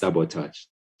or it's sabotage.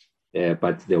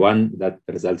 But the one that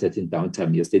resulted in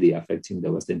downtime yesterday affecting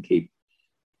the Western Cape,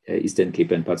 Eastern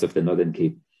Cape, and parts of the Northern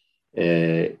Cape,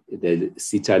 the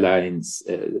SITA lines,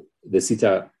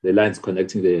 the lines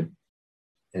connecting the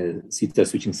SITA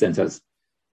switching centers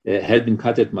had been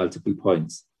cut at multiple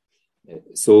points.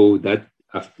 So that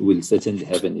will certainly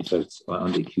have an effect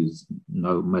on the queues,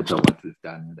 no matter what we've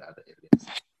done in the other areas.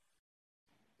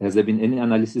 Has there been any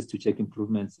analysis to check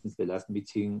improvements since the last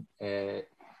meeting?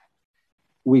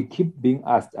 We keep being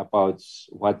asked about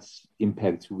what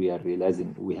impact we are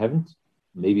realizing. We haven't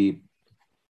maybe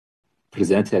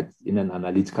presented in an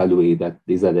analytical way that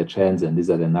these are the trends and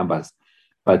these are the numbers,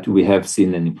 but we have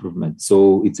seen an improvement.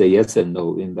 So it's a yes and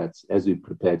no in that as we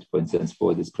prepared, for instance,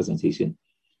 for this presentation,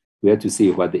 we had to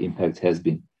see what the impact has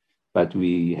been, but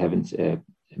we haven't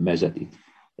measured it.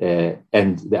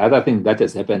 And the other thing that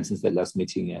has happened since the last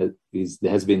meeting is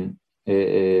there has been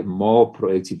a more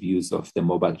proactive use of the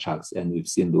mobile trucks, and we've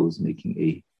seen those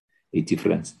making a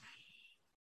difference.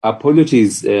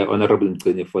 Apologies, Honorable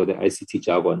Mcini, for the ICT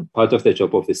jargon. Part of the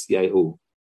job of a CIO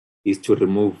is to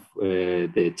remove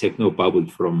the techno bubble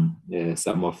from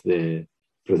some of the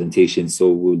presentations, so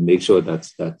we'll make sure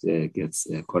that gets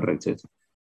corrected.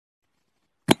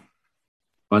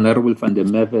 Honorable Van der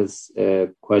Merwe's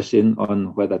question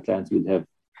on whether clients will have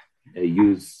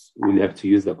to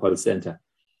use the call center.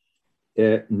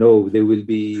 No, they will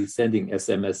be sending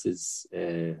SMSs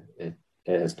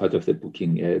as part of the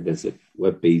booking. There's a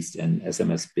web-based and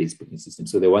SMS-based booking system,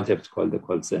 so they won't have to call the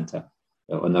call center.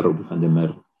 Honorable Van der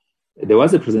Merwe. There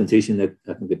was a presentation at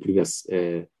I think the previous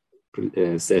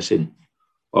session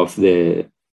of the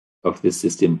of this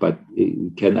system, but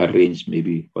we can arrange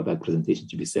maybe for that presentation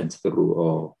to be sent through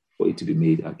or for it to be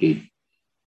made again.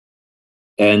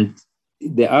 And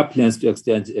there are plans to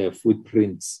extend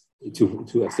footprints,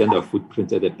 to extend our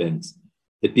footprint at the banks.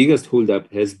 The biggest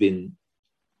holdup has been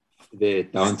the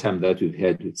downtime that we've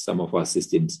had with some of our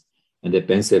systems. And the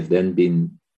banks have then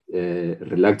been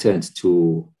reluctant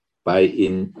to buy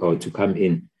in or to come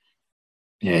in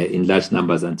large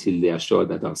numbers until they are sure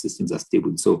that our systems are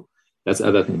stable. So that's the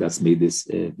other thing that's made this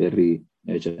very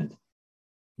urgent.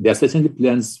 There are certainly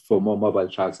plans for more mobile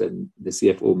trucks, and the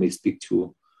CFO may speak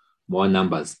to more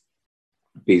numbers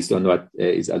based on what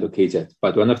is allocated.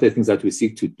 But one of the things that we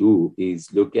seek to do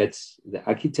is look at the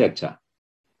architecture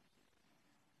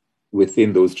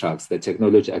within those trucks, the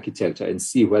technology architecture, and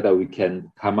see whether we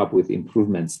can come up with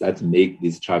improvements that make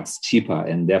these trucks cheaper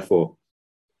and therefore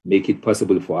make it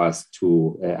possible for us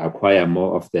to acquire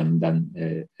more of them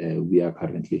than we are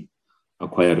currently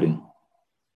acquiring.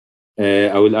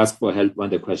 I will ask for help on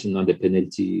the question on the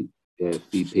penalty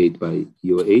fee paid by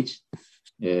UOH,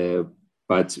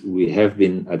 but we have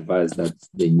been advised that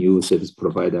the new service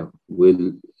provider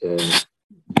will,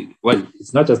 well,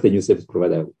 it's not just the new service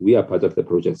provider, we are part of the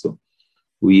project, so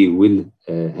we will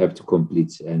have to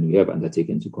complete, and we have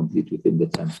undertaken to complete within the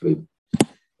time frame.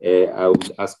 I will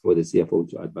ask for the CFO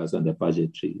to advise on the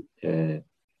budgetary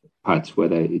part,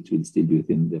 whether it will still be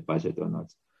within the budget or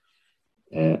not,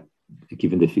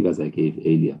 given the figures I gave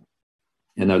earlier.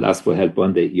 And I'll ask for help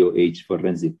on the EOH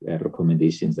forensic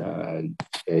recommendations. I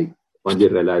only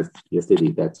realized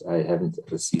yesterday that I haven't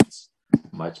received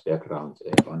much background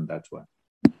on that one.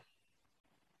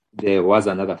 There was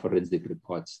another forensic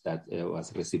report that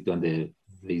was received on the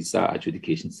visa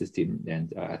adjudication system,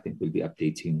 and I think we'll be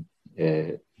updating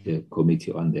the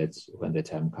committee on that when the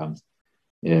time comes.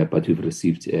 But we've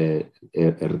received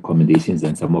recommendations,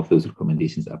 and some of those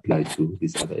recommendations apply to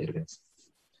these other areas.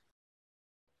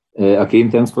 Again,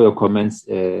 thanks for your comments,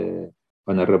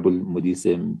 Honorable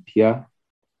Modise Pia.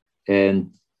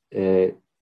 And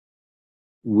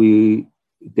we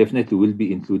definitely will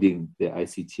be including the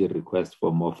ICT request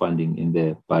for more funding in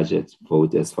the budget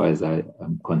vote as far as I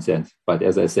am concerned. But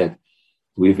as I said,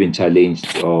 we've been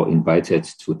challenged or invited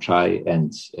to try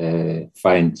and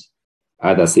find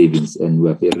other savings, and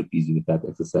we are very busy with that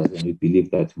exercise. And we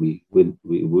believe that we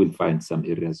will find some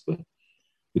areas where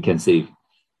we can save.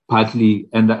 Partly,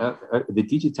 and the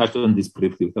DG touched on this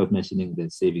briefly without mentioning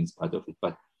the savings part of it,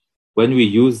 but when we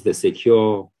use the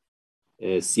secure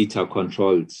SITA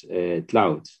controlled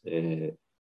cloud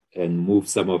and move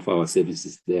some of our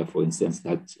services there, for instance,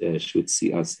 that should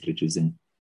see us reducing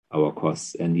our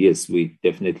costs. And yes, we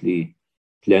definitely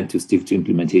plan to stick to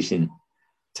implementation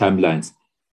timelines.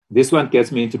 This one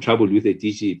gets me into trouble with the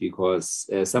DG because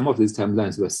some of these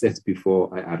timelines were set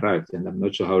before I arrived, and I'm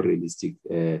not sure how realistic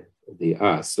they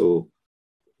are. So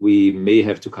we may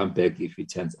have to come back if it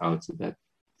turns out that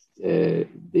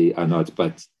they are not.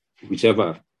 But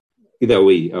either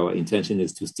way, our intention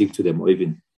is to stick to them or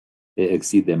even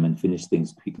exceed them and finish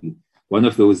things quickly. One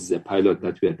of those is a pilot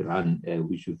that we had run,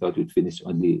 which we thought would finish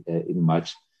only in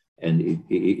March, and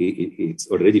it's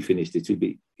already finished. It will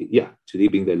be, today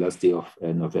being the last day of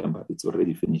November, it's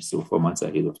already finished, so 4 months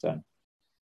ahead of time.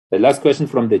 The last question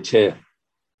from the chair: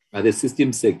 are the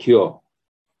systems secure?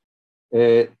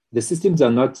 The systems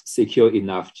are not secure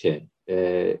enough, Chair.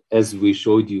 As we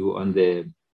showed you on the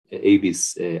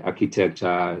ABIS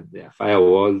architecture, there are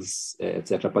firewalls,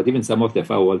 etc. But even some of the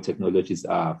firewall technologies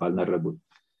are vulnerable.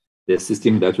 The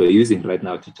system that we're using right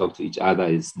now to talk to each other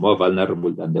is more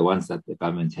vulnerable than the ones that the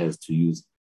government has to use.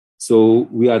 So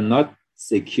we are not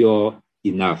secure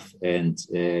enough, and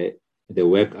the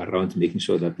work around making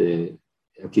sure that the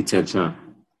architecture,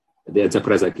 the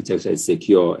enterprise architecture is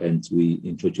secure and we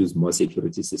introduce more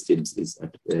security systems is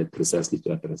precisely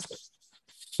to address that.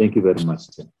 Thank you very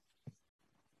much, Chair.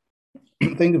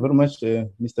 Thank you very much,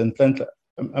 Mr. Nhlanhla.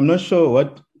 I'm not sure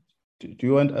what do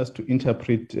you want us to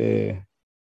interpret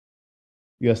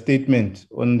your statement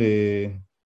on the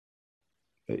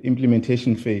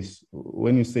implementation phase.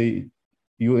 When you say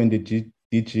you and the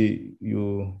DG,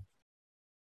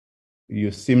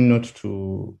 you seem not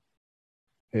to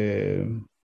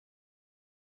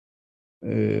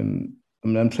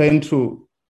I'm trying to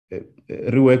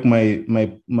rework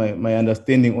my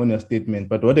understanding on your statement,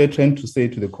 but what are you trying to say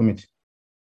to the committee?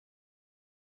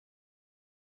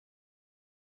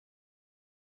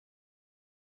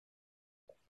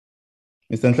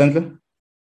 Mr. Nhlanhla?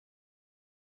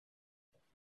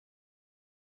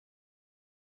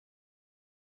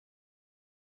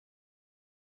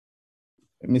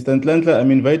 Mr. Nhlanhla,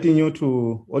 I'm inviting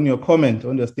you on your comment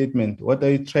on your statement. What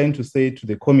are you trying to say to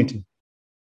the committee?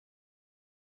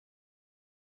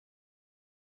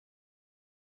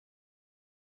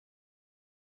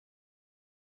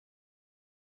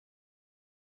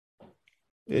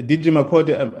 DG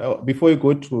Makode, before you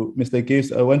go to Mr.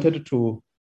 Gates, I wanted to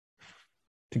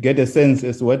get a sense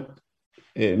as to what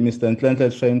Mr. Nhlanhla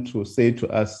is trying to say to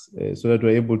us so that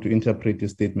we're able to interpret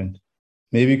his statement.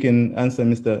 Maybe you can answer,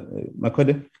 Mr.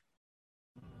 Makode.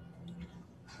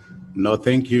 No,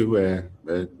 thank you,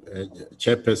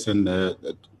 Chairperson.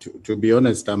 To be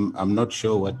honest, I'm not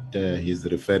sure what he's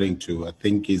referring to. I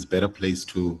think he's better placed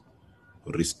to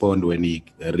respond when he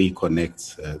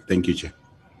reconnects. Thank you, Chair.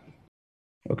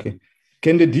 Okay.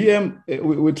 Can the DM,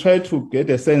 we try to get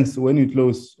a sense when you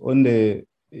close on the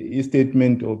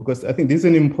statement, or because I think this is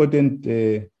an important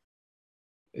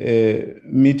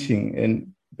meeting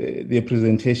and the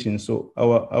presentation. So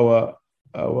our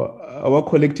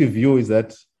collective view is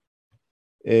that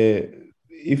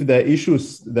if there are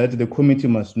issues that the committee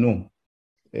must know,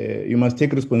 you must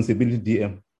take responsibility,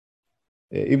 DM.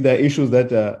 If there are issues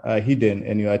that are hidden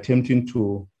and you are attempting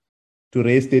to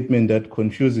raise statement that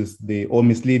confuses or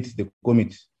misleads the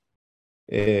committee,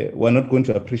 we're not going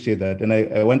to appreciate that. And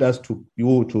I want us to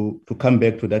come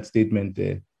back to that statement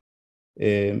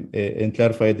and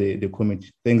clarify the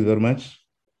committee. Thanks very much.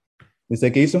 Mr.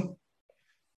 Keiso?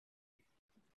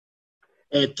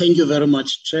 Thank you very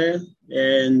much, Chair,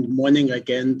 and morning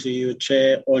again to you,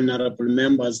 Chair, honorable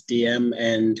members, DM,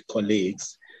 and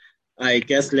colleagues. I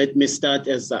guess let me start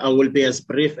as I will be as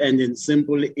brief and in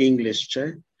simple English,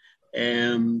 Chair.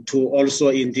 To also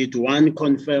indeed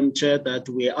confirm, Chair, that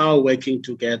we are working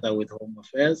together with Home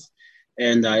Affairs.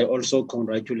 And I also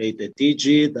congratulate the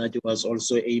DG that he was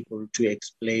also able to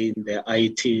explain the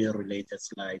IT-related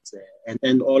slides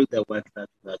and all the work that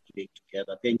we are doing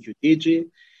together. Thank you, DG.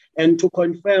 And to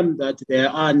confirm that there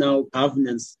are now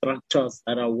governance structures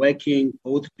that are working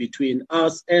both between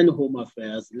us and Home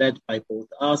Affairs, led by both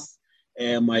us,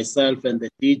 myself and the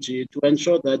DG, to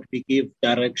ensure that we give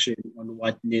direction on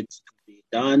what needs to be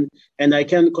done. And I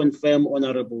can confirm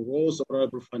Honorable Rose,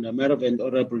 Honorable Van der Merwe, and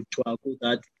Honorable Twaku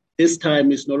that this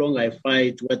time is no longer a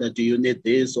fight whether do you need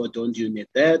this or don't you need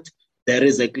that. There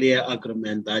is a clear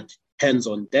agreement that hands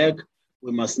on deck,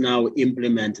 we must now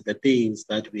implement the things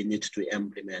that we need to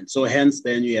implement. So hence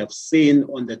then you have seen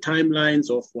on the timelines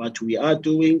of what we are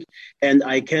doing, and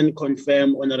I can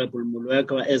confirm, Honorable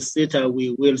Mulweka, as SITA,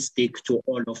 we will stick to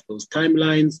all of those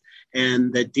timelines,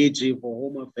 and the DG for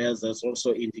Home Affairs has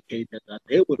also indicated that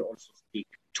they will also stick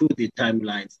to the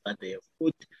timelines that they have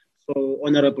put. So,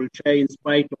 Honorable Chair, in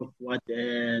spite of what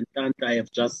I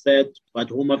have just said, but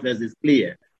Home Affairs is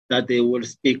clear that they will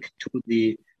stick to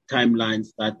the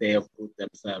timelines that they have put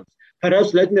themselves.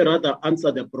 Perhaps let me rather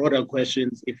answer the broader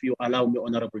questions, if you allow me,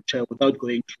 Honorable Chair, without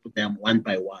going through them one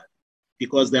by one,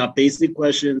 because there are basic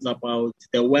questions about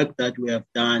the work that we have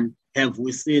done. Have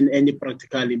we seen any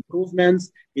practical improvements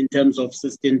in terms of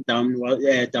system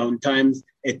downtimes?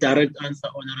 A direct answer,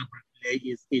 Honorable Chair,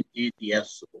 is indeed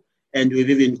yes. And we've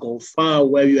even gone far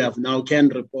where you have now can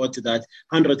report that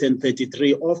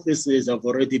 133 offices have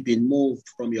already been moved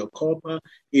from your copper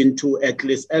into at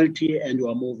least LT, and we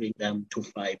are moving them to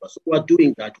fiber. So we're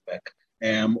doing that work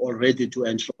already to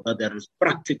ensure that there is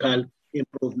practical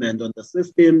improvement on the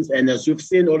systems. And as you've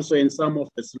seen also in some of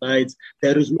the slides,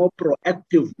 there is more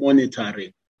proactive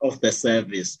monitoring of the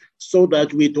service so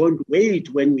that we don't wait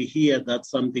when we hear that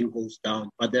something goes down,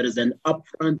 but there is an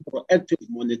upfront proactive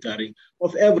monitoring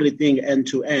of everything end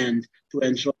to end to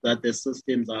ensure that the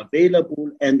systems are available,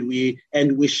 and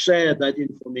we share that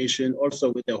information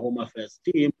also with the Home Affairs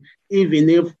team, even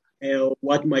if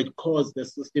what might cause the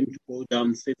system to go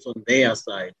down sits on their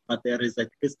side, but there is at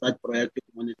least that proactive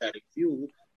monitoring view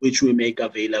which we make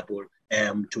available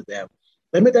to them.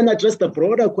 Let me then address the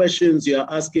broader questions you are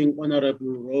asking,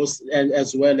 Honorable Rose, and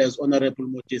as well as Honorable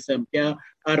Motisempia,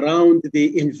 around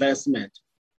the investment.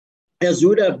 As you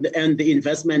would have, and the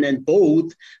investment and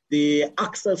both the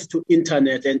access to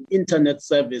internet and internet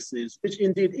services, which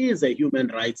indeed is a human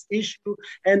rights issue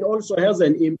and also has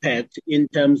an impact in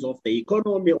terms of the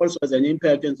economy, also has an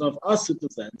impact in terms of our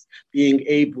citizens being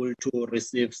able to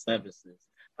receive services.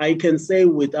 I can say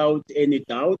without any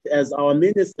doubt, as our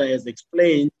minister has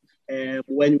explained,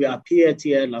 when we appeared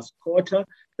here last quarter,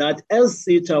 that as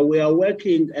SITA, we are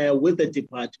working with the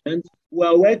department. We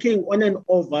are working on an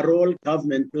overall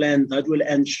government plan that will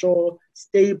ensure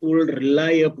stable,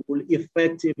 reliable,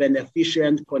 effective, and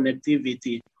efficient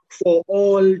connectivity for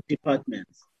all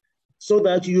departments, so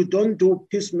that you don't do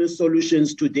piecemeal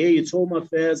solutions. Today it's Home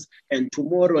Affairs, and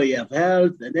tomorrow you have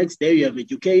health, the next day you have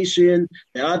education,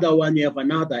 the other one you have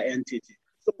another entity.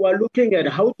 So we're looking at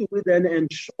how do we then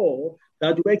ensure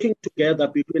that working together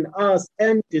between us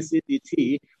and the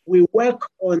CDT, we work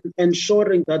on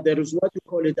ensuring that there is what we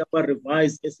call it our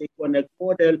revised SA Connect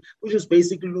model, which is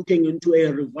basically looking into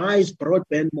a revised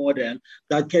broadband model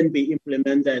that can be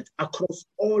implemented across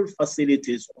all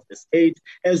facilities of the state.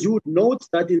 As you would note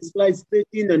that in slides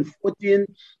 13 and 14,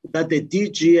 that the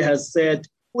DG has said,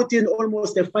 put in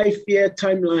almost a 5-year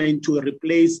timeline to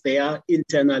replace their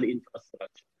internal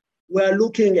infrastructure. We're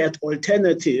looking at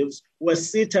alternatives where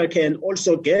SITA can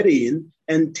also get in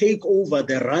and take over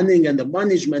the running and the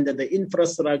management and the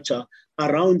infrastructure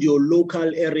around your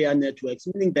local area networks,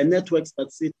 meaning the networks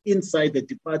that sit inside the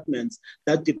departments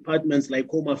that departments like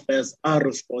Home Affairs are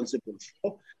responsible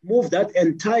for. Move that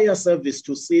entire service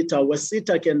to SITA, where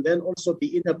SITA can then also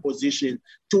be in a position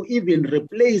to even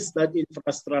replace that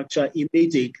infrastructure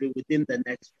immediately within the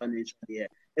next financial year.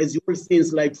 As you will see in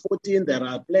slide 14, there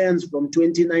are plans from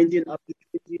 2019 up to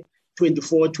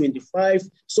 2024, 25.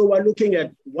 So we're looking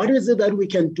at what is it that we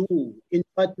can do in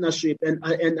partnership and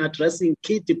addressing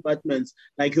key departments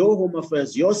like your Home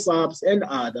Affairs, your SAPs and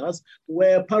others,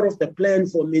 where part of the plan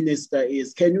for Minister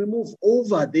is, can we move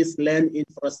over this land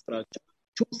infrastructure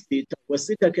to SITA, where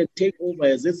SITA can take over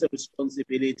as its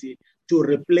responsibility to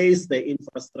replace the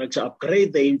infrastructure,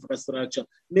 upgrade the infrastructure,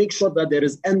 make sure that there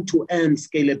is end-to-end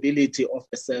scalability of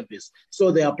the service.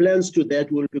 So there are plans to that.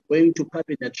 We'll be going to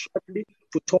Cabinet shortly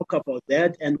to talk about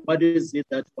that and what is it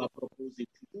that we're proposing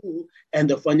to do and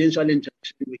the financial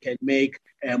injection we can make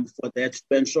for that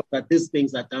to ensure that these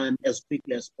things are done as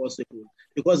quickly as possible.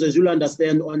 Because as you'll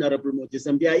understand, Honorable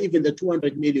Modisambia, even the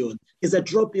 200 million is a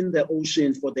drop in the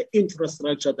ocean for the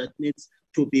infrastructure that needs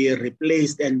to be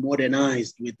replaced and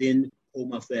modernized within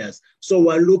Home Affairs. So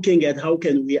we're looking at how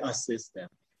can we assist them.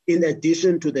 In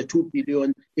addition to the 2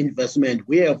 billion investment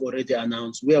we have already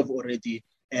announced, we have already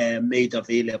made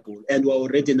available, and we're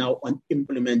already now on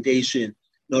implementation,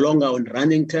 no longer on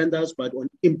running tenders, but on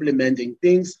implementing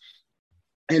things.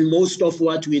 And most of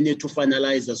what we need to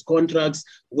finalize as contracts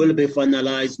will be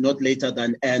finalized not later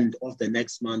than end of the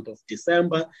next month of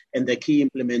December, and the key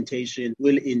implementation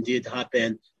will indeed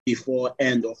happen before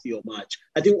end of your March.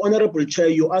 I think, Honorable Chair,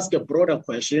 you asked a broader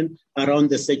question around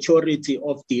the security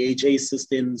of DHA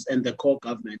systems and the core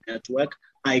government network.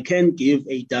 I can give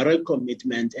a direct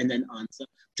commitment and an answer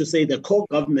to say the core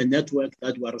government network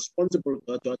that we're responsible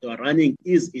for, that we're running,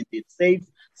 is indeed safe,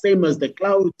 same as the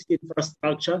cloud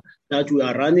infrastructure that we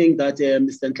are running, that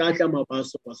Mr. Ntlahla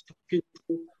Mabaso was talking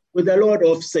to, with a lot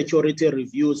of security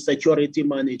reviews, security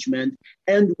management,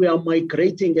 and we are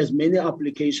migrating as many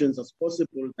applications as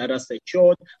possible that are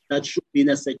secured, that should be in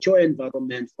a secure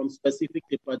environment from specific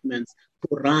departments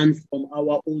to run from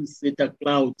our own SITA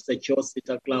cloud, secure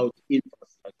SITA cloud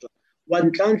infrastructure. What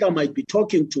Ntlahla might be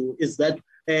talking to is that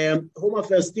Home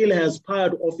Affairs still has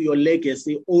part of your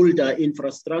legacy, older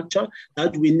infrastructure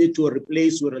that we need to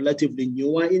replace with relatively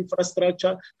newer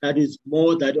infrastructure that is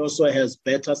more, that also has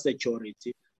better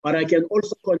security. But I can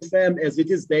also confirm, as it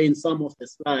is there in some of the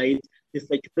slides, the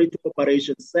Security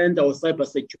Operations Center or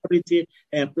cybersecurity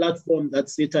platform that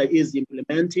SITA is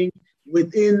implementing.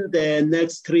 Within the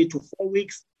next 3 to 4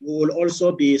 weeks, we will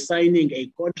also be signing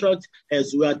a contract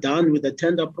as we are done with the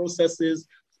tender processes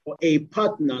for a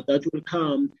partner that will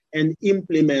come and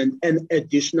implement an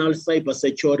additional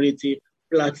cybersecurity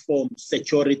platform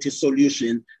security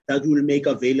solution that will make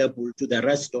available to the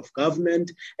rest of government,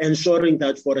 ensuring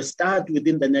that for a start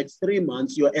within the next 3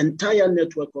 months, your entire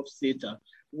network of SITA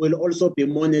will also be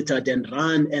monitored and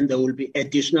run, and there will be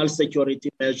additional security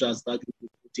measures that we'll be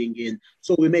putting in.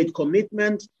 So we made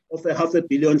commitment of $500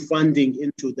 million funding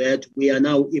into that. We are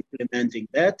now implementing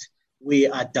that. We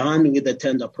are done with the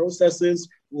tender processes.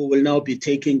 We will now be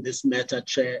taking this matter,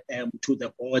 Chair, to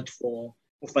the board for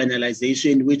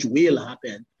finalization, which will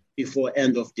happen before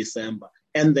end of December.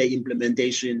 And the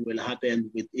implementation will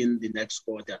happen within the next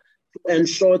quarter to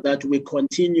ensure that we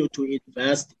continue to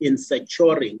invest in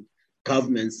securing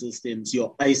government systems,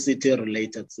 your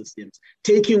ICT-related systems,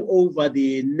 taking over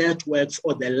the networks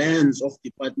or the lands of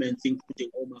departments, including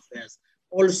Home Affairs,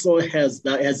 also has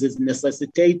that, as is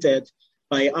necessitated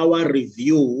by our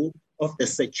review of the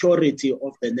security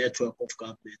of the network of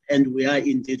government. And we are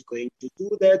indeed going to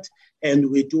do that. And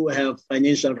we do have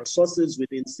financial resources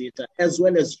within SITA, as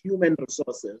well as human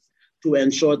resources, to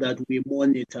ensure that we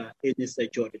monitor any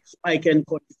security. So I can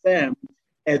confirm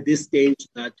at this stage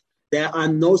that there are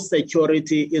no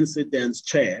security incidents,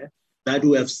 Chair, that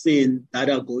we have seen that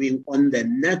are going on the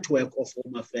network of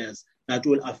Home Affairs that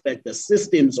will affect the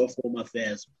systems of Home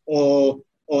Affairs, or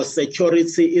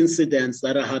security incidents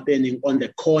that are happening on the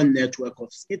core network of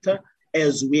SITA,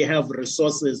 as we have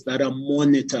resources that are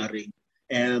monitoring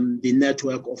the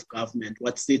network of government,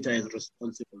 what SITA is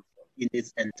responsible for in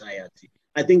its entirety.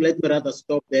 I think let me rather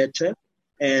stop there, Chair.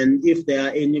 And if there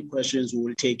are any questions, we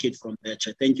will take it from there,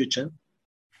 Chair. Thank you, Chair.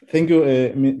 Thank you,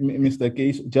 Mr.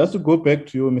 Case. Just to go back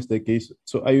to you, Mr. Case.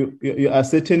 So are you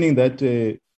ascertaining that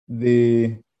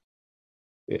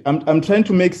I'm trying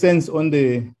to make sense on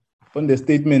the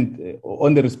statement,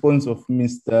 on the response of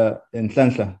Mr.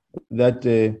 Nhlanhla that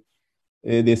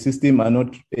the system are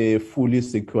not fully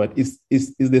secured. Is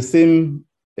the same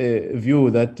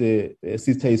view that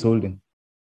SITA is holding?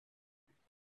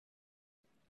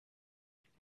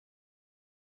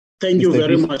 Thank you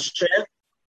very much, Chair.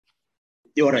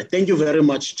 All right, thank you very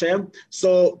much, Chair.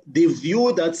 So the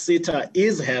view that SITA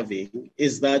is having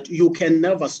is that you can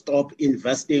never stop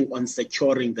investing on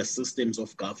securing the systems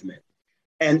of government.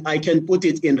 And I can put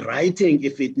it in writing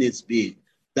if it needs be,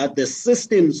 that the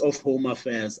systems of Home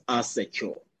Affairs are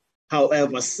secure.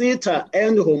 However, SITA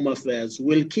and Home Affairs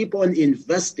will keep on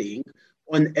investing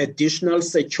on additional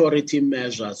security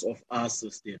measures of our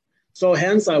system. So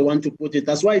hence I want to put it,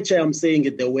 that's why, Chair, I'm saying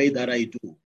it the way that I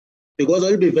do. Because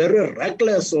it will be very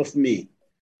reckless of me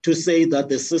to say that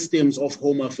the systems of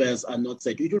Home Affairs are not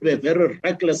secure. It will be a very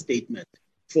reckless statement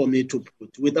for me to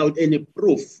put without any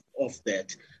proof of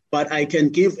that. But I can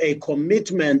give a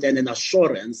commitment and an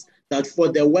assurance that for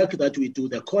the work that we do,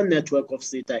 the core network of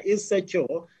SITA is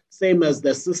secure, same as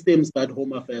the systems that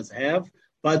Home Affairs have.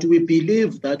 But we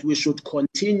believe that we should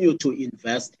continue to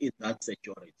invest in that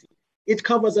security. It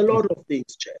covers a lot of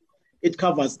things, Chair. It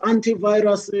covers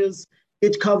antiviruses.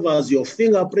 It covers your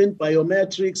fingerprint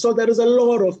biometrics. So there is a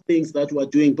lot of things that we're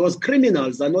doing. Those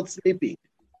criminals are not sleeping.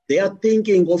 They are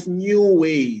thinking of new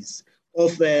ways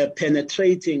of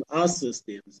penetrating our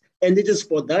systems. And it is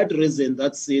for that reason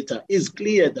that SITA is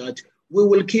clear that we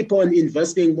will keep on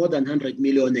investing more than 100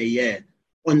 million a year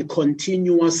on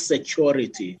continuous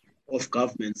security of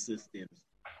government systems,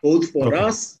 both for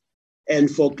us and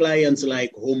for clients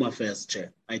like Home Affairs,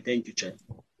 Chair. I thank you, Chair.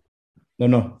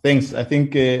 No, thanks. I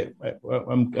think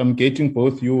I'm getting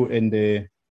both you and Mr.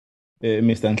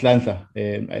 Nhlanhla.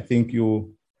 I think you're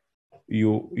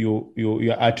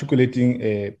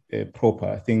articulating proper.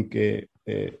 I think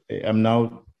I'm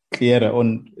now clearer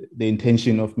on the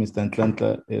intention of Mr.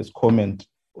 Nhlanhla's comment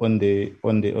on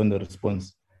the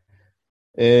response.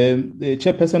 The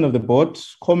chairperson of the board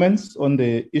comments on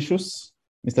the issues,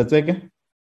 Mr. Tsege.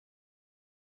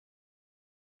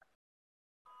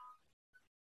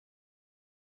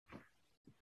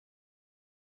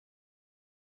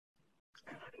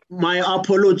 My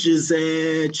apologies,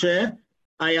 Chair.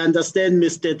 I understand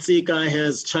Mr. Tsika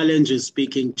has challenges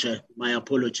speaking, Chair. My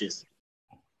apologies.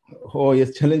 Oh,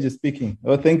 yes, challenges speaking.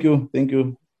 Oh, thank you.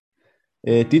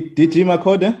 DG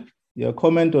Makode, your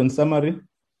comment on summary?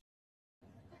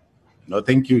 No,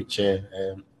 thank you, Chair.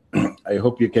 I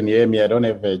hope you can hear me. I don't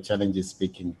have challenges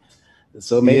speaking.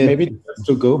 So maybe just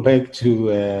to go back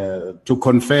to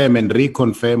confirm and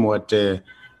reconfirm what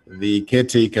the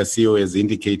caretaker CEO has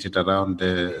indicated around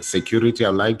security.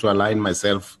 I'd like to align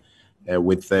myself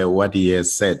with what he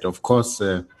has said. Of course,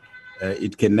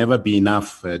 it can never be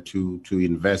enough to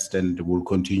invest, and we'll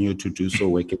continue to do so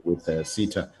working with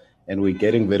SITA. And we're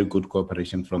getting very good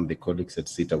cooperation from the colleagues at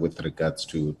SITA with regards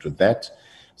to that.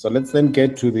 So let's then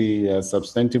get to the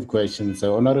substantive questions.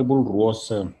 Honorable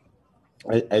Ross,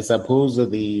 I suppose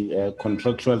the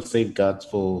contractual safeguards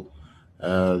for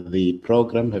the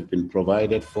program have been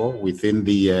provided for within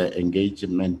the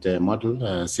engagement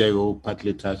model. CIO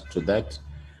partly touched to that.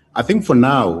 I think for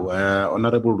now,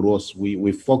 Honorable Ross,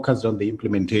 we focused on the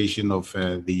implementation of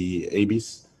the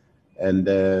ABIS, and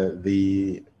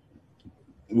we're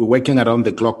working around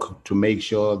the clock to make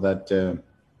sure that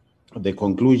the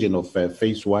conclusion of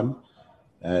phase one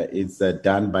is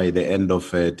done by the end of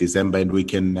December, and we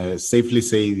can safely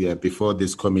say before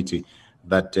this committee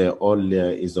that all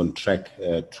is on track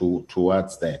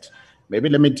towards that. Maybe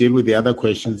let me deal with the other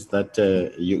questions that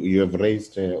you have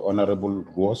raised, Honorable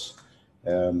Ross.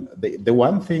 The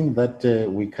one thing that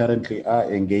we currently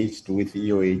are engaged with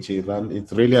EOH around,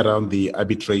 it's really around the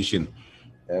arbitration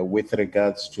with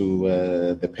regards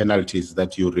to the penalties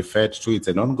that you referred to. It's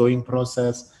an ongoing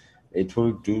process. It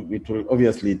will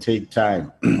obviously take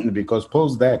time because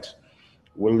post that,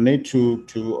 we'll need to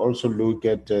also look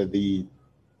at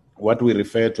what we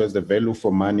refer to as the value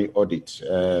for money audit,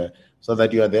 so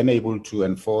that you are then able to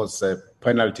enforce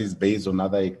penalties based on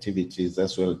other activities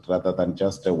as well, rather than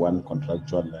just one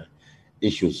contractual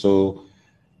issue. So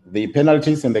the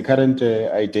penalties in the current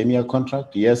IDEMIA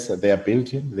contract, yes, they are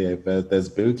built in. There's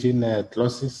built-in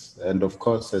clauses, and of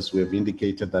course, as we have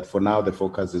indicated, that for now the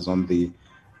focus is on the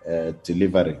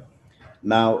delivery.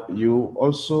 Now, you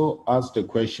also asked a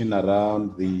question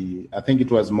around I think it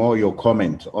was more your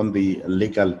comment on the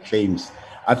legal claims.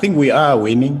 I think we are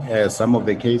winning some of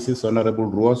the cases, Honorable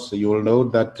Ross. You will know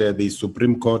that the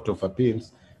Supreme Court of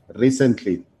Appeals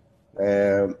recently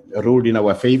ruled in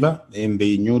our favor in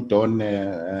the New Dawn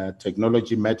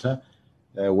technology matter,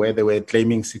 where they were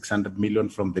claiming 600 million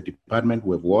from the department.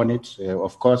 We've won it.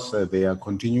 Of course, they are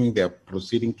continuing. They are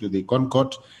proceeding to the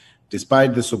Concord,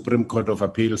 despite the Supreme Court of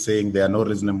Appeal saying there are no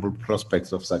reasonable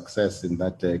prospects of success in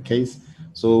that case.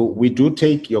 So we do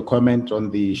take your comment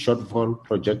on the shortfall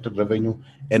projected revenue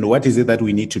and what is it that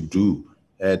we need to do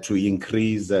to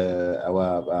increase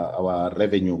our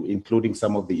revenue, including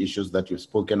some of the issues that you've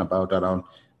spoken about around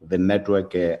the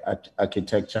network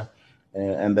architecture.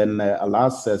 And then I'll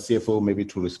ask CFO maybe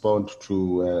to respond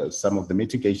to some of the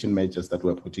mitigation measures that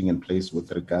we're putting in place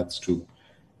with regards to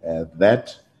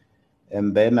that.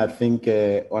 And then I think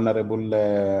Honorable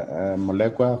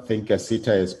Molekwa, I think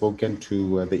SITA has spoken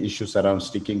to the issues around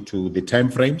sticking to the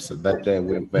timeframes that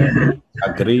we've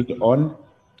agreed on,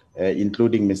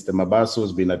 including Mr. Mabaso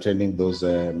has been attending those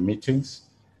meetings.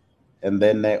 And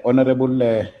then Honorable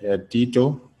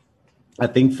Tito, I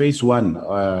think phase 1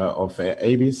 of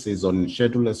ABIS is on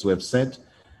schedule, as we have said.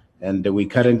 And we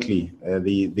currently,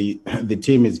 the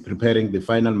team is preparing the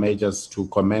final measures to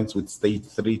commence with stage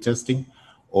 3 testing,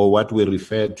 or what we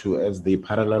refer to as the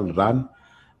parallel run.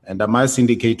 And I must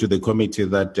indicate to the committee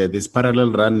that this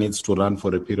parallel run needs to run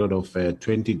for a period of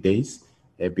 20 days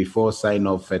before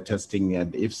sign-off testing.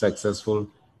 And if successful,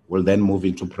 we'll then move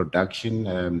into production.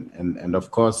 And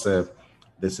of course,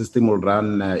 the system will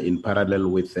run in parallel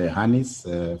with Hannes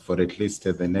for at least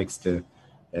the next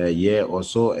year or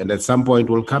so. And at some point,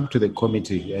 we'll come to the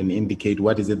committee and indicate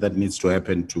what is it that needs to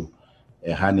happen to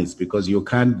Hannes, because you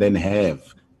can't then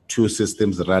have two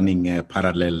systems running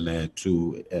parallel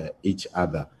to each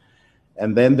other.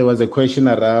 And then there was a question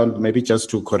around, maybe just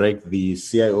to correct the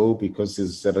CIO, because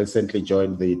he's recently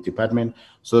joined the department.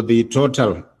 So the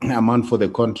total amount for the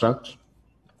contract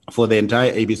for the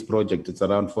entire ABIS project, it's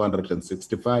around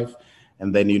 465.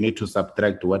 And then you need to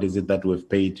subtract what is it that we've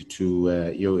paid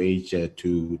to EOH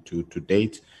to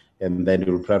date. And then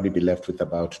you'll probably be left with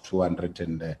about 200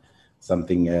 and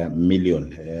something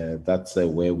million. That's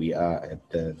where we are at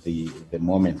the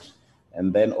moment.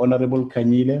 And then Honorable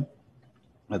Kanyile,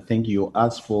 I think you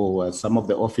asked for some of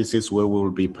the offices where we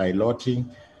will be piloting.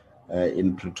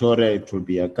 In Pretoria, it will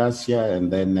be Acacia,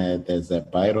 and then there's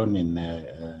Byron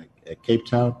in Cape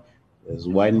Town. There's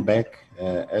Wynberg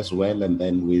as well, and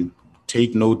then we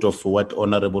take note of what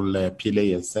Honorable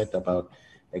Pillay has said about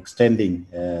extending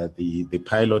the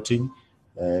piloting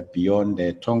beyond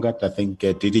Tongat. I think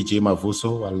DDG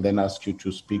Mavuso, I'll then ask you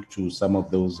to speak to some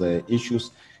of those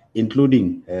issues,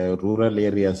 including rural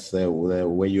areas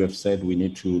where you have said we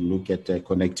need to look at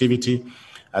connectivity.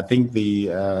 I think the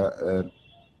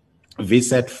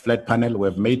VSAT flat panel,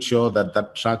 we've made sure that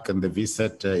that track and the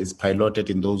VSAT is piloted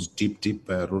in those deep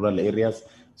rural areas.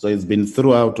 So it's been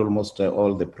throughout almost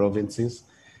all the provinces.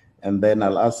 And then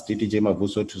I'll ask DDJ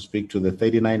Mavuso to speak to the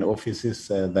 39 offices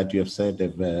that you have said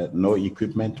have no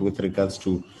equipment with regards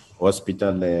to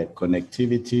hospital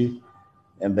connectivity.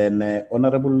 And then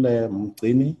Honorable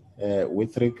Mqini,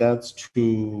 with regards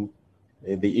to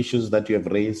the issues that you have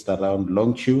raised around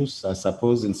long queues, I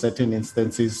suppose in certain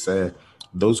instances,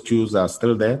 those queues are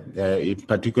still there. In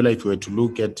particular, if we were to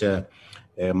look at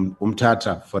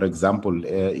Umtata, for example,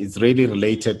 it's really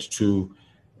related to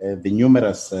the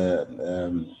numerous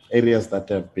areas that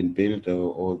have been built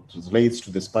or relates to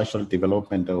the spatial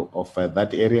development of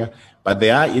that area. But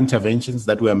there are interventions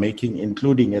that we are making,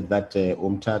 including at that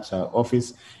Umtata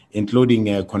office,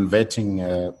 including converting,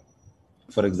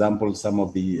 for example, some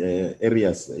of the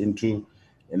areas into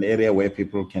an area where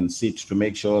people can sit to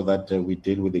make sure that we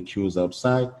deal with the queues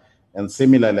outside. And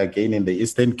similarly, again, in the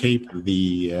Eastern Cape,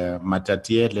 the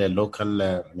Matatiele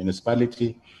local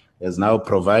municipality has now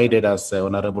provided us,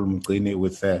 Honorable Mqini,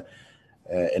 with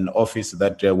an office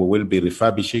that we will be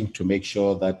refurbishing to make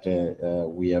sure that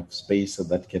we have space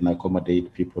that can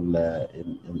accommodate people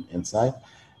inside.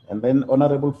 And then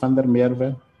Honorable van der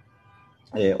Merwe,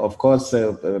 of course,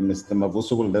 Mr.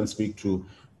 Mavuso will then speak to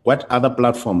what other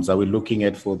platforms are we looking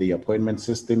at for the appointment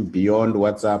system beyond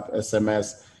WhatsApp,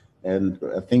 SMS, and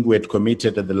I think we had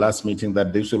committed at the last meeting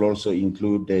that this will also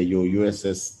include your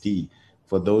USSD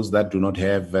for those that do not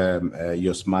have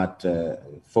your smart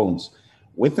phones.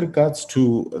 With regards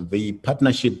to the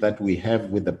partnership that we have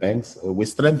with the banks, we're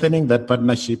strengthening that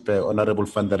partnership, Honorable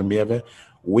van der Merwe,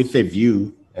 with a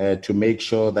view to make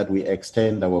sure that we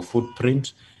extend our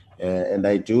footprint. And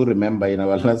I do remember in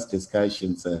our last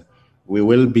discussions, we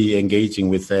will be engaging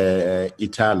with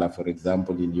Itala, for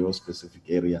example, in your specific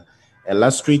area.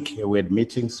 Last week, we had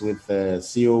meetings with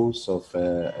CEOs of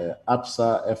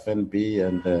ABSA, FNB,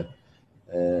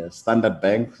 and Standard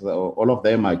Bank. All of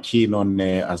them are keen on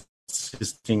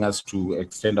assisting us to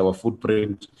extend our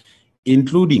footprint,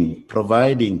 including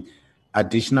providing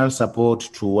additional support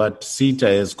to what SITA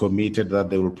has committed that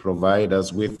they will provide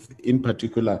us with, in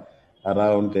particular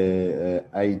around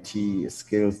IT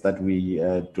skills that we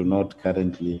do not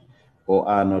currently or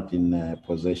are not in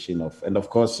possession of. And of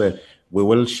course, we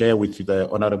will share with the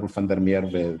Honorable van der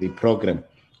Merwe the program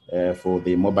for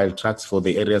the mobile trucks for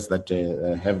the areas that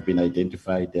have been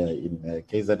identified in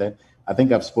KZN. I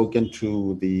think I've spoken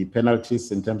to the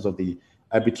penalties in terms of the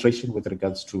arbitration with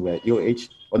regards to EOH.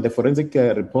 On the forensic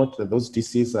report, those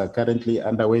DCs are currently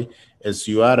underway. As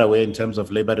you are aware, in terms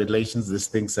of labor relations, these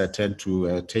things tend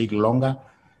to take longer.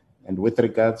 And with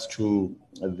regards to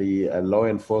the law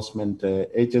enforcement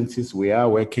agencies, we are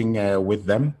working with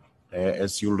them.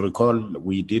 As you'll recall,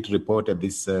 we did report at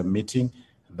this meeting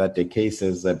that the case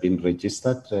has been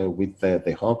registered with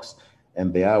the Hawks,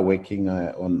 and they are working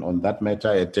on that matter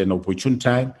at an opportune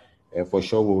time. For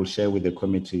sure, we will share with the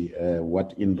committee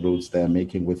what inroads they are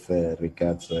making with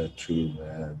regards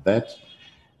to that.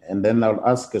 And then I'll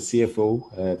ask a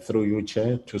CFO through you,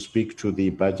 Chair, to speak to the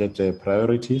budget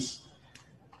priorities.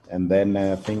 And then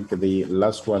I think the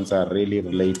last ones are really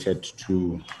related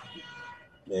to,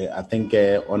 I think,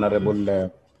 Honorable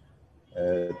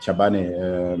Chabane,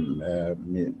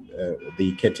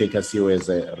 the caretaker CEO, has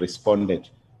responded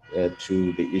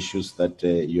to the issues that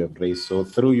you have raised. So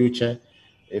through you, Chair,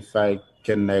 if I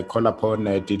can call upon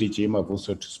DDG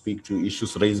Mavuso to speak to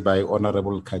issues raised by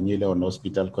Honorable Kanyile on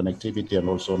hospital connectivity and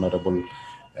also Honorable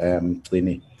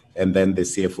Twini, and then the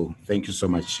CFO. Thank you so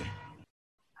much, Chair.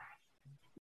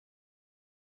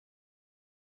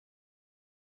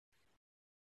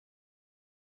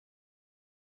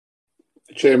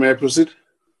 Chair, may I proceed?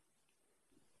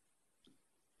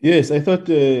 Yes, I thought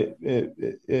you're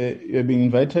being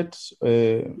invited.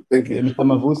 Thank you. Mr.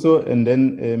 Mavuso and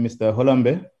then Mr.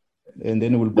 Holambe, and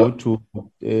then we'll go to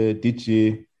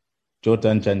DG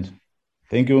Jordan Chand.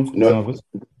 Thank you, Mr. Mavuso.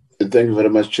 Thank you very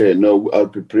much, Chair. No, I'll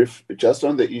be brief. Just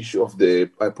on the issue of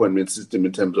the appointment system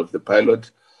in terms of the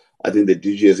pilot, I think the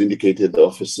DG has indicated the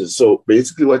offices. So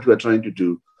basically what we're trying to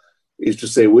do is to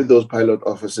say with those pilot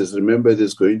offices, remember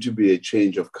there's going to be a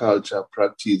change of culture,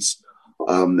 practice,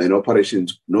 and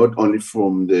operations, not only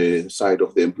from the side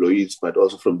of the employees, but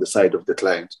also from the side of the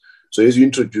clients. So as you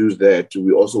introduce that,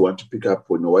 we also want to pick up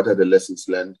on what are the lessons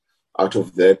learned out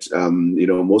of that.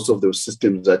 Most of those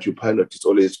systems that you pilot, it's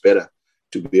always better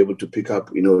to be able to pick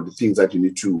up, the things that you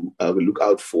need to look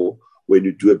out for when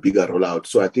you do a bigger rollout.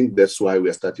 So I think that's why we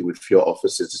are starting with fewer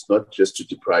offices. It's not just to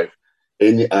deprive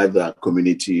any other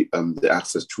community the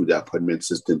access to the appointment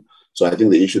system. So I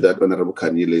think the issue that Honorable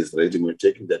Kanyile is raising, we're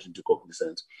taking that into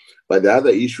cognizance. But the other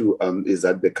issue is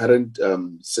that the current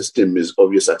system is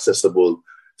obviously accessible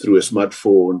through a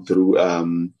smartphone, through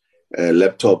a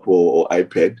laptop or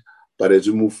iPad. But as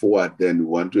we move forward, then we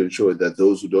want to ensure that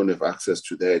those who don't have access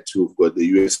to that, who've got the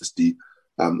USSD,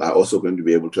 are also going to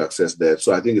be able to access that.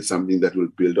 So I think it's something that will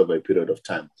build over a period of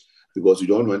time, because we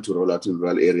don't want to roll out in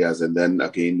rural areas and then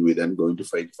again we're then going to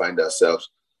find ourselves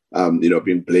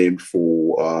being blamed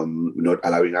for not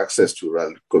allowing access to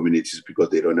rural communities because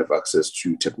they don't have access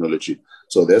to technology.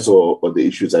 So that's all the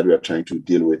issues that we are trying to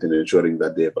deal with in ensuring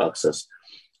that they have access.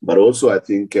 But also I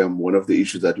think one of the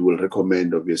issues that we will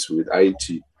recommend obviously with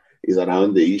IT is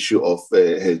around the issue of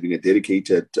having a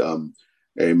dedicated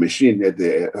machine at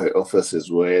the offices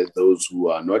where those who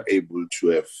are not able to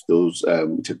have those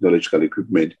technological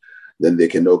equipment, then they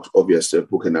can obviously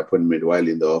book an appointment while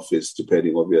in the office,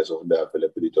 depending obviously on the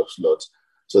availability of slots.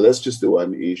 So that's just the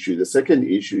one issue. The second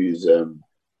issue is,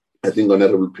 I think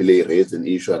Honorable Pillay raised an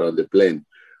issue around the plan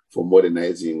for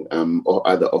modernizing or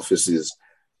other offices.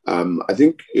 I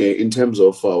think in terms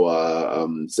of our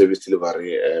service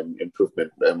delivery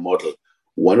improvement model,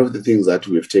 one of the things that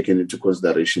we've taken into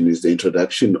consideration is the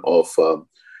introduction of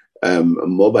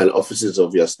mobile offices,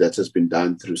 obviously, that has been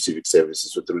done through civic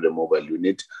services or through the mobile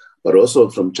unit. But also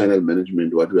from channel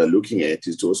management, what we are looking at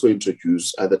is to also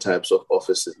introduce other types of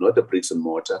offices, not the bricks and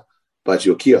mortar, but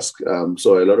your kiosk.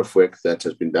 So a lot of work that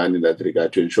has been done in that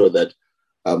regard to ensure that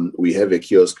we have a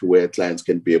kiosk where clients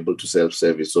can be able to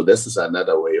self-service. So this is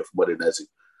another way of modernizing.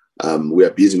 We are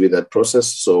busy with that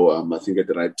process. So I think at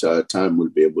the right time, we'll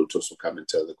be able to also come and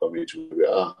tell the community where we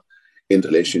are in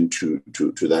relation to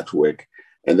that work.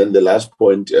 And then the last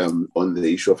point on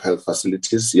the issue of health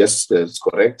facilities, yes, that's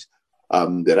correct.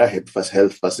 There are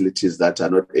health facilities that are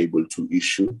not able to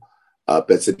issue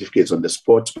birth certificates on the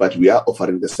spot, but we are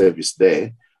offering the service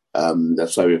there.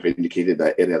 That's why we've indicated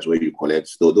that areas where you collect.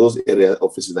 So those area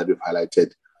offices that we've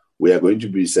highlighted, we are going to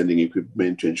be sending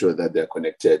equipment to ensure that they're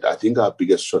connected. I think our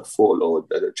biggest shortfall or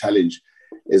the challenge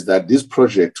is that this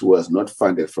project was not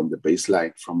funded from the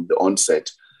baseline, from the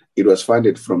onset. It was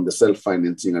funded from the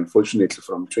self-financing. Unfortunately,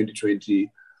 from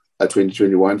 2020,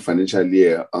 2021 financial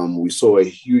year, we saw a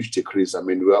huge decrease. I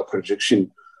mean, our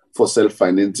projection for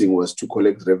self-financing was to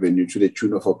collect revenue to the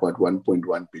tune of about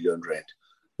 1.1 billion rand.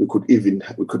 We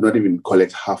could not even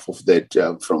collect half of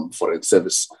that from foreign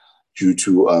service due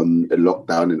to a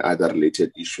lockdown and other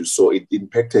related issues. So it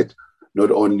impacted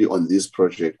not only on this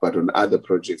project, but on other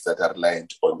projects that are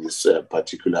reliant on this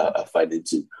particular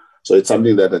financing. So it's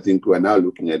something that I think we're now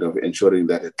looking at, of ensuring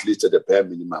that at least at the bare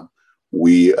minimum,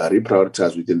 we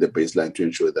reprioritize within the baseline to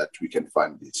ensure that we can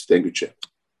fund this. Thank you, Chair.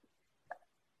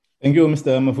 Thank you,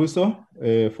 Mr. Mavuso,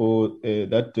 for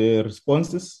that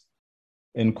responses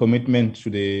and commitment to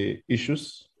the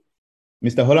issues.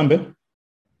 Mr. Hollambe.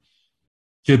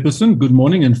 Chairperson, good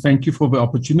morning, and thank you for the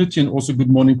opportunity, and also good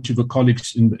morning to the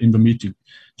colleagues in the meeting.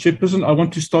 Chairperson, I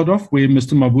want to start off where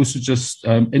Mr. Mavuso just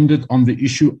ended on the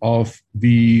issue of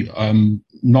the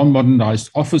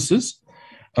non-modernized offices.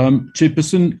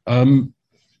 Chairperson,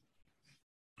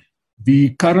 the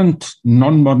current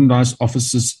non-modernized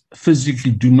offices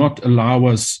physically do not allow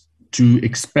us to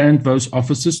expand those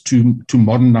offices to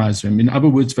modernize them. In other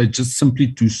words, they're just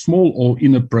simply too small or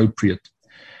inappropriate.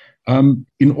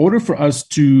 In order for us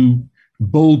to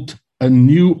build a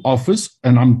new office,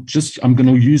 and I'm going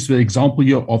to use the example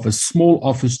here of a small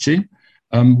office, Chair,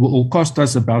 will cost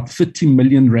us about 30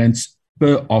 million rands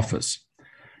per office.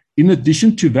 In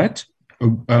addition to that,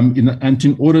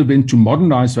 in order then to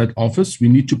modernize that office, we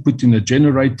need to put in a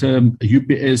generator, a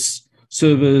UPS,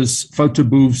 servers, photo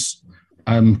booths,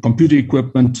 computer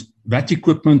equipment. That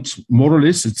equipment, more or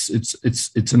less,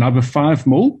 it's another 5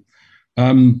 mil.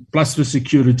 Plus the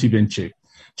security then, Chair.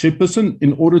 Chairperson,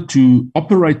 in order to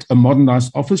operate a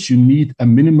modernized office, you need a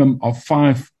minimum of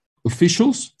 5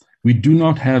 officials. We do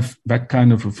not have that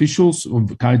kind of officials or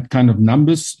kind of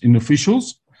numbers in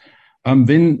officials.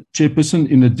 Then, Chairperson,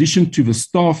 in addition to the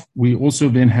staff, we also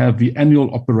then have the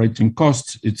annual operating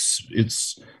costs.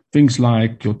 It's things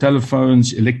like your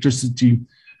telephones, electricity.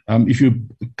 If you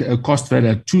cost that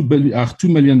at 2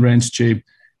 million rands, Chair,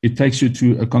 it takes you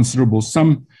to a considerable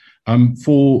sum.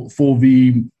 For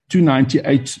the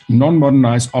 298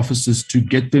 non-modernized offices, to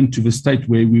get them to the state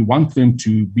where we want them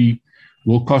to be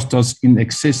will cost us in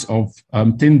excess of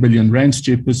 10 billion rands,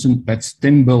 Chairperson. That's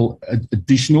 10 bill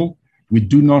additional. We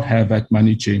do not have that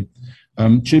money, Chair.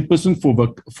 Chairperson, for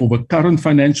the current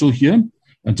financial year,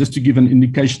 and just to give an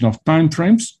indication of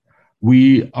timeframes,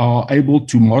 we are able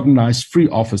to modernize 3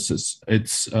 offices.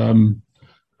 It's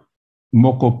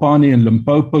Mokopane in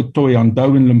Limpopo,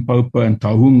 Thohoyandou in Limpopo, and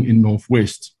Taung in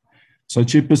Northwest. So,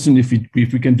 Chairperson,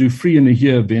 if we can do 3 in a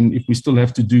year, then if we still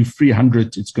have to do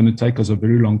 300, it's going to take us a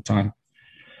very long time.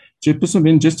 Chairperson,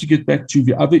 then just to get back to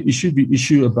the other issue, the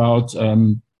issue about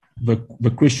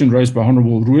the question raised by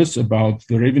Honourable Ruiz about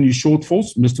the revenue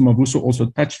shortfalls. Mr. Mavuso also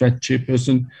touched that,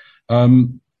 Chairperson.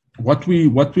 What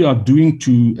we are doing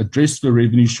to address the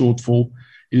revenue shortfall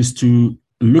is to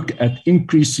look at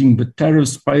increasing the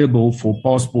tariffs payable for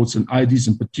passports and IDs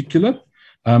in particular.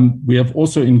 We have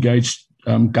also engaged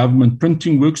government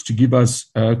printing works to give us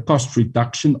a cost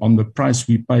reduction on the price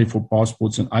we pay for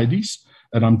passports and IDs.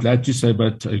 And I'm glad to say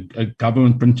that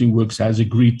government printing works has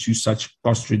agreed to such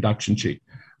cost reduction, Chair.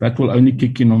 That will only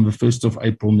kick in on the 1st of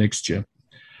April next year.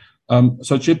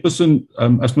 So, Chairperson,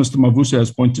 as Mr. Mavuso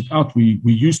has pointed out, we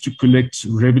used to collect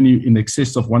revenue in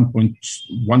excess of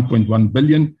 1.1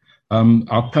 billion.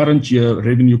 Our current year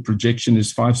revenue projection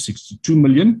is 562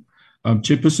 million.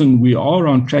 Chairperson, we are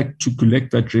on track to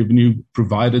collect that revenue,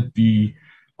 provided the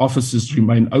offices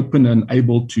remain open and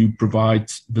able to provide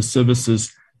the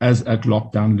services as at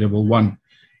lockdown level 1.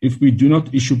 If we do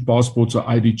not issue passports or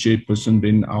ID, Chairperson,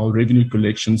 then our revenue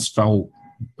collections fell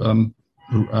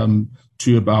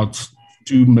to about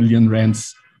 2 million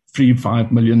rands,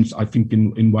 3-5 million, I think,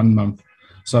 in 1 month.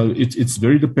 So it's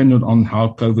very dependent on how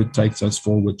COVID takes us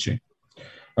forward, Chair.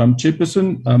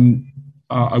 Chairperson,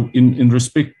 in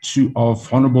respect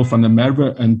of Honourable van der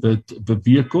Merwe and the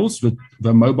vehicles,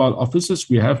 the mobile offices,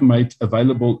 we have made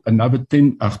available another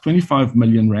 25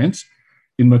 million rands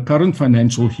in the current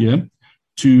financial year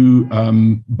to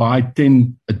buy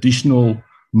 10 additional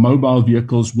mobile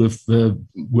vehicles with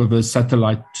the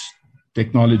satellite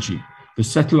technology. The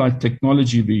satellite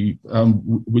technology,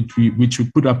 which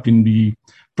we put up in the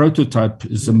prototype,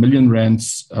 is 1 million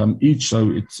rands each.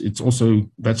 So it's also,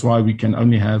 that's why we can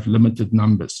only have limited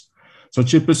numbers. So,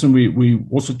 Chairperson, we're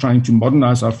also trying to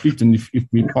modernize our fleet, and if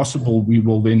we're possible, we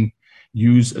will then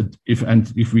use,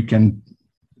 if we can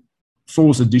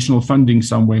source additional funding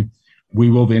somewhere, we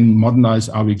will then modernize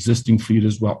our existing fleet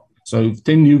as well. So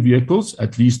 10 new vehicles,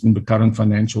 at least in the current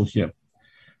financial year.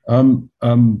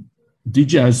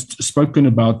 DG has spoken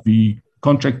about the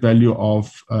contract value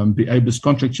of the ABIS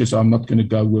contract share, so I'm not going to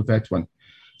go with that one.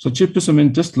 So,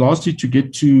 Chairperson, just lastly, to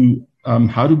get to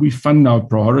how do we fund our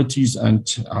priorities and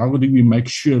how do we make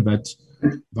sure that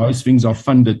those things are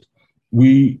funded?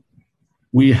 We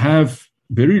have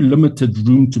very limited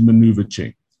room to maneuver,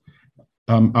 Chair.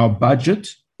 Our budget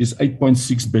is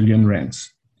 8.6 billion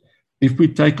rands. If we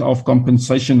take off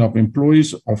compensation of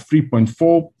employees of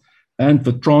 3.4 and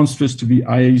the transfers to the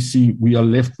IAC, we are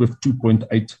left with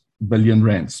 2.8 billion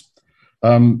rands.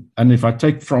 And if I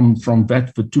take from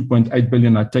that the 2.8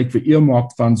 billion, I take the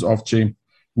earmarked funds off, Chair,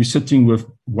 we're sitting with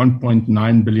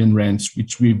 1.9 billion rands,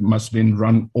 which we must then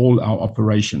run all our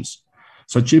operations.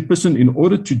 So, Chairperson, in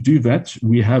order to do that,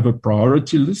 we have a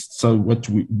priority list. So what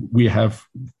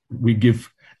we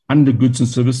give under goods and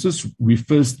services, we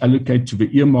first allocate to the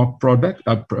earmarked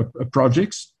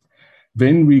projects.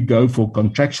 Then we go for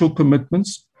contractual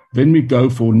commitments. Then we go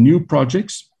for new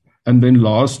projects. And then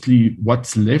lastly,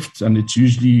 what's left, and it's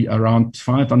usually around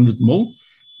 500 mil,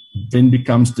 then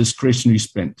becomes discretionary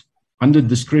spend. Under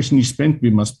discretionary spend, we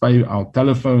must pay our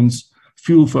telephones,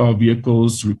 fuel for our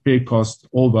vehicles, repair costs,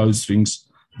 all those things,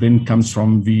 then comes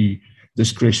from the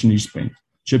discretionary spend.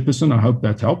 Chairperson, I hope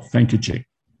that helped. Thank you, Chair.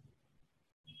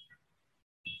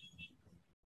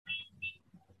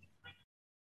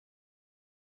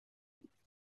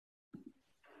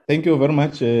 Thank you very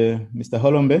much, Mr.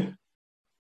 Holombe.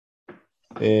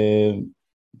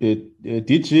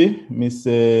 DG, Ms.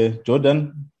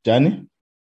 Jordan Jani.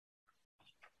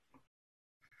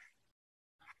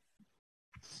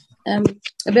 A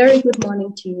very good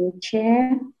morning to you,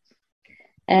 Chair,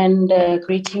 and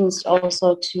greetings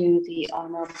also to the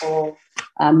honorable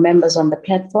members on the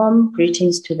platform.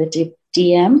 Greetings to the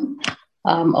DM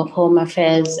of Home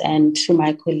Affairs and to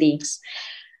my colleagues.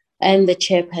 And the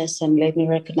chairperson, let me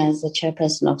recognize the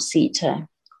chairperson of SITA.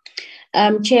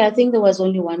 Chair, I think there was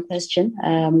only one question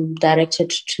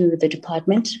directed to the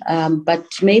department, but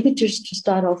maybe just to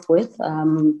start off with,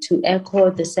 to echo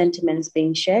the sentiments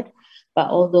being shared by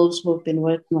all those who have been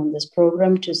working on this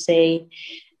program, to say,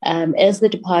 as the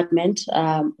department,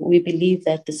 we believe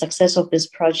that the success of this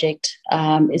project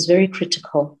is very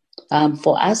critical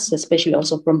for us, especially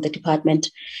also from the department,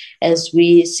 as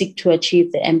we seek to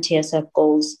achieve the MTSF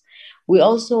goals. We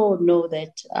also know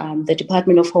that the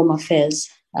Department of Home Affairs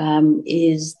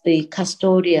is the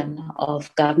custodian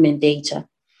of government data.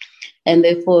 And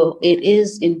therefore, it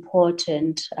is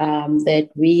important that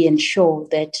we ensure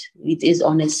that it is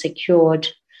on a secured,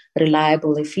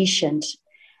 reliable, efficient,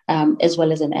 as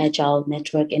well as an agile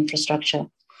network infrastructure.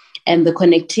 And the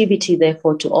connectivity,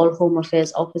 therefore, to all Home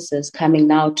Affairs officers, coming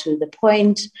now to the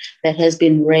point that has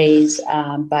been raised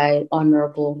by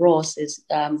Honorable Ross, is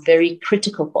very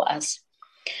critical for us.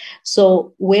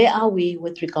 So where are we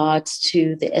with regards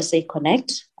to the SA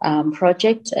Connect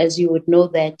project? As you would know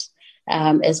that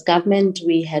as government,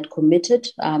 we had committed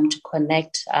to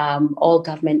connect all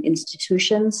government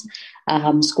institutions,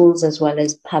 schools, as well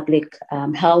as public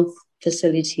health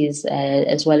facilities,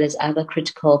 as well as other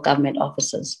critical government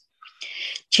offices.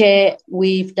 Chair,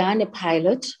 we've done a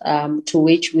pilot to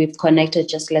which we've connected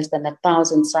just less than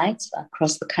 1,000 sites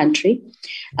across the country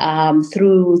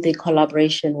through the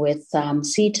collaboration with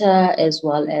SITA as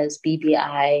well as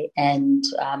BBI and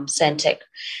Centec.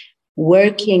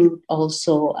 Working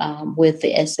also with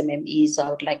the SMMEs, I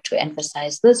would like to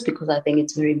emphasize this because I think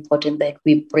it's very important that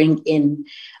we bring in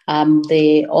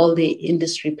all the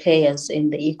industry players in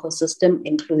the ecosystem,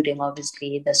 including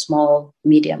obviously the small,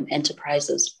 medium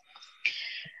enterprises.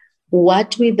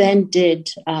 What we then did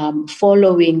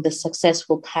following the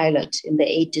successful pilot in the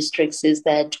 8 districts is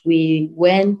that we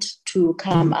went to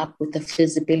come up with a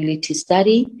feasibility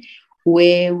study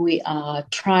where we are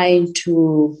trying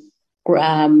to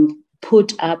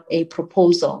put up a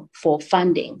proposal for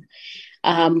funding.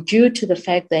 Due to the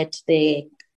fact that the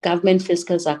government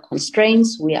fiscals are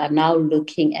constraints, we are now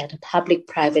looking at a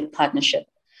public-private partnership.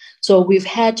 So we've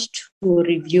had to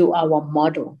review our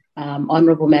model,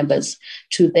 honorable members,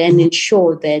 to then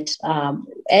ensure that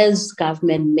as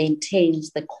government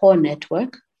maintains the core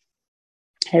network,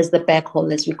 as the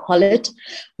backhaul, as we call it,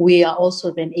 we are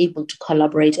also then able to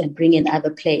collaborate and bring in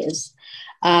other players.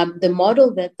 The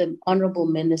model that the Honorable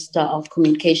Minister of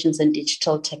Communications and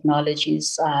Digital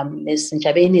Technologies, Ms.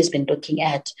 Njabeni, has been looking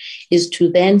at is to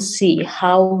then see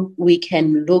how we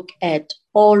can look at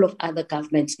all of other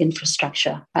government's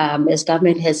infrastructure, as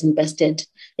government has invested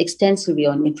extensively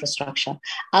on infrastructure,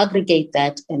 aggregate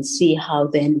that and see how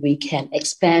then we can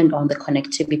expand on the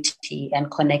connectivity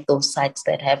and connect those sites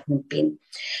that haven't been.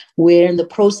 We're in the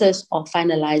process of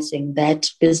finalizing that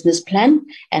business plan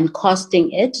and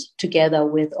costing it together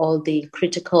with all the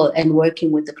critical and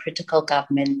working with the critical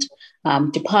government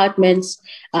departments.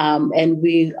 And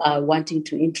we are wanting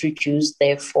to introduce,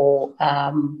 therefore,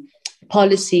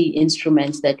 policy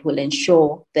instruments that will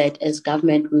ensure that as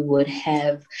government we would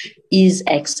have ease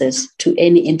access to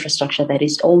any infrastructure that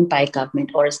is owned by government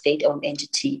or a state-owned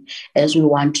entity, as we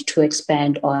want to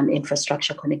expand on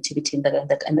infrastructure connectivity in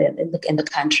the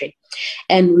country.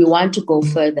 And we want to go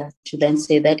further to then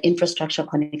say that infrastructure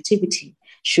connectivity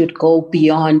should go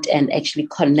beyond and actually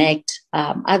connect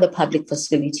other public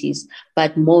facilities,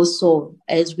 but more so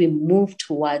as we move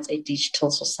towards a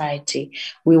digital society,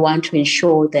 we want to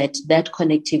ensure that that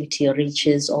connectivity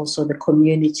reaches also the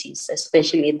communities,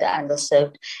 especially in the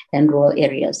underserved and rural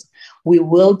areas. We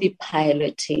will be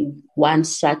piloting one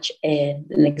such an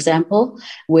example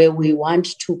where we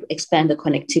want to expand the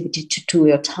connectivity to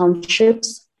your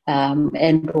townships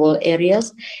and rural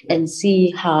areas, and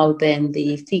see how then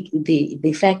the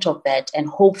effect of that, and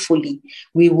hopefully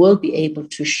we will be able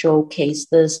to showcase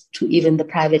this to even the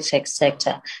private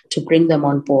sector to bring them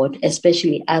on board,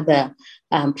 especially other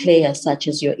players such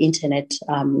as your internet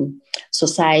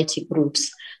society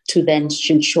groups, to then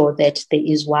ensure that there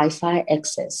is Wi-Fi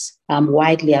access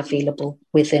widely available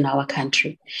within our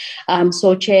country.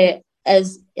 So, Chair,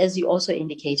 as you also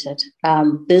indicated,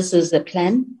 this is the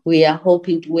plan. We are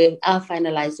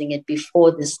finalizing it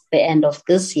before the end of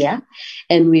this year,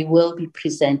 and we will be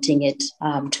presenting it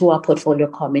to our portfolio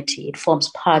committee. It forms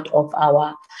part of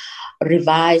our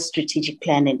revised strategic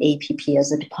plan and APP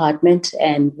as a department,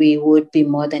 and we would be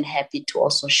more than happy to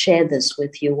also share this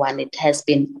with you when it has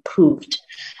been approved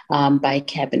by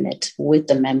Cabinet with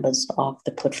the members of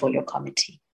the portfolio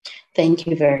committee. Thank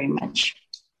you very much.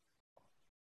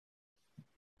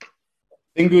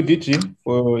 Thank you, DG,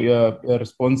 for your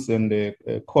response and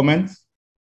comments.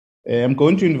 I'm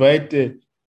going to invite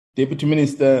Deputy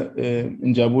Minister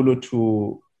Njabulo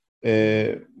to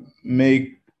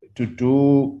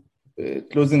do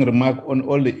closing remark on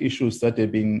all the issues that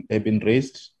have been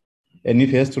raised. And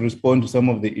if he has to respond to some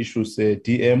of the issues,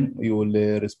 DM, you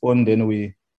will respond, then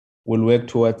we will work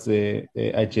towards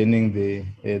adjourning the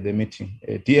meeting.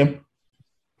 DM.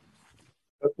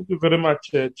 Thank you very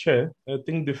much, Chair. I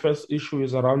think the first issue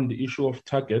is around the issue of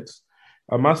targets.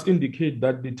 I must indicate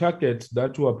that the targets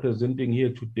that we are presenting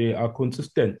here today are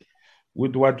consistent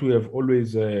with what we have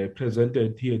always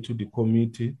presented here to the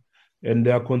committee, and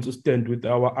they are consistent with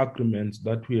our agreements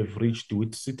that we have reached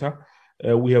with SITA.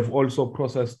 We have also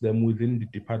processed them within the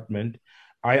department.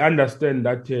 I understand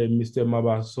that Mr.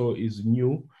 Mabaso is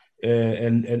new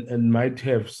and might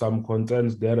have some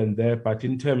concerns there and there, but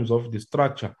in terms of the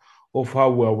structure of how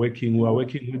we are working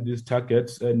with these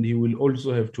targets, and he will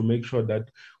also have to make sure that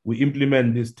we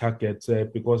implement these targets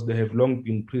because they have long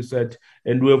been preset,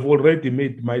 and we have already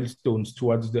made milestones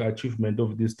towards the achievement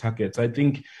of these targets. I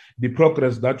think the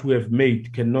progress that we have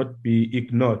made cannot be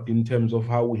ignored in terms of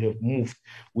how we have moved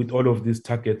with all of these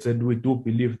targets, and we do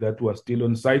believe that we are still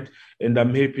on site, and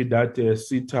I'm happy that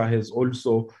SITA has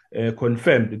also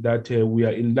confirmed that we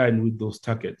are in line with those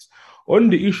targets. On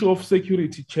the issue of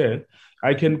security, Chair,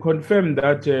 I can confirm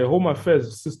that Home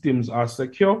Affairs systems are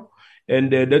secure,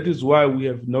 and that is why we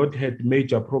have not had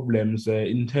major problems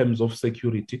in terms of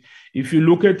security. If you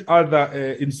look at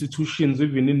other institutions,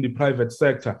 even in the private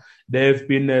sector, they have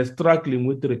been struggling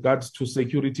with regards to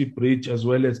security breach as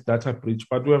well as data breach,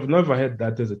 but we have never had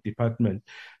that as a department.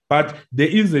 But there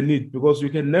is a need, because you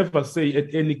can never say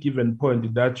at any given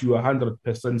point that you are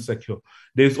 100% secure.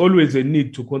 There's always a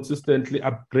need to consistently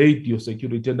upgrade your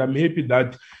security. And I'm happy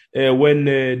that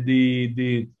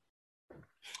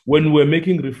when we're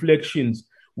making reflections,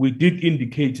 we did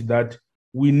indicate that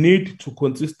we need to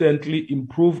consistently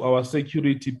improve our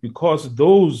security, because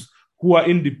those who are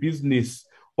in the business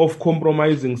of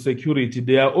compromising security,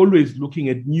 they are always looking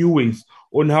at new ways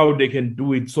on how they can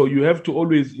do it. So you have to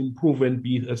always improve and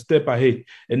be a step ahead.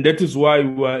 And that is why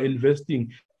we are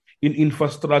investing in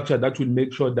infrastructure that will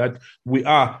make sure that we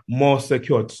are more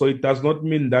secured. So it does not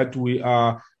mean that we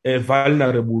are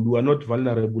vulnerable. We are not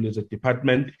vulnerable as a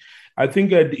department. I think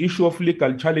the issue of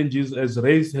legal challenges as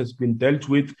raised has been dealt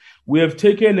with. We have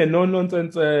taken a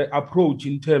no-nonsense approach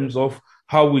in terms of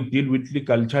how we deal with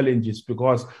legal challenges,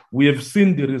 because we have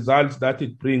seen the results that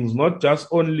it brings, not just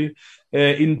only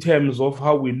in terms of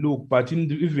how we look, but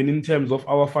even in terms of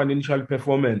our financial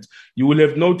performance. You will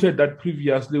have noted that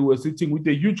previously we were sitting with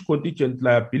a huge contingent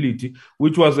liability,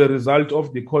 which was a result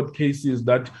of the court cases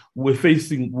that we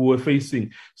were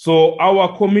facing. So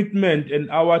our commitment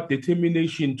and our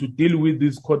determination to deal with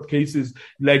these court cases,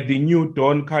 like the New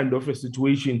Dawn kind of a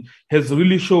situation, has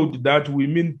really showed that we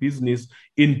mean business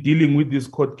in dealing with these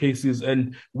court cases,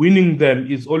 and winning them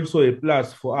is also a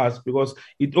plus for us because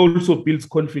it also builds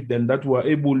confidence that we're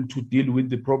able to deal with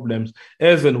the problems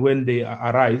as and when they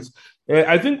arise.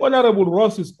 I think Honorable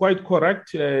Ross is quite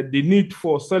correct. The need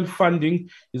for self-funding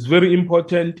is very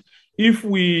important. If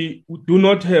we do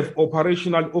not have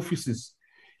operational offices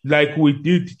like we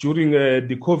did during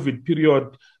the COVID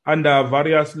period under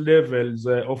various levels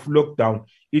of lockdown,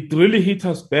 it really hit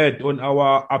us bad on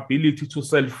our ability to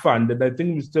self-fund. And I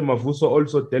think Mr. Mavuso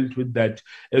also dealt with that,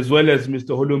 as well as Mr.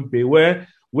 Holompe, where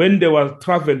when there were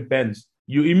travel bans,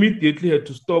 you immediately had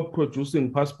to stop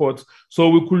producing passports. So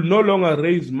we could no longer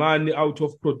raise money out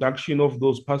of production of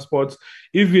those passports,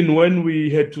 even when we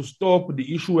had to stop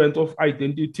the issuance of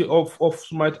identity of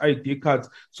smart ID cards.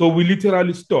 So we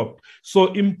literally stopped.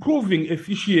 So improving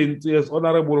efficiency, as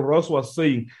Honorable Ross was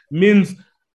saying, means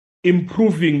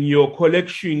improving your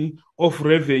collection of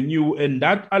revenue, and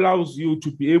that allows you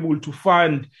to be able to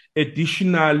fund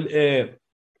additional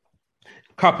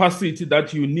capacity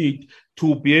that you need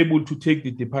to be able to take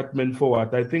the department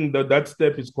forward. I think that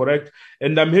step is correct.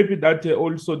 And I'm happy that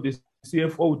also the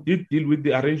CFO did deal with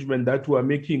the arrangement that we are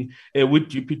making with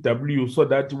GPW, so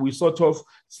that we sort of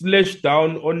slash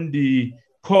down on the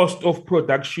cost of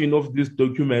production of these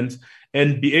documents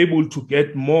and be able to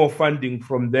get more funding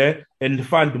from there and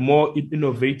fund more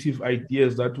innovative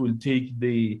ideas that will take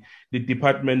the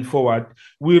department forward.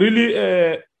 We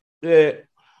really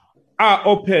are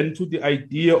open to the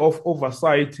idea of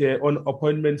oversight on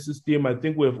appointment system. I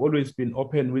think we have always been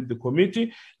open with the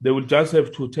committee. They will just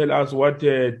have to tell us what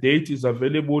date is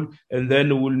available, and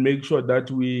then we'll make sure that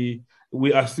we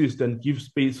assist and give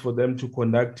space for them to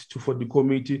for the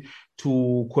committee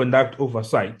to conduct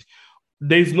oversight.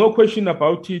 There's no question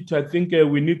about it. I think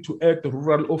we need to add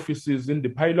rural offices in the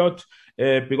pilot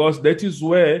because that is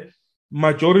where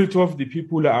majority of the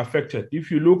people are affected. If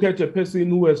you look at a person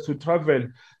who has to travel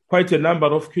quite a number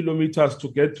of kilometers to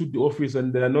get to the office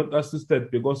and they are not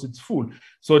assisted because it's full.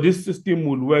 So this system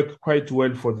will work quite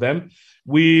well for them.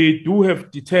 We do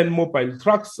have the 10 mobile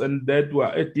trucks, and that we're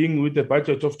adding with a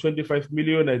budget of 25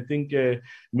 million. I think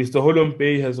Mr.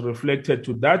 Holompe has reflected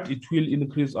to that. It will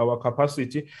increase our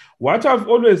capacity. What I've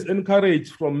always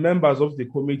encouraged from members of the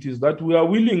committee is that we are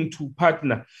willing to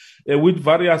partner with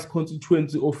various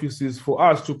constituency offices for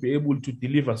us to be able to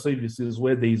deliver services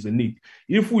where there is a need.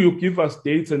 If you give us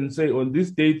dates and say on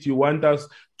this date you want us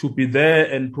to be there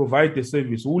and provide the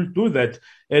service, we'll do that.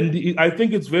 And I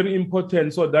think it's very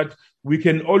important so that we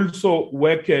can also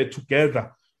work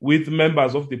together with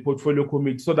members of the portfolio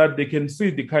committee so that they can see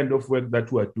the kind of work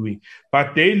that we are doing.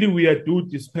 But daily we do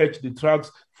dispatch the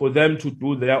trucks for them to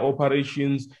do their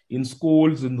operations in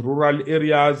schools, in rural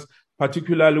areas,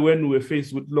 particularly when we were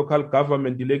faced with local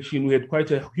government election. We had quite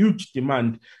a huge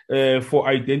demand for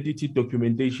identity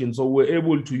documentation. So we're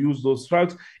able to use those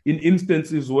trucks. In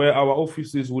instances where our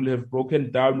offices will have broken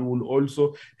down, we will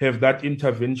also have that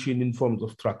intervention in forms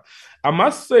of truck. I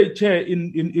must say, Chair,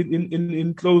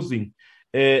 in closing,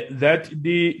 that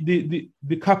the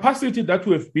capacity that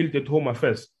we have built at Home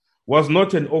Affairs was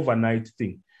not an overnight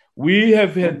thing. We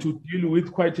have had to deal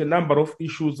with quite a number of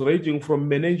issues ranging from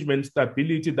management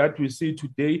stability that we see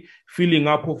today, filling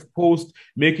up of posts,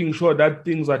 making sure that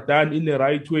things are done in the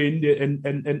right way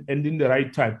and in the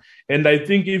right time. And I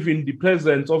think even the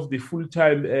presence of the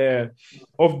full-time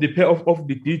of the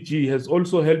DG has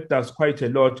also helped us quite a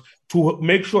lot to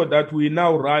make sure that we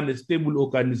now run a stable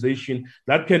organization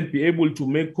that can be able to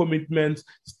make commitments,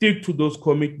 stick to those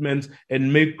commitments,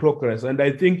 and make progress. And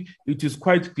I think it is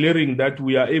quite glaring that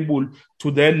we are able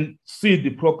to then see the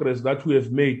progress that we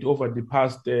have made over the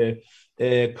past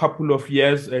couple of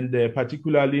years, and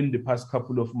particularly in the past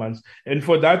couple of months. And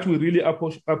for that, we really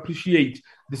appreciate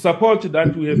the support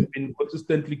that we have been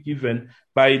consistently given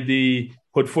by the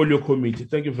portfolio committee.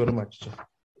 Thank you very much, Chair.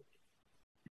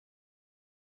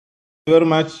 Very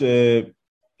much,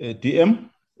 DM.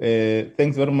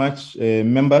 Thanks very much,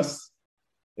 members.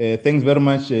 Thanks very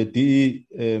much,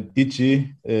 DG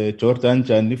Jordan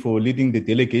Jani for leading the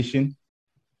delegation,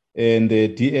 and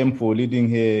DM for leading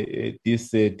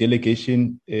this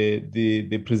delegation.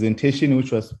 The presentation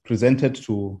which was presented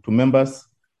to members,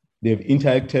 they've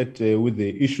interacted with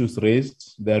the issues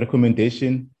raised, the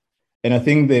recommendation, and I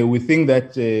think we think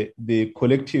that the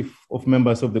collective of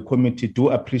members of the committee do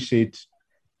appreciate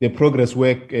the progress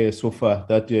work so far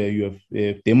that you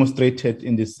have demonstrated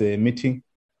in this meeting.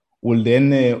 We'll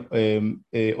then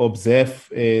observe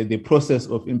the process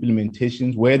of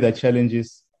implementation, where the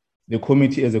challenges, the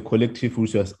committee as a collective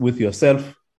with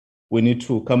yourself, we need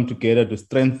to come together to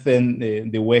strengthen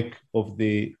the work of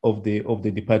the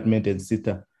department and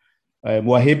SITA.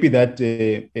 We're happy that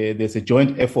there's a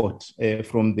joint effort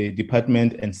from the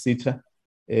department and SITA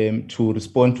to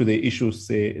respond to the issues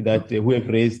that we have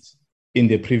raised in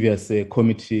the previous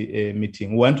committee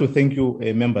meeting. We want to thank you,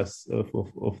 members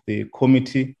of the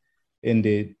committee and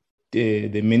the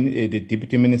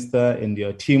deputy minister and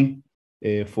your team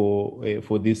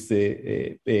for this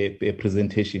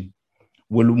presentation.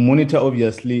 We'll monitor,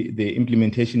 obviously, the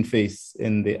implementation phase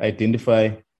and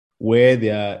identify where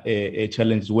there are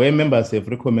challenges, where members have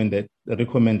recommended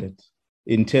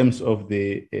in terms of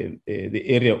the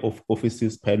area of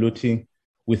offices piloting.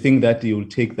 We think that you will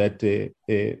take that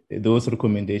those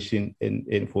recommendations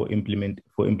and for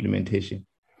implementation.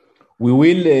 We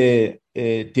will,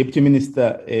 Deputy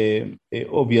Minister,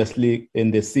 obviously,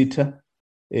 in the SITA,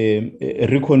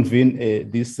 reconvene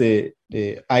this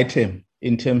item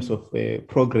in terms of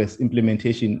progress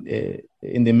implementation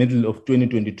in the middle of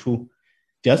 2022,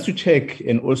 just to check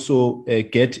and also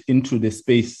get into the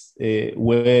space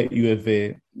where you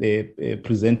have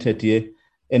presented here.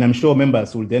 And I'm sure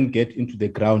members will then get into the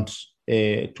ground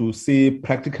to see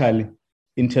practically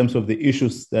in terms of the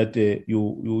issues that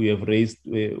you have raised,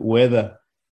 whether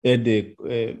at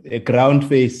the ground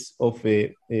phase of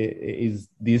is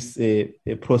this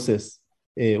process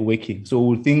working. So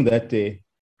we think that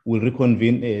we'll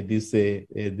reconvene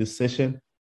this session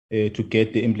to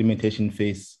get the implementation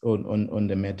phase on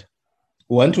the matter.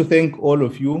 We want to thank all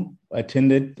of you who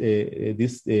attended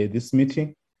this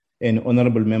meeting and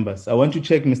honorable members. I want to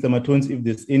check, Mr. Matons, if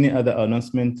there's any other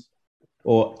announcement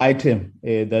or item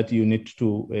that you need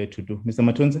to do. Mr.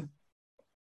 Matons?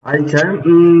 I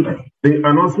can. The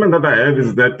announcement that I have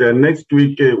is that next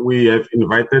week we have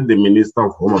invited the Minister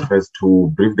of Home Affairs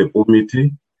to brief the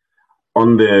committee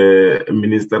on the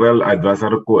Ministerial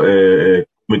Advisory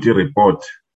Committee report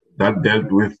that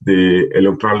dealt with the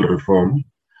electoral reform.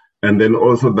 And then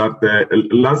also that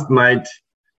last night,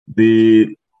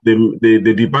 the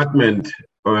department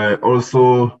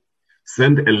also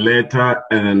sent a letter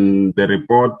and the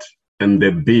report and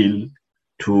the bill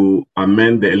to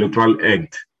amend the Electoral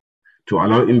Act to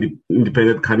allow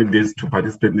independent candidates to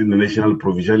participate in the national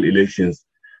provincial elections.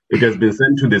 It has been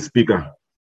sent to the Speaker.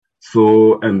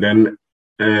 So, and then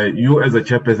you as a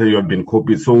chairperson, you have been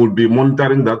copied. So we'll be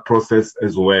monitoring that process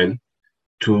as well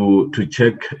to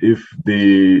check if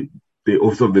the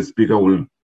office of the Speaker will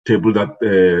table that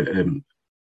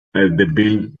the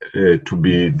bill to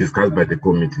be discussed by the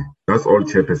committee. That's all,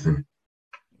 Chairperson.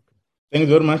 Thank you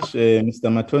very much, Mr.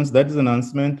 Matons. That is an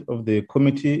announcement of the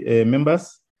committee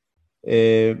members.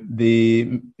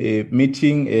 The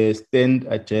meeting stand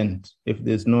adjourned if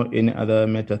there's no any other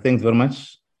matter. Thanks very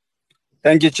much.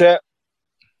 Thank you, Chair.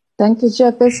 Thank you,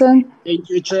 Chairperson. Thank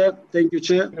you, Chair. Thank you,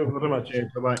 Chair. Thank you very much.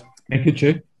 Bye-bye. Thank you,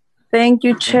 Chair. Thank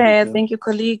you, Chair. Thank you,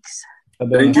 colleagues.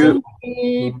 Thank you.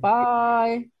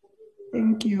 Bye.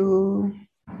 Thank you.